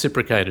was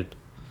reciprocated.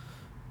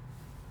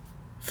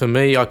 For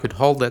me, I could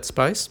hold that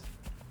space,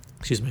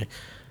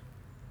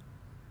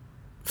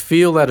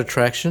 feel that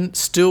attraction,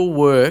 still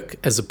work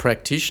as a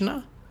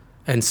practitioner,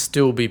 and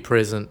still be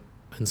present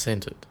and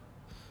centered.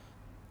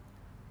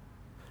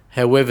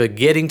 However,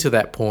 getting to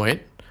that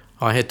point,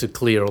 I had to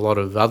clear a lot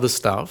of other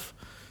stuff.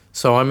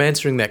 So I'm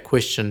answering that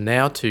question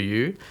now to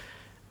you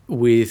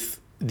with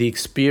the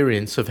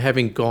experience of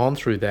having gone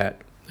through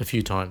that a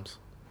few times.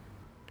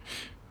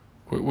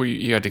 Well,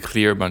 you had to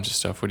clear a bunch of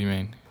stuff. What do you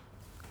mean?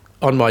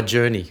 On my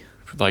journey.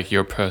 Like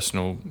your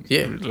personal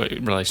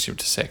relationship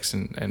to sex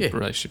and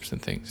relationships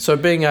and things. So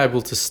being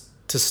able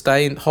to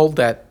stay and hold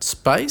that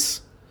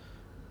space,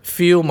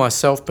 feel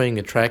myself being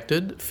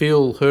attracted,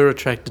 feel her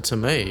attracted to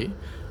me,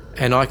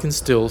 and I can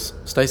still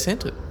stay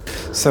centered.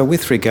 So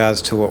with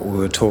regards to what we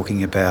were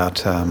talking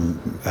about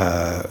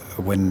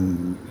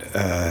when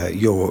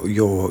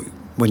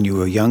you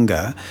were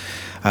younger,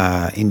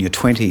 in your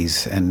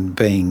 20s, and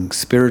being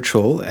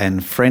spiritual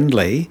and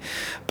friendly,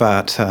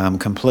 but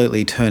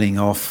completely turning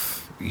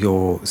off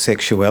your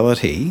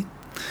sexuality,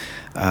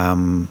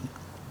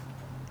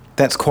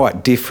 that's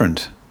quite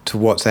different to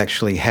what's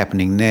actually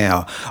happening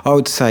now. I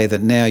would say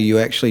that now you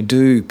actually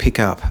do pick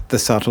up the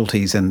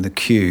subtleties and the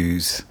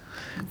cues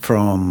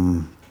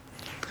from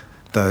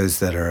those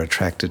that are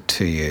attracted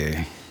to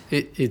you.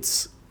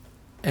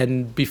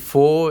 And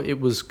before it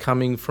was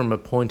coming from a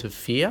point of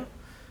fear.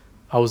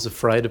 I was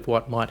afraid of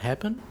what might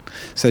happen.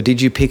 So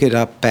did you pick it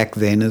up back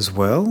then as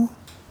well?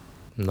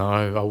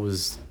 No, I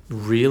was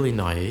really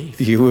naive.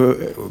 You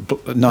were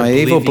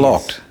naive or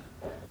blocked?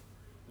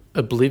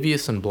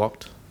 Oblivious and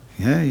blocked.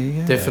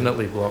 Yeah.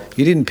 Definitely blocked.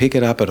 You didn't pick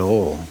it up at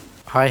all?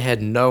 I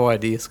had no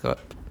idea, Scott.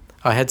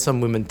 I had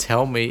some women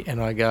tell me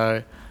and I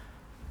go,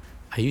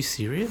 are you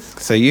serious?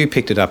 So you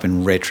picked it up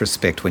in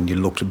retrospect when you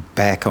looked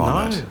back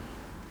on it?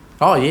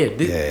 Oh,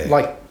 yeah.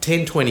 Like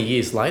 10, 20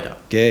 years later.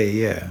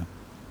 Yeah.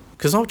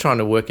 Because I'm trying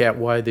to work out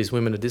why these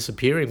women are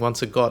disappearing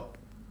once it got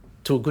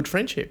to a good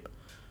friendship.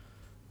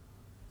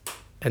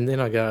 And then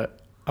I go,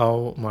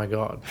 oh, my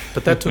God.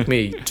 But that took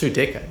me 2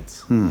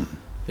 decades.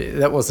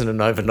 That wasn't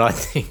an overnight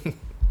thing.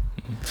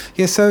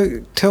 Yeah, so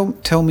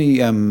tell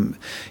me,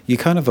 you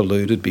kind of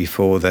alluded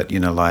before that,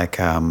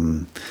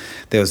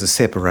 there was a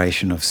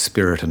separation of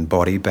spirit and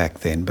body back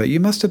then, but you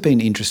must have been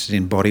interested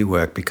in body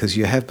work because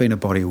you have been a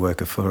body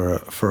worker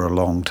for a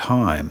long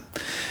time.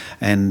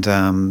 And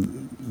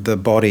the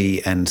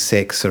body and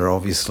sex are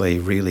obviously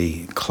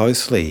really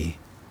closely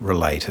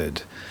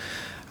related.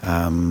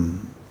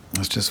 I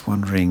was just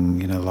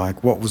wondering,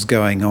 what was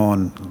going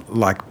on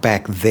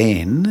back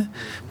then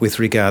with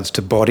regards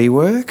to body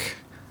work,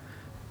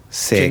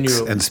 sex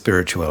and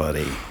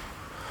spirituality.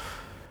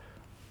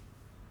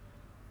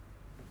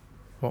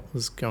 What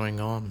was going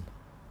on?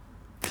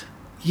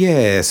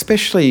 Yeah,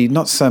 especially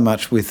not so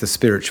much with the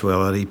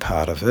spirituality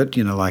part of it,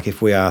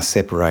 if we are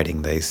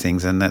separating these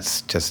things, and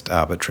that's just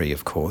arbitrary,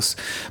 of course,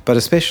 but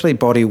especially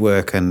body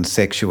work and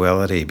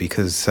sexuality,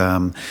 because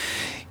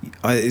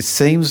it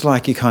seems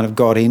like you kind of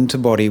got into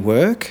body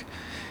work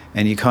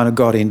and you kind of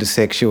got into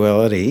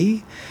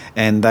sexuality,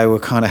 and they were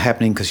kind of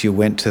happening because you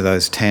went to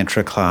those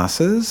tantra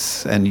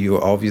classes and you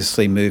were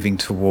obviously moving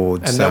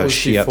towards shiatsu. And that was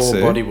shiatsu.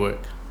 Before body work.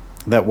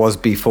 That was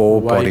before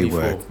body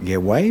work. Yeah,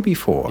 way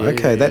before.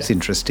 Okay, that's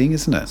interesting,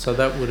 isn't it? So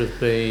that would have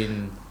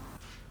been,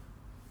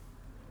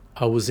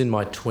 I was in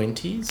my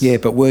 20s. Yeah,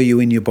 but were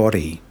you in your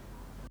body?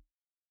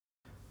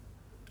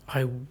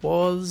 I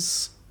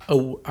was.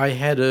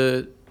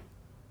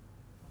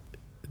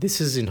 This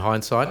is in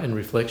hindsight and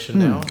reflection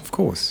now. Of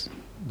course.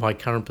 My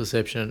current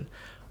perception.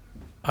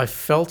 I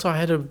felt I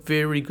had a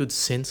very good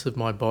sense of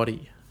my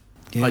body.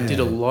 Yeah.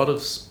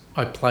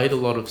 I played a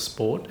lot of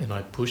sport and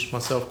I pushed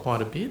myself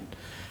quite a bit.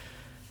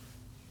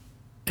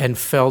 And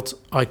felt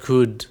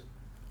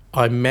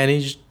I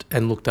managed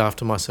and looked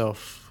after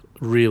myself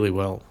really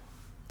well.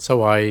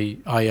 So I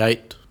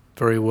ate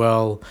very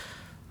well.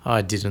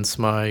 I didn't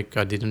smoke.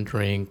 I didn't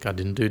drink. I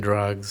didn't do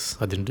drugs.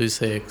 I didn't do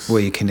sex. Were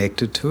you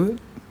connected to it?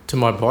 To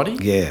my body?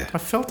 Yeah. I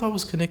felt I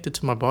was connected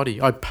to my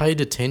body. I paid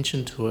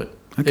attention to it.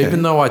 Okay.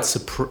 Even though I'd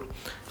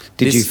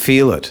Did you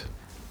feel it?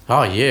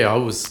 Oh, yeah. I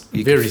was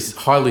very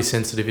highly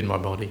sensitive in my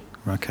body.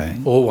 Okay.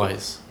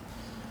 Always.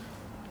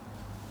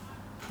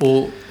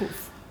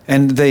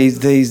 And these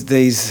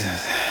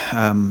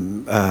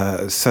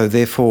So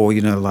therefore,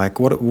 like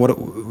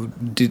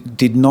what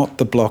did not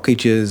the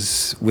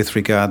blockages with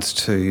regards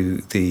to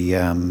the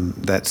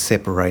that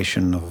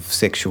separation of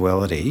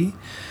sexuality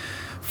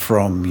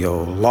from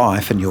your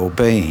life and your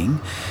being,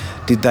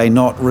 did they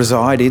not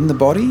reside in the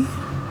body?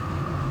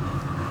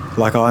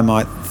 Like I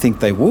might think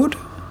they would.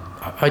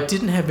 I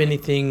didn't have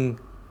anything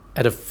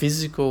at a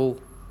physical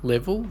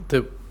level.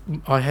 That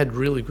I had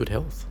really good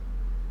health.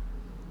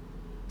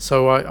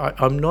 So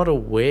I'm not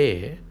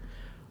aware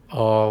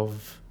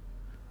of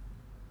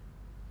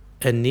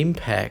an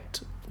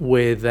impact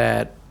where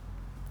that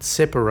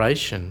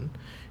separation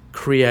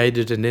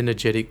created an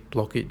energetic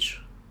blockage.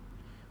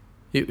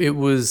 It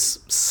was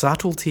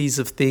subtleties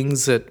of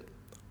things that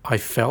I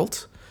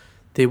felt.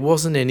 There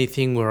wasn't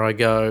anything where I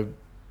go,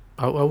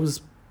 I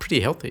was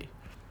pretty healthy.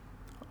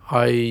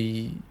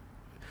 I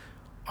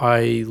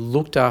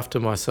looked after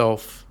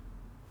myself.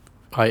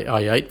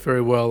 I ate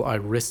very well. I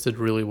rested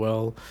really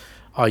well.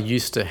 I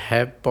used to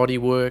have body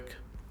work,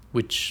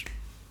 which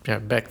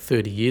back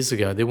 30 years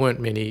ago, there weren't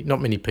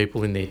not many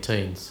people in their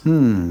teens.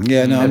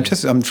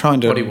 I'm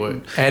trying to body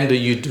work. And are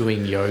you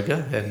doing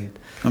yoga? And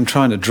I'm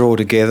trying to draw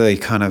together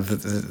kind of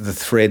the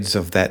threads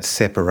of that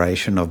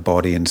separation of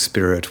body and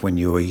spirit when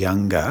you were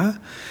younger,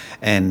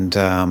 and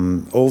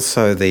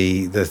also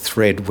the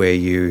thread where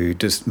you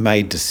just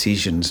made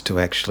decisions to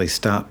actually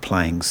start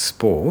playing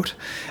sport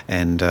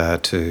and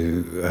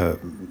to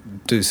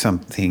do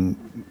something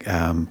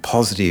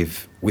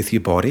positive with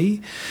your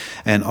body.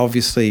 And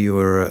obviously you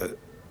were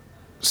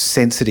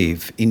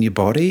sensitive in your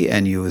body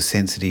and you were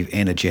sensitive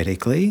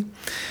energetically,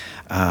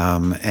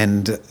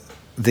 and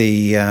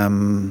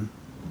the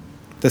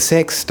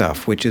sex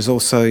stuff, which is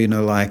also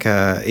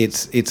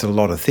it's a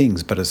lot of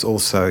things, but it's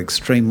also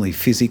extremely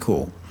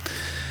physical.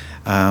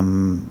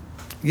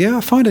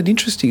 I find it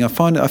interesting. I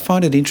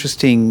find it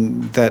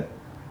interesting that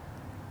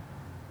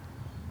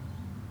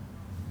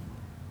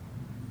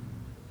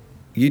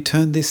you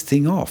turned this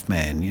thing off,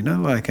 man.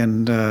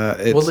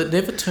 well, it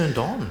never turned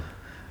on.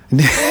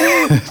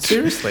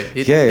 Seriously.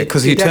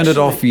 Because you turned it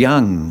off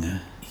young.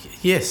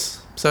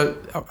 Yes. So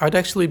I'd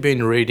actually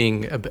been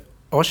reading.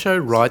 Osho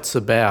writes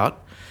about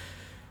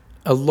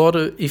a lot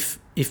of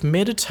if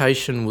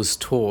meditation was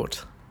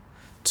taught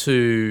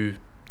to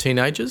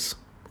teenagers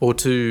or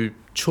to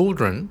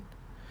children,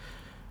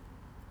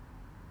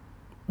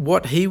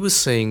 what he was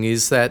seeing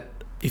is that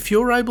if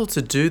you're able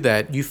to do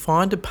that, you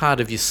find a part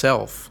of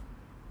yourself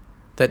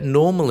that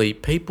normally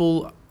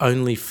people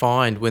only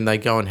find when they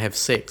go and have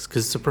sex,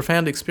 because it's a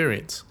profound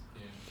experience.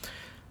 Yeah.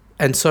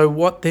 And so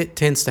what that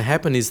tends to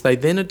happen is they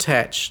then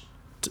attach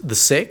the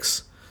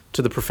sex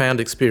to the profound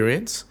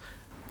experience,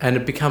 and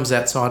it becomes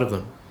outside of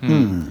them.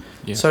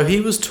 Yeah. So he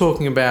was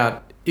talking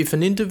about if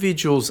an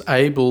individual's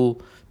able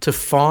to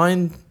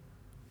find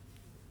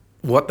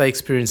what they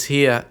experience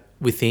here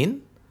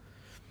within,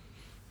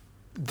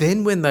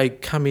 then when they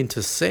come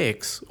into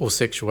sex or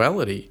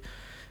sexuality,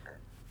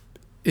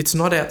 it's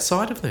not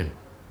outside of them.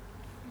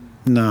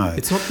 No.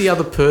 It's not the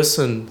other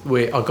person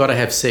where I've got to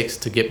have sex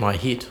to get my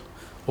hit,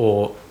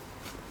 or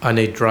I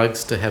need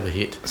drugs to have a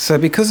hit. So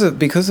because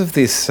of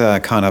this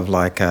kind of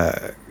like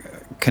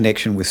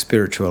connection with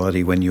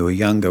spirituality when you were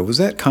younger, was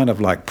that kind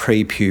of like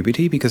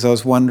pre-puberty? Because I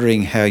was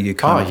wondering how you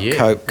kind of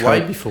cope.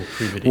 Way before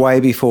puberty. Way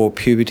before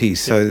puberty.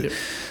 So, Yep.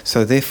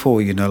 So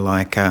therefore,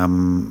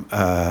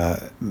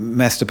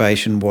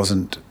 masturbation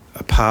wasn't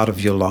a part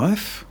of your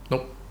life?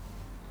 Nope.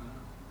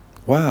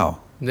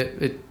 Wow.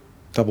 It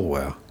Double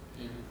wow.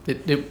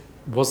 It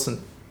wasn't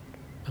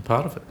a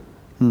part of it.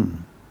 Hmm.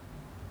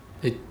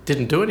 It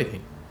didn't do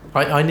anything.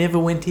 I never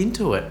went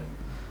into it.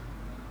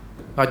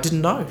 I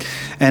didn't know.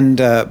 And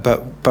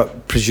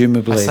but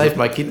presumably I saved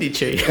my kidney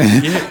chi.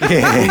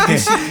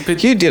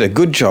 But you did a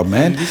good job,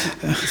 man.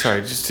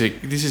 This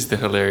is the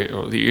hilarious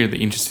or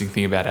the interesting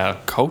thing about our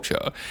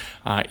culture,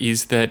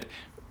 is that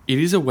it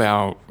is a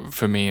wow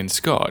for me and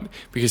Scott,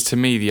 because to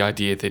me the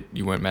idea that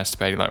you weren't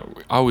masturbating, like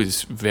I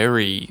was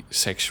very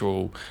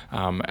sexual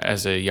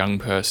as a young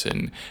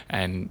person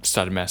and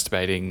started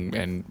masturbating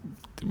and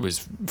was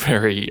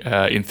very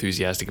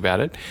enthusiastic about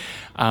it.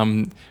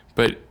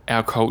 But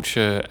our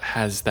culture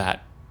has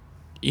that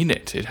in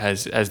it. It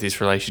has this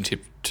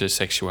relationship to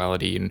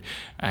sexuality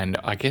and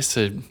I guess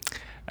a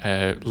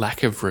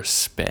lack of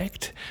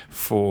respect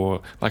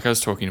for, like I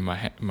was talking to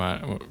my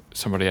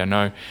somebody I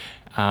know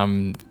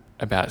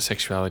about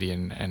sexuality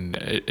and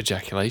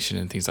ejaculation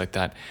and things like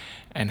that,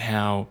 and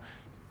how,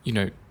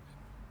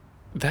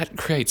 that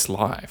creates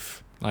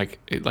life.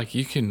 Like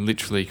you can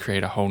literally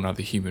create a whole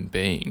nother human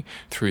being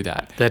through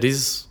that. That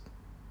is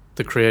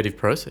the creative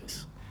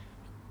process.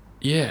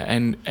 Yeah,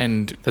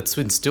 and that's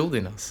instilled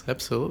in us,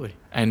 absolutely.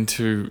 And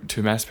to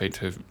masturbate,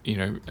 to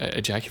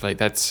ejaculate,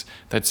 that's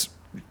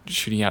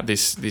shooting out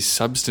this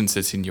substance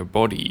that's in your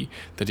body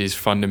that is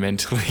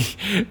fundamentally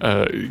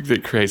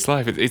that creates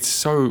life. It's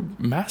so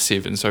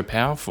massive and so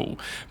powerful,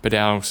 but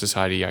our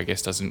society, I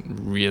guess, doesn't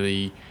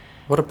really.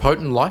 What a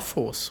potent life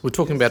force! We're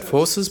talking about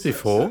forces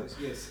before.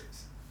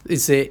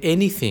 Is there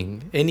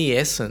anything, any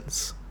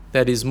essence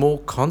that is more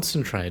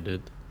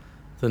concentrated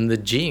than the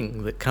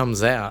jing that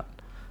comes out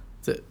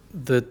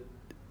that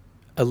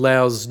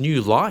allows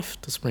new life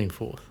to spring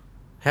forth.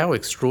 How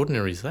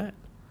extraordinary is that?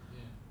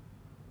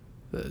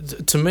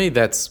 To me,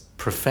 that's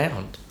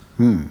profound.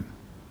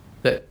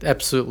 That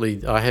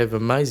absolutely, I have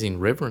amazing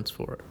reverence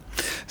for it.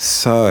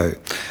 So,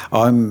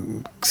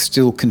 I'm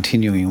still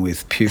continuing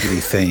with puberty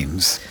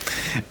themes,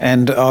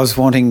 and I was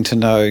wanting to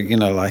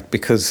know,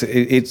 because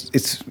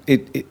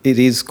it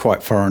is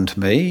quite foreign to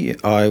me.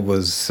 I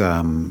was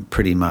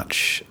pretty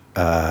much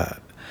a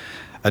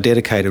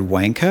dedicated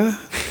wanker.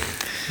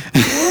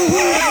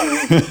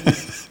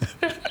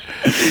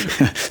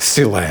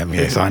 Still am,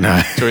 yes, I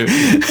know.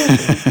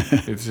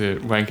 It's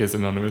Wankers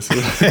Anonymous.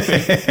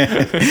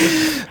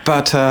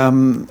 But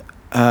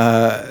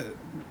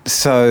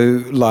so,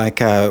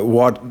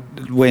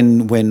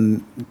 when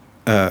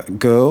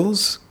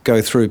girls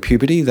go through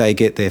puberty, they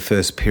get their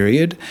first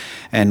period,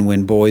 and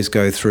when boys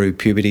go through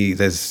puberty,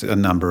 there's a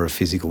number of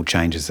physical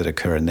changes that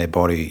occur in their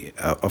body,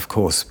 of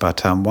course.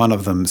 But one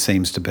of them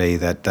seems to be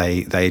that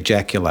they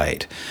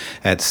ejaculate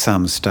at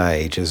some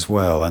stage as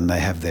well, and they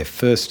have their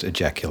first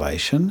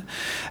ejaculation,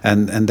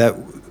 and that,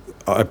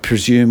 I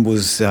presume,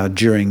 was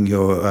during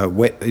your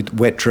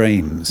wet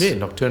dreams. Yeah,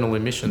 nocturnal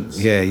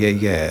emissions. Yeah.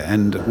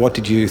 And what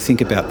did you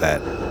think about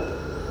that?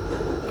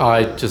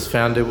 I just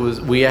found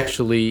we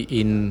actually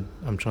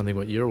I'm trying to think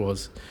what year it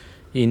was,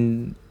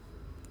 in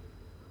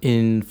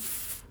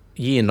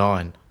year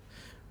 9,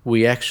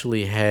 we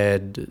actually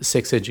had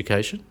sex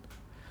education.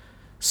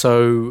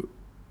 So,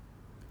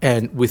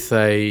 and with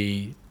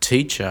a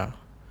teacher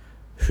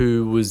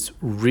who was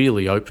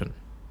really open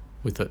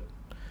with it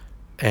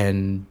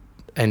and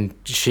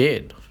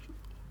shared,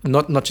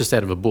 not just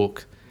out of a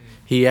book.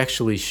 He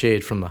actually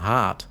shared from the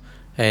heart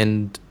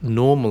and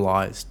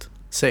normalised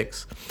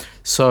sex.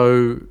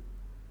 So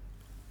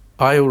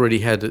I already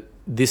had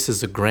this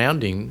as a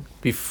grounding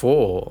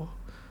before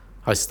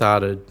I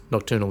started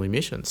nocturnal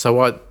emission.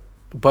 So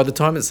by the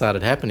time it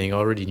started happening, I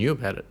already knew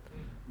about it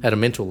at a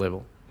mental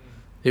level.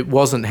 It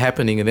wasn't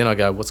happening, and then I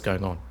go, "What's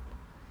going on?"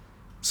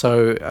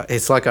 So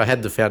it's like I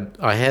had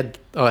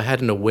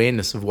an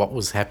awareness of what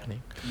was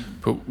happening.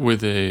 But were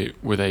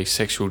they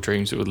sexual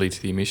dreams that would lead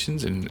to the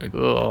emissions?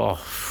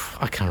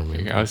 I can't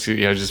remember. I was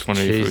just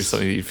wondering if it was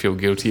something that you'd feel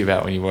guilty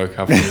about when you woke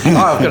up.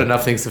 I've got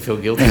enough things to feel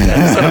guilty about.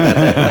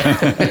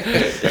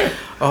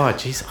 Oh,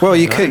 jeez. Well,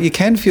 you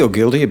can feel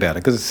guilty about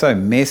it because it's so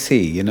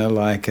messy.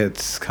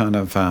 It's kind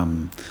of.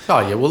 Oh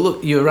yeah. Well,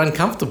 look, you're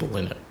uncomfortable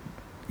in it.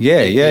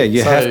 Yeah.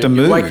 You have to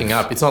move. You're waking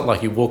up. It's not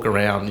like you walk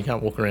around. You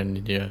can't walk around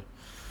in your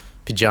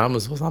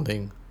pajamas or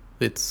something.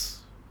 It's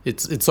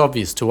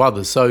obvious to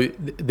others. So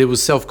there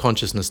was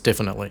self-consciousness,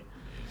 definitely.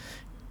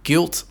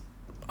 Guilt,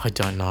 I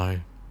don't know.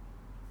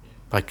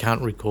 I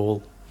can't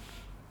recall.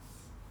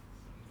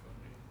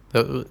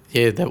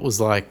 That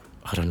was like,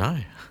 I don't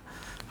know.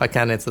 I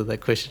can't answer that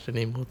question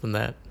any more than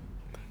that.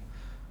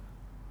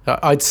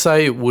 I'd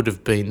say it would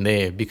have been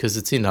there because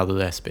it's in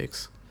other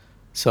aspects.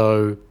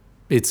 So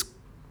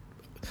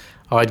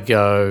I'd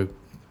go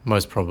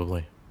most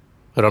probably.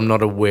 But I'm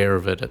not aware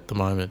of it at the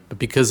moment. But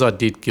because I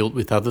did guilt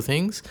with other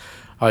things,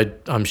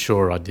 I'm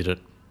sure I did it.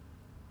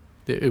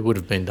 It would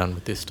have been done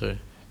with this too.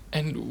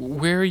 And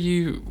where are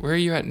you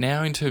at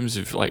now in terms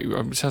of,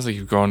 it sounds like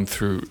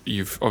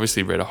you've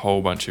obviously read a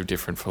whole bunch of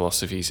different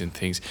philosophies and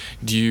things.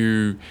 Do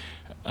you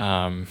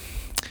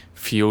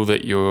feel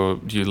that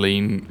do you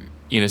lean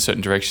in a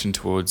certain direction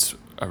towards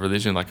a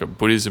religion like a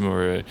Buddhism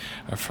or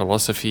a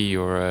philosophy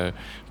or a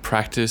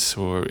practice,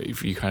 or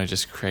if you kind of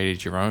just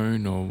created your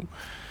own, or...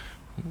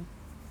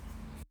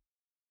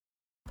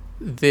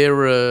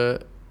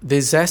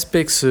 There's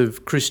aspects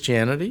of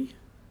Christianity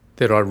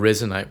that I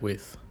resonate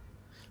with.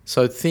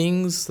 So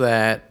things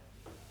that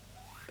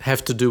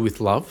have to do with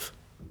love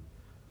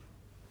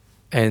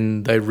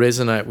and they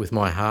resonate with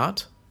my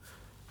heart,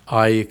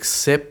 I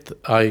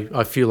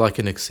feel I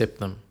can accept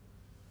them.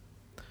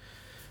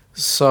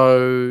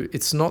 So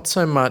it's not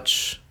so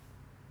much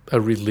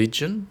a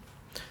religion.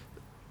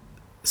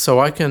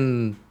 So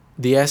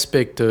the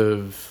aspect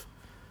of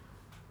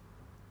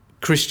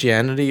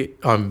Christianity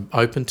I'm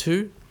open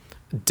to.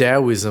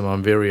 Taoism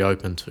I'm very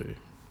open to.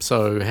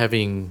 So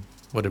having,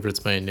 whatever it's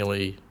been,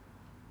 nearly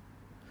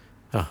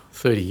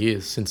 30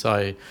 years since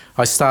I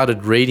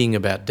started reading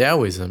about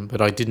Taoism,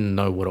 but I didn't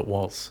know what it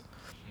was.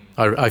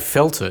 I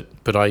felt it,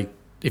 but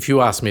if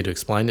you asked me to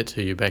explain it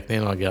to you back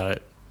then, I go,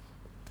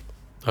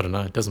 I don't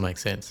know, it doesn't make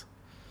sense.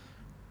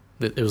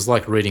 It was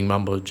like reading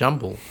mumbo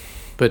jumbo,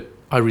 but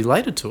I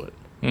related to it.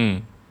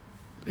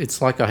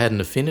 It's like I had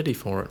an affinity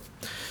for it.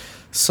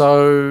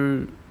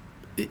 So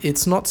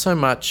it's not so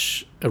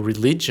much a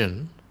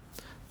religion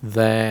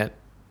that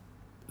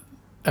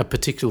a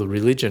particular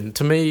religion.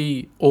 To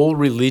me, all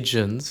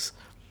religions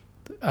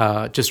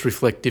just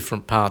reflect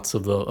different parts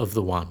of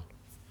the one.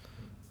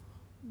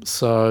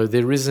 So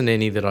there isn't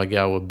any that I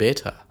go are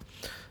better.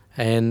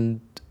 And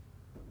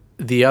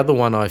the other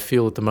one I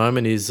feel at the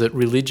moment is that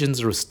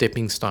religions are a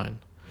stepping stone.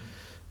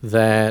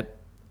 That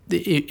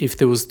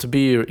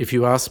if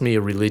you asked me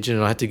a religion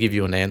and I had to give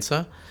you an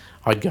answer,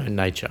 I'd go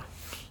nature.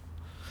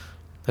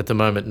 at the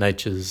moment,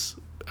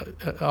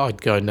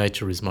 I'd go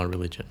nature is my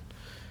religion.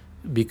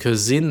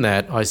 Because in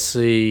that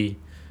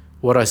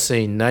what I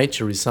see in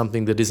nature is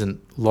something that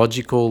isn't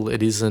logical,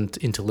 it isn't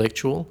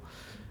intellectual,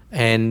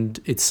 and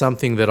it's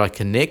something that I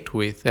connect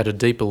with at a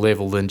deeper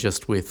level than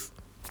just with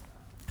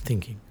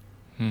thinking.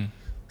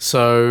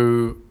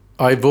 So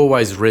I've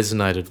always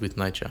resonated with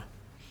nature.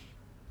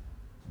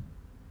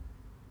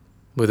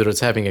 Whether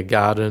it's having a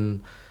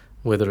garden,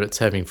 whether it's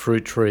having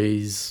fruit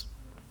trees,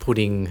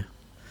 putting,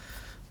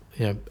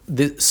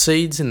 the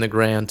seeds in the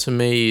ground, to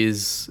me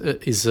is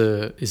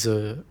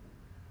a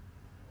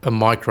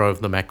micro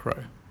of the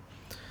macro.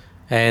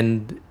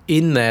 And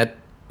in that,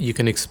 you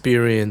can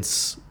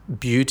experience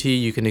beauty,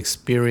 you can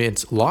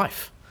experience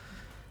life,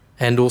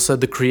 and also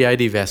the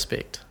creative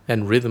aspect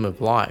and rhythm of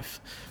life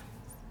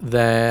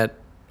that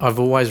I've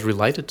always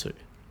related to.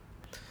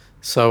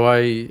 So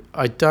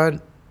I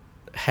don't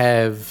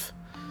have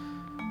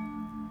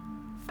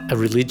a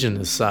religion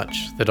as such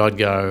that I'd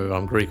go,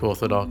 I'm Greek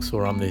Orthodox,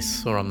 or I'm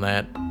this, or I'm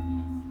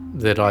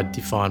that I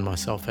define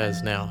myself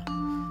as now.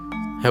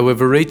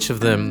 However, each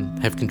of them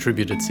have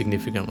contributed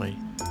significantly.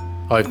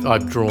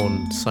 I've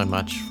drawn so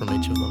much from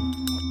each of them.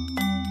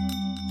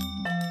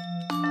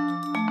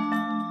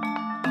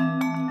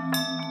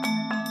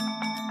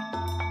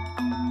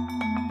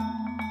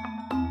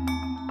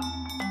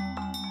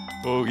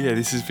 Well, yeah,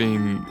 this has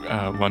been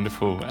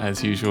wonderful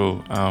as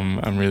usual.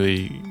 I'm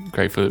really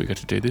grateful that we got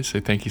to do this,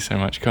 so thank you so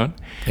much, Con.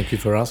 Thank you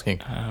for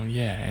asking.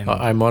 And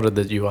I'm honoured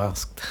that you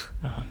asked.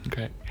 Oh,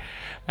 great.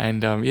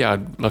 And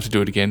I'd love to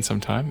do it again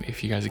sometime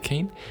if you guys are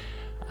keen.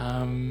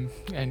 And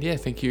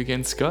thank you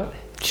again, Scott.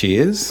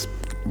 Cheers.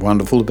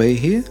 Wonderful to be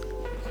here.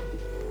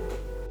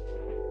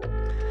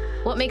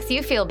 What makes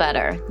you feel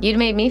better? You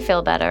made me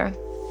feel better.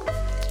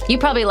 You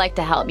probably like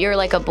to help. You're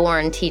like a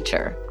born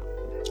teacher.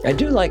 I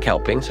do like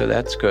helping, so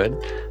that's good.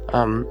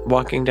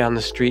 Walking down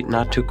the street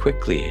not too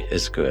quickly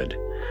is good.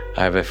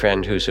 I have a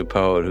friend who's a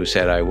poet who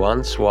said, I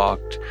once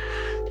walked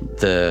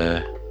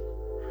the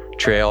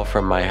trail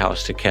from my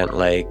house to Kent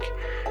Lake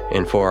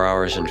in 4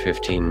 hours and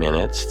 15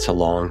 minutes. It's a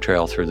long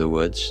trail through the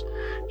woods.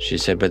 She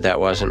said, but that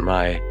wasn't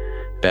my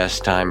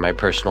best time. My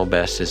personal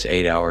best is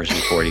 8 hours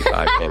and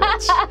 45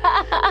 minutes.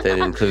 That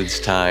includes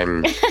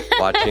time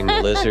watching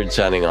the lizards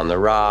sunning on the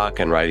rock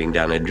and writing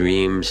down a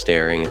dream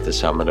staring at the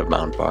summit of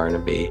Mount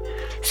Barnaby.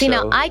 See,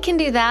 now I can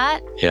do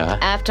that Yeah.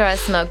 after I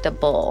smoked a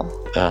bowl.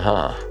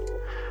 Uh-huh.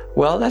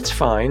 Well, that's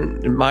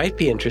fine. It might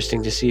be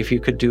interesting to see if you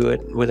could do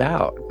it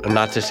without.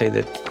 Not to say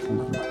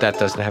that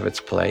doesn't have its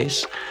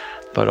place,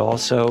 but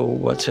also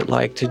what's it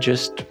like to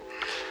just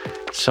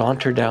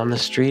saunter down the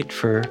street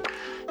for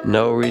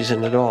no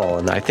reason at all.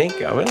 And I think,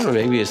 I don't know,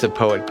 maybe it's the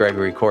poet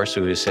Gregory Corso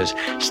who says,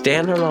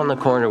 standing on the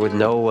corner with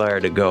nowhere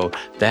to go,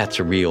 that's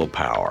real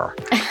power,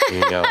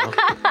 you know?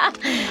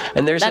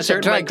 And there's a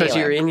certain way because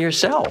you're in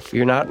yourself.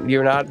 You're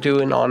not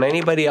doing on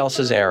anybody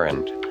else's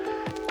errand.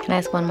 Can I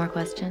ask one more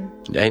question?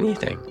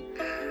 Anything.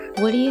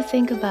 What do you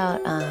think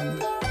about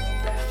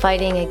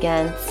fighting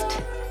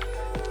against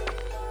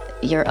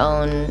your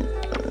own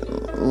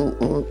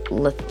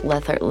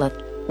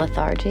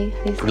lethargy?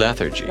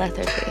 Lethargy.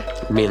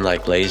 You mean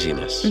like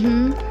laziness?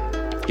 Mm-hmm.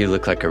 You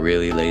look like a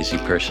really lazy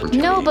person to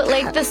me. No, but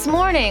like this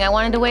morning, I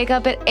wanted to wake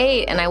up at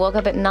 8 and I woke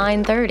up at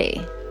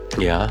 9:30.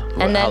 Yeah?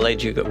 And how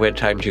late what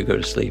time did you go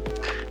to sleep?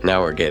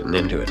 Now we're getting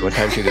into it. What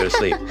time did you go to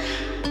sleep?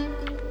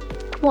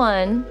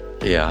 1.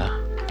 Yeah.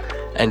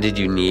 And did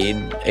you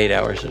need 8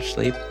 hours of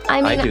sleep?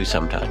 I do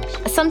sometimes.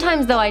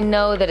 Sometimes, though, I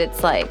know that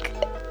it's like,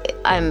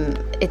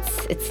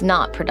 it's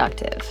not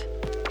productive.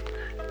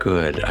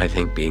 Good. I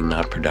think being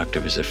not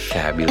productive is a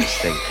fabulous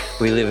thing.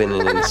 We live in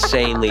an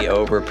insanely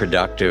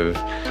overproductive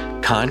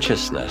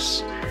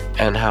consciousness.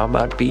 And how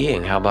about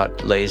being? How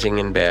about lazing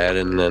in bed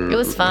and then... It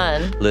was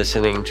fun.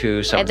 Listening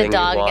to something you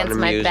want, I had the dog against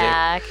my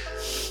back.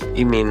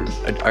 You mean,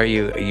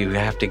 you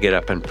have to get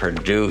up and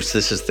produce,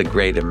 this is the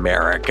great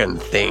American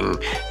thing,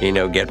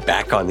 get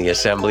back on the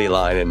assembly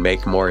line and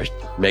make more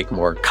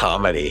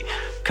comedy.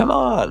 Come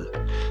on.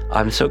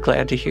 I'm so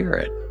glad to hear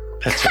it.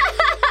 That's it.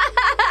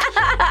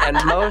 And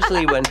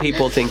mostly when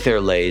people think they're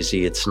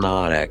lazy, it's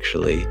not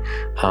actually.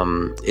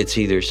 It's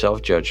either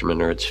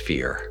self-judgment or it's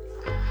fear.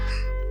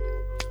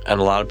 And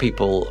a lot of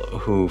people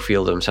who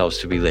feel themselves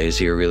to be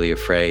lazy are really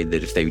afraid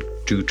that if they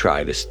do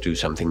try to do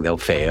something, they'll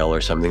fail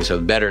or something, so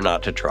better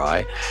not to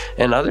try.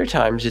 And other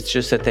times, it's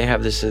just that they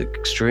have this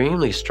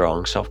extremely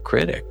strong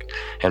self-critic.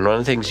 And one of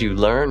the things you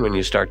learn when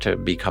you start to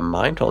become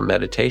mindful in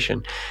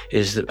meditation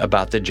is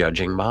about the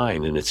judging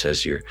mind. And it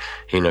says you're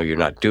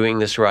not doing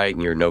this right,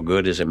 and you're no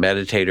good as a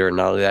meditator, and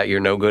not only that, you're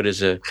no good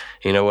as a,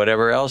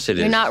 whatever else it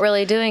is. You're not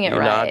really doing it right.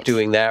 You're not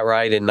doing that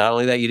right, and not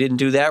only that, you didn't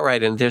do that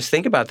right. And just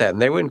think about that.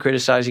 And they weren't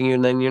criticizing you,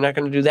 and then you're not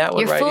going to do that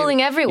one right. You're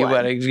fooling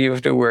everyone. You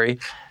have to worry.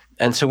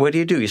 And so what do?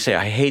 You say,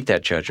 I hate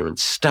that judgment.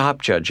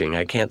 Stop judging.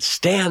 I can't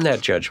stand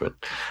that judgment.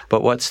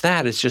 But what's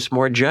that? It's just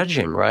more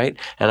judging, right?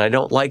 And I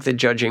don't like the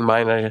judging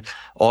mind.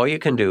 All you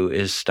can do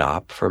is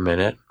stop for a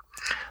minute,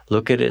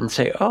 look at it and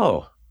say,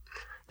 oh,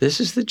 This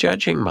is the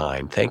judging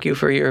mind. Thank you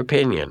for your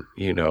opinion.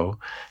 You know,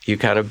 you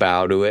kind of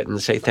bow to it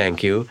and say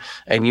thank you.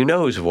 And you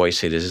know whose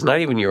voice it is. It's not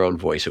even your own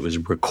voice. It was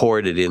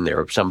recorded in there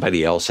of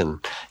somebody else. And,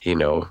 you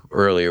know,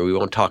 earlier, we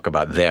won't talk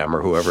about them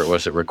or whoever it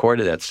was that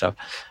recorded that stuff.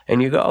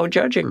 And you go, oh,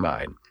 judging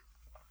mind.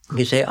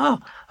 You say, oh,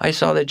 I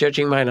saw the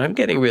judging mind. I'm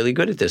getting really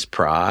good at this.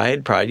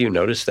 Pride, you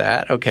notice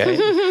that? Okay.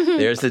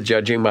 There's the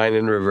judging mind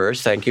in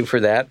reverse. Thank you for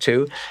that,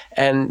 too.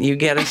 And you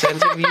get a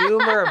sense of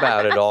humor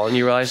about it all. And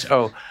you realize,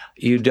 oh,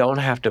 you don't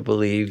have to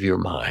believe your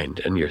mind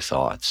and your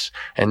thoughts.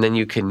 And then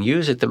you can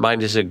use it. The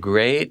mind is a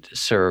great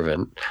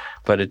servant,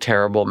 but a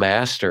terrible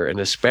master. And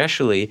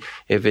especially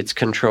if it's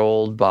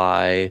controlled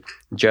by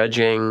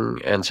judging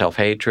and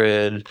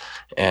self-hatred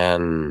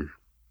and,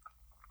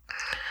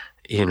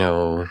 you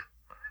know,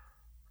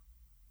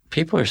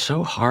 people are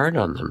so hard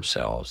on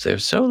themselves.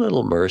 There's so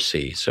little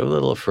mercy, so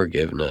little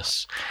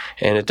forgiveness.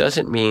 And it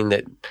doesn't mean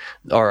that,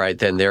 all right,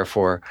 then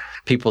therefore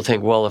people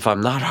think, well, if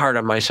I'm not hard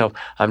on myself,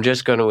 I'm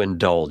just going to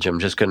indulge. I'm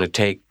just going to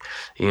take,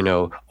 you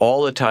know,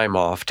 all the time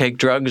off, take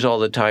drugs all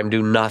the time,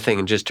 do nothing,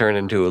 and just turn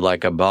into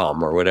like a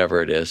bum or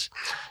whatever it is.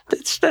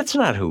 That's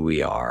not who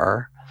we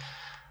are.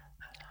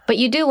 But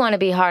you do want to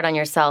be hard on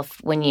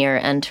yourself when you're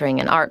entering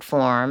an art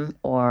form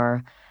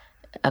or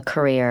a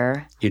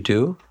career. You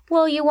do?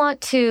 Well, you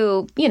want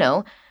to, you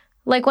know,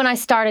 like when I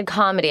started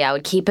comedy, I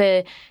would keep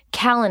a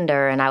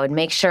calendar and I would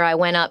make sure I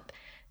went up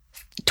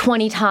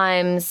 20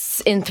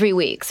 times in 3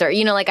 weeks. Or,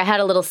 you know, like I had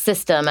a little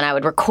system and I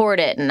would record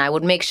it and I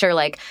would make sure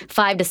like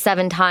 5 to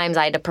 7 times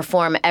I had to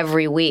perform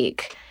every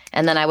week.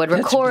 And then I would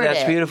record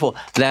That's beautiful.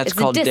 That's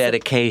called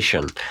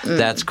dedication.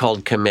 That's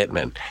called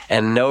commitment.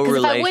 And no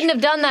relation. If I wouldn't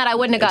have done that, I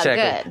wouldn't have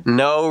got good.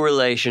 No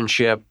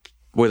relationship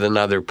with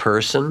another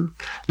person,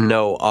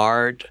 no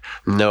art,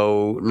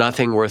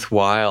 nothing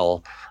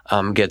worthwhile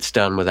gets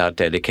done without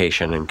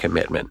dedication and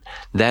commitment.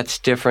 That's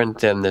different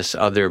than this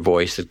other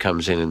voice that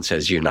comes in and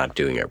says, you're not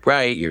doing it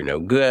right, you're no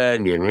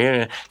good,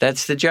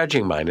 that's the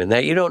judging mind, and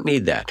that you don't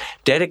need that.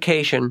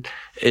 Dedication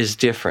is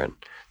different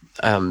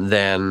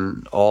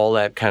than all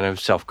that kind of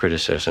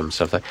self-criticism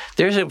stuff.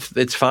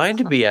 It's fine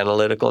to be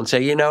analytical and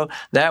say, you know,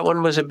 that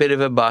one was a bit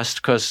of a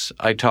bust because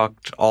I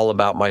talked all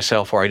about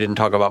myself, or I didn't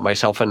talk about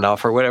myself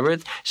enough, or whatever.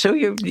 So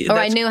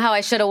I knew how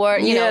I should have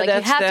worked. You know, like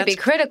you have to be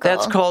critical.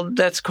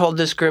 That's called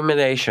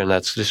discrimination.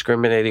 That's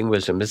discriminating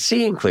wisdom. It's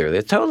seeing clearly.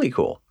 It's totally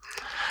cool.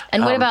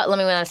 And what about, let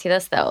me ask you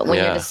this, though.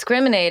 When you're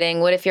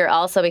discriminating, what if you're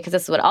also, because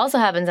this is what also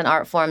happens in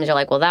art forms, you're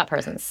like, well, that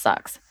person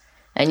sucks.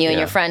 And you and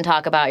your friend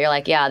talk about, you're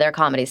like, yeah, their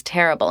comedy's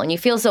terrible. And you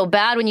feel so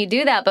bad when you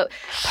do that. But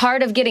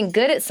part of getting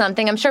good at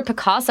something, I'm sure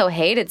Picasso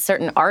hated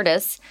certain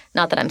artists.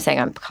 Not that I'm saying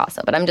I'm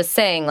Picasso, but I'm just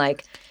saying,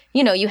 like,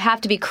 you know, you have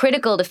to be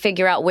critical to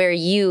figure out where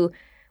you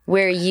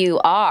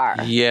are.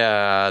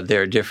 Yeah,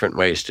 there are different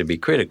ways to be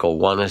critical.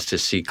 One is to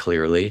see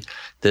clearly.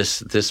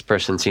 This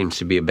person seems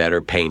to be a better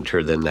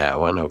painter than that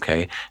one,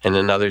 okay? And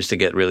then others to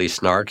get really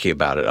snarky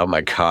about it. Oh,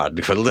 my God,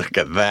 look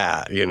at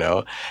that, you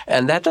know?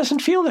 And that doesn't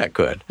feel that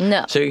good.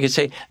 No. So you could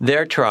say,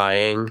 they're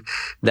trying.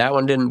 That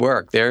one didn't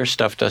work. Their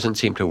stuff doesn't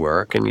seem to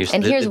work. And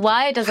here's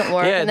why it doesn't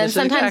work. And then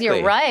sometimes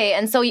you're right.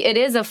 And so it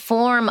is a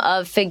form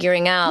of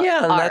figuring out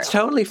Yeah, and art. That's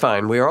totally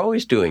fine. We're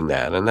always doing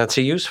that, and that's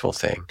a useful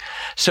thing.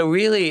 So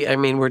really, I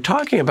mean, we're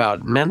talking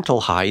about mental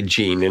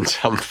hygiene in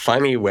some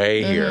funny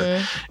way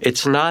here.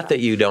 It's not that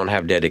you don't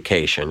have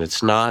dedication.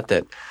 It's not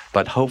that,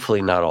 but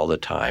hopefully not all the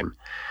time.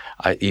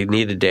 You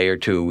need a day or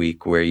two a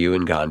week where you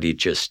and Gandhi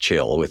just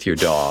chill with your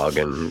dog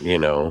and, you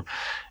know,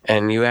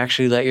 and you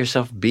actually let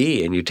yourself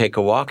be, and you take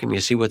a walk and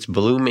you see what's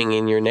blooming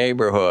in your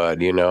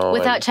neighborhood, you know.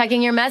 Without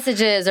checking your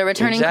messages or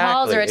returning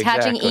calls or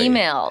attaching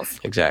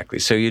emails. Exactly.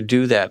 So you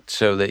do that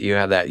so that you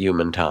have that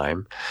human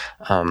time.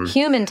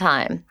 Human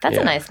time. That's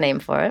a nice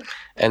name for it.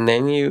 And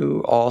then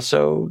you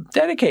also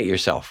dedicate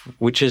yourself,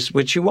 which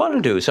you want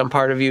to do. Some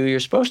part of you're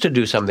supposed to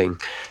do something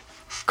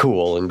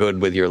cool and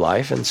good with your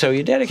life, and so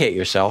you dedicate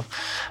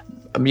yourself.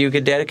 You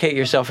could dedicate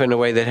yourself in a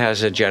way that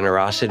has a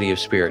generosity of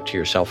spirit to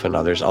yourself and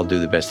others. I'll do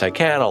the best I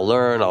can. I'll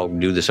learn. I'll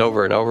do this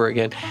over and over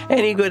again.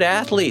 Any good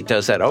athlete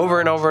does that over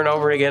and over and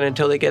over again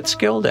until they get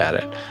skilled at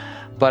it.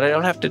 But I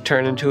don't have to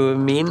turn into a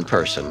mean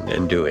person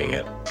in doing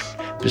it,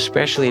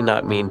 especially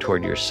not mean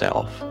toward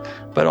yourself,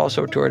 but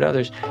also toward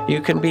others.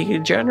 You can be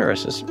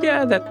generous.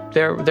 That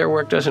their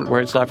work doesn't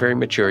work. It's not very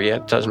mature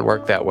yet. It doesn't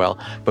work that well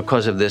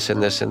because of this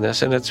and this and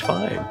this, and it's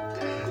fine.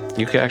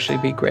 You can actually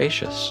be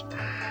gracious.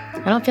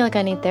 I don't feel like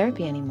I need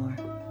therapy anymore.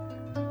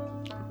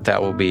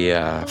 That will be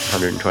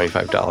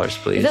 $125,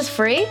 please. Is this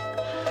free?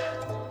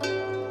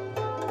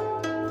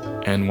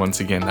 And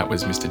once again, that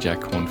was Mr. Jack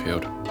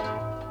Kornfield.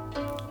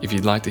 If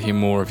you'd like to hear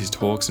more of his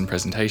talks and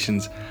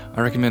presentations,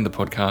 I recommend the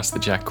podcast The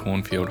Jack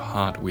Kornfield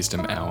Heart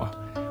Wisdom Hour,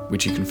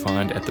 which you can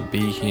find at the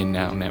Be Here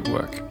Now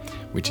Network,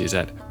 which is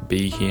at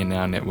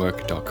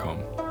BeHereNowNetwork.com.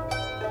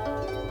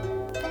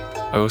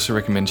 I also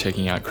recommend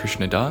checking out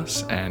Krishna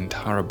Das and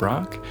Tara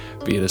Brach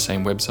via the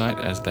same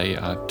website, as they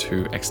are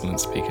two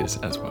excellent speakers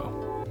as well.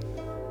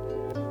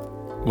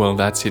 Well,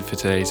 that's it for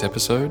today's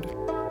episode.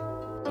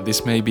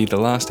 This may be the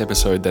last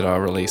episode that I'll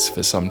release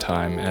for some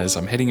time, as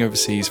I'm heading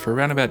overseas for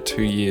around about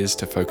 2 years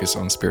to focus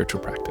on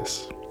spiritual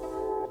practice.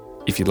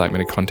 If you'd like me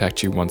to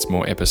contact you once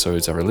more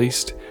episodes are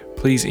released,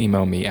 please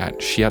email me at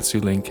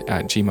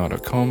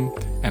shiatsulink@gmail.com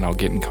and I'll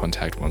get in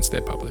contact once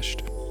they're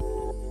published.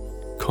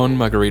 Con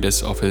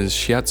Margaritas offers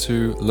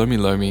shiatsu, lomi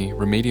lomi,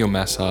 remedial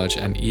massage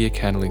and ear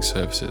candling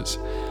services.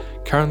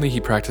 Currently he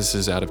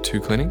practices out of 2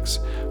 clinics,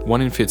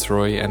 one in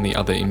Fitzroy and the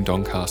other in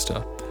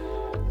Doncaster.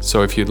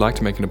 So if you'd like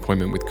to make an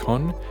appointment with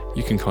Con,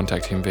 you can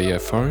contact him via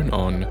phone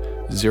on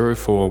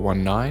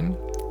 0419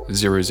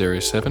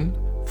 007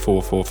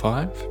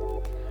 445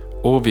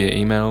 or via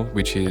email,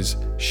 which is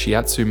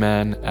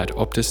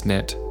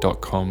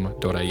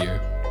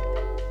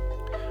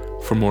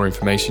shiatsuman@optusnet.com.au. For more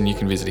information, you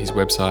can visit his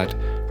website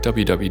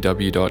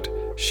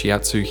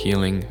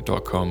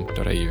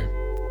www.shiatsuhealing.com.au.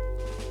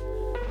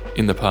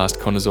 In the past,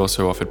 Con has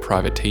also offered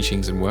private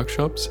teachings and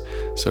workshops,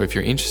 so if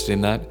you're interested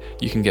in that,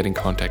 you can get in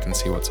contact and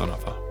see what's on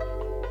offer.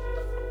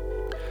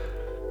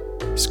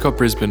 Scott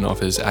Brisbane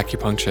offers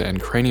acupuncture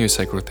and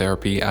craniosacral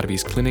therapy out of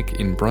his clinic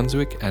in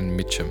Brunswick and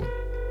Mitcham.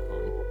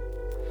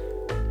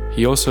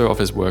 He also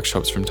offers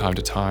workshops from time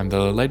to time,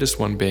 the latest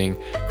one being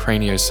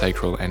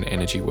craniosacral and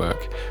energy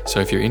work. So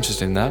if you're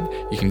interested in that,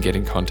 you can get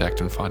in contact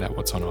and find out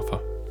what's on offer.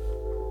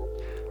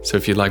 So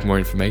if you'd like more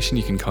information,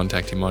 you can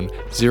contact him on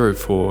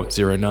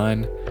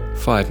 0409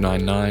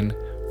 599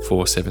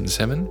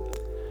 477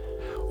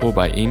 or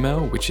by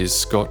email, which is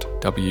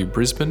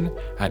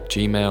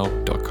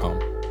scottwbrisbane@gmail.com.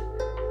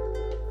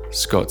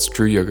 Scott's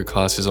Drew Yoga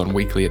class is on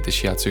weekly at the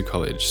Shiatsu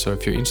College, so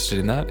if you're interested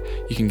in that,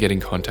 you can get in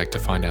contact to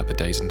find out the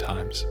days and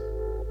times.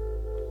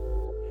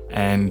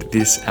 And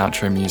this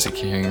outro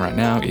music you're hearing right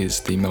now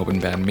is the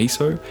Melbourne band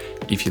Miso.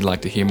 If you'd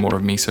like to hear more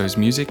of Miso's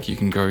music, you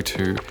can go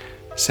to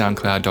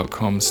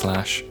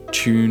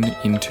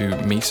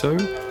soundcloud.com/tuneintomiso.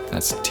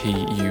 That's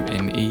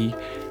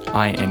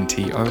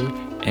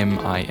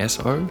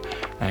TUNEINTOMISO.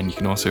 And you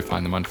can also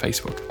find them on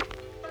Facebook.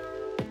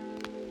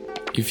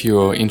 If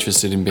you're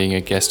interested in being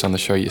a guest on the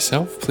show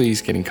yourself,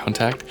 please get in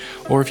contact.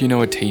 Or if you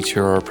know a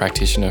teacher or a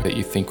practitioner that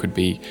you think would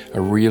be a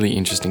really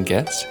interesting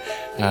guest,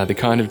 the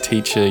kind of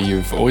teacher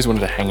you've always wanted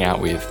to hang out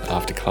with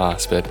after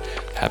class but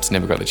perhaps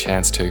never got the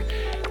chance to,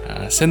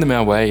 send them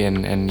our way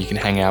and you can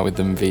hang out with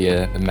them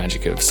via the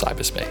magic of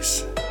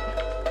cyberspace.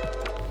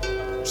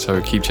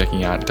 So keep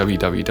checking out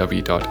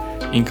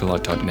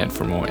www.inkalot.net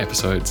for more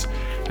episodes.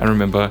 And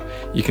remember,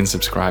 you can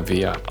subscribe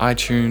via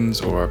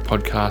iTunes or a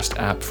podcast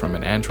app from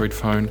an Android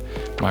phone.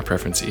 My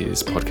preference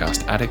is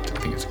Podcast Addict. I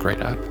think it's a great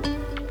app.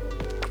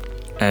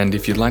 And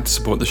if you'd like to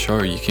support the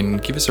show, you can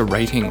give us a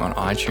rating on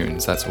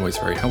iTunes. That's always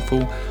very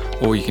helpful.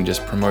 Or you can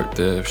just promote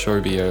the show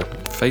via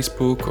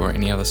Facebook or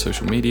any other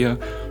social media,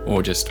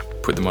 or just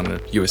put them on a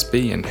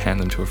USB and hand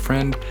them to a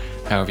friend.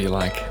 However you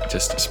like,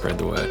 just spread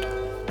the word.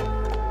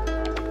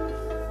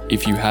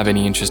 If you have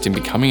any interest in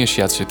becoming a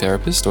shiatsu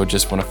therapist or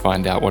just want to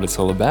find out what it's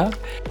all about,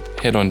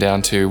 head on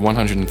down to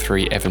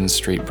 103 Evans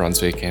Street,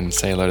 Brunswick, and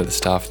say hello to the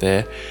staff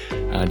there.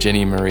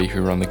 Jenny and Marie, who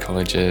run the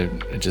college, are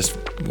just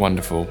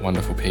wonderful,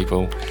 wonderful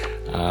people.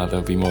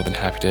 They'll be more than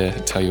happy to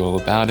tell you all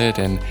about it,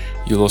 and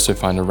you'll also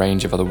find a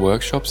range of other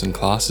workshops and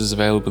classes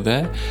available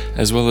there,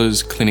 as well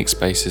as clinic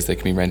spaces that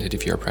can be rented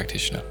if you're a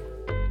practitioner.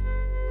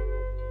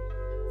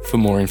 For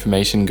more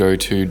information, go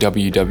to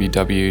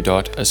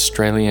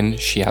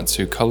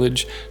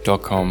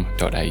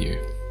www.australianshiatsucollege.com.au.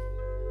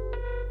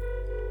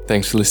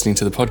 Thanks for listening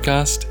to the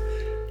podcast.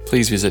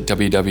 Please visit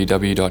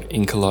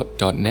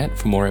www.inkalot.net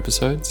for more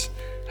episodes.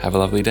 Have a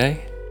lovely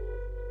day.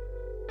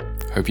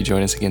 Hope you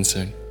join us again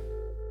soon.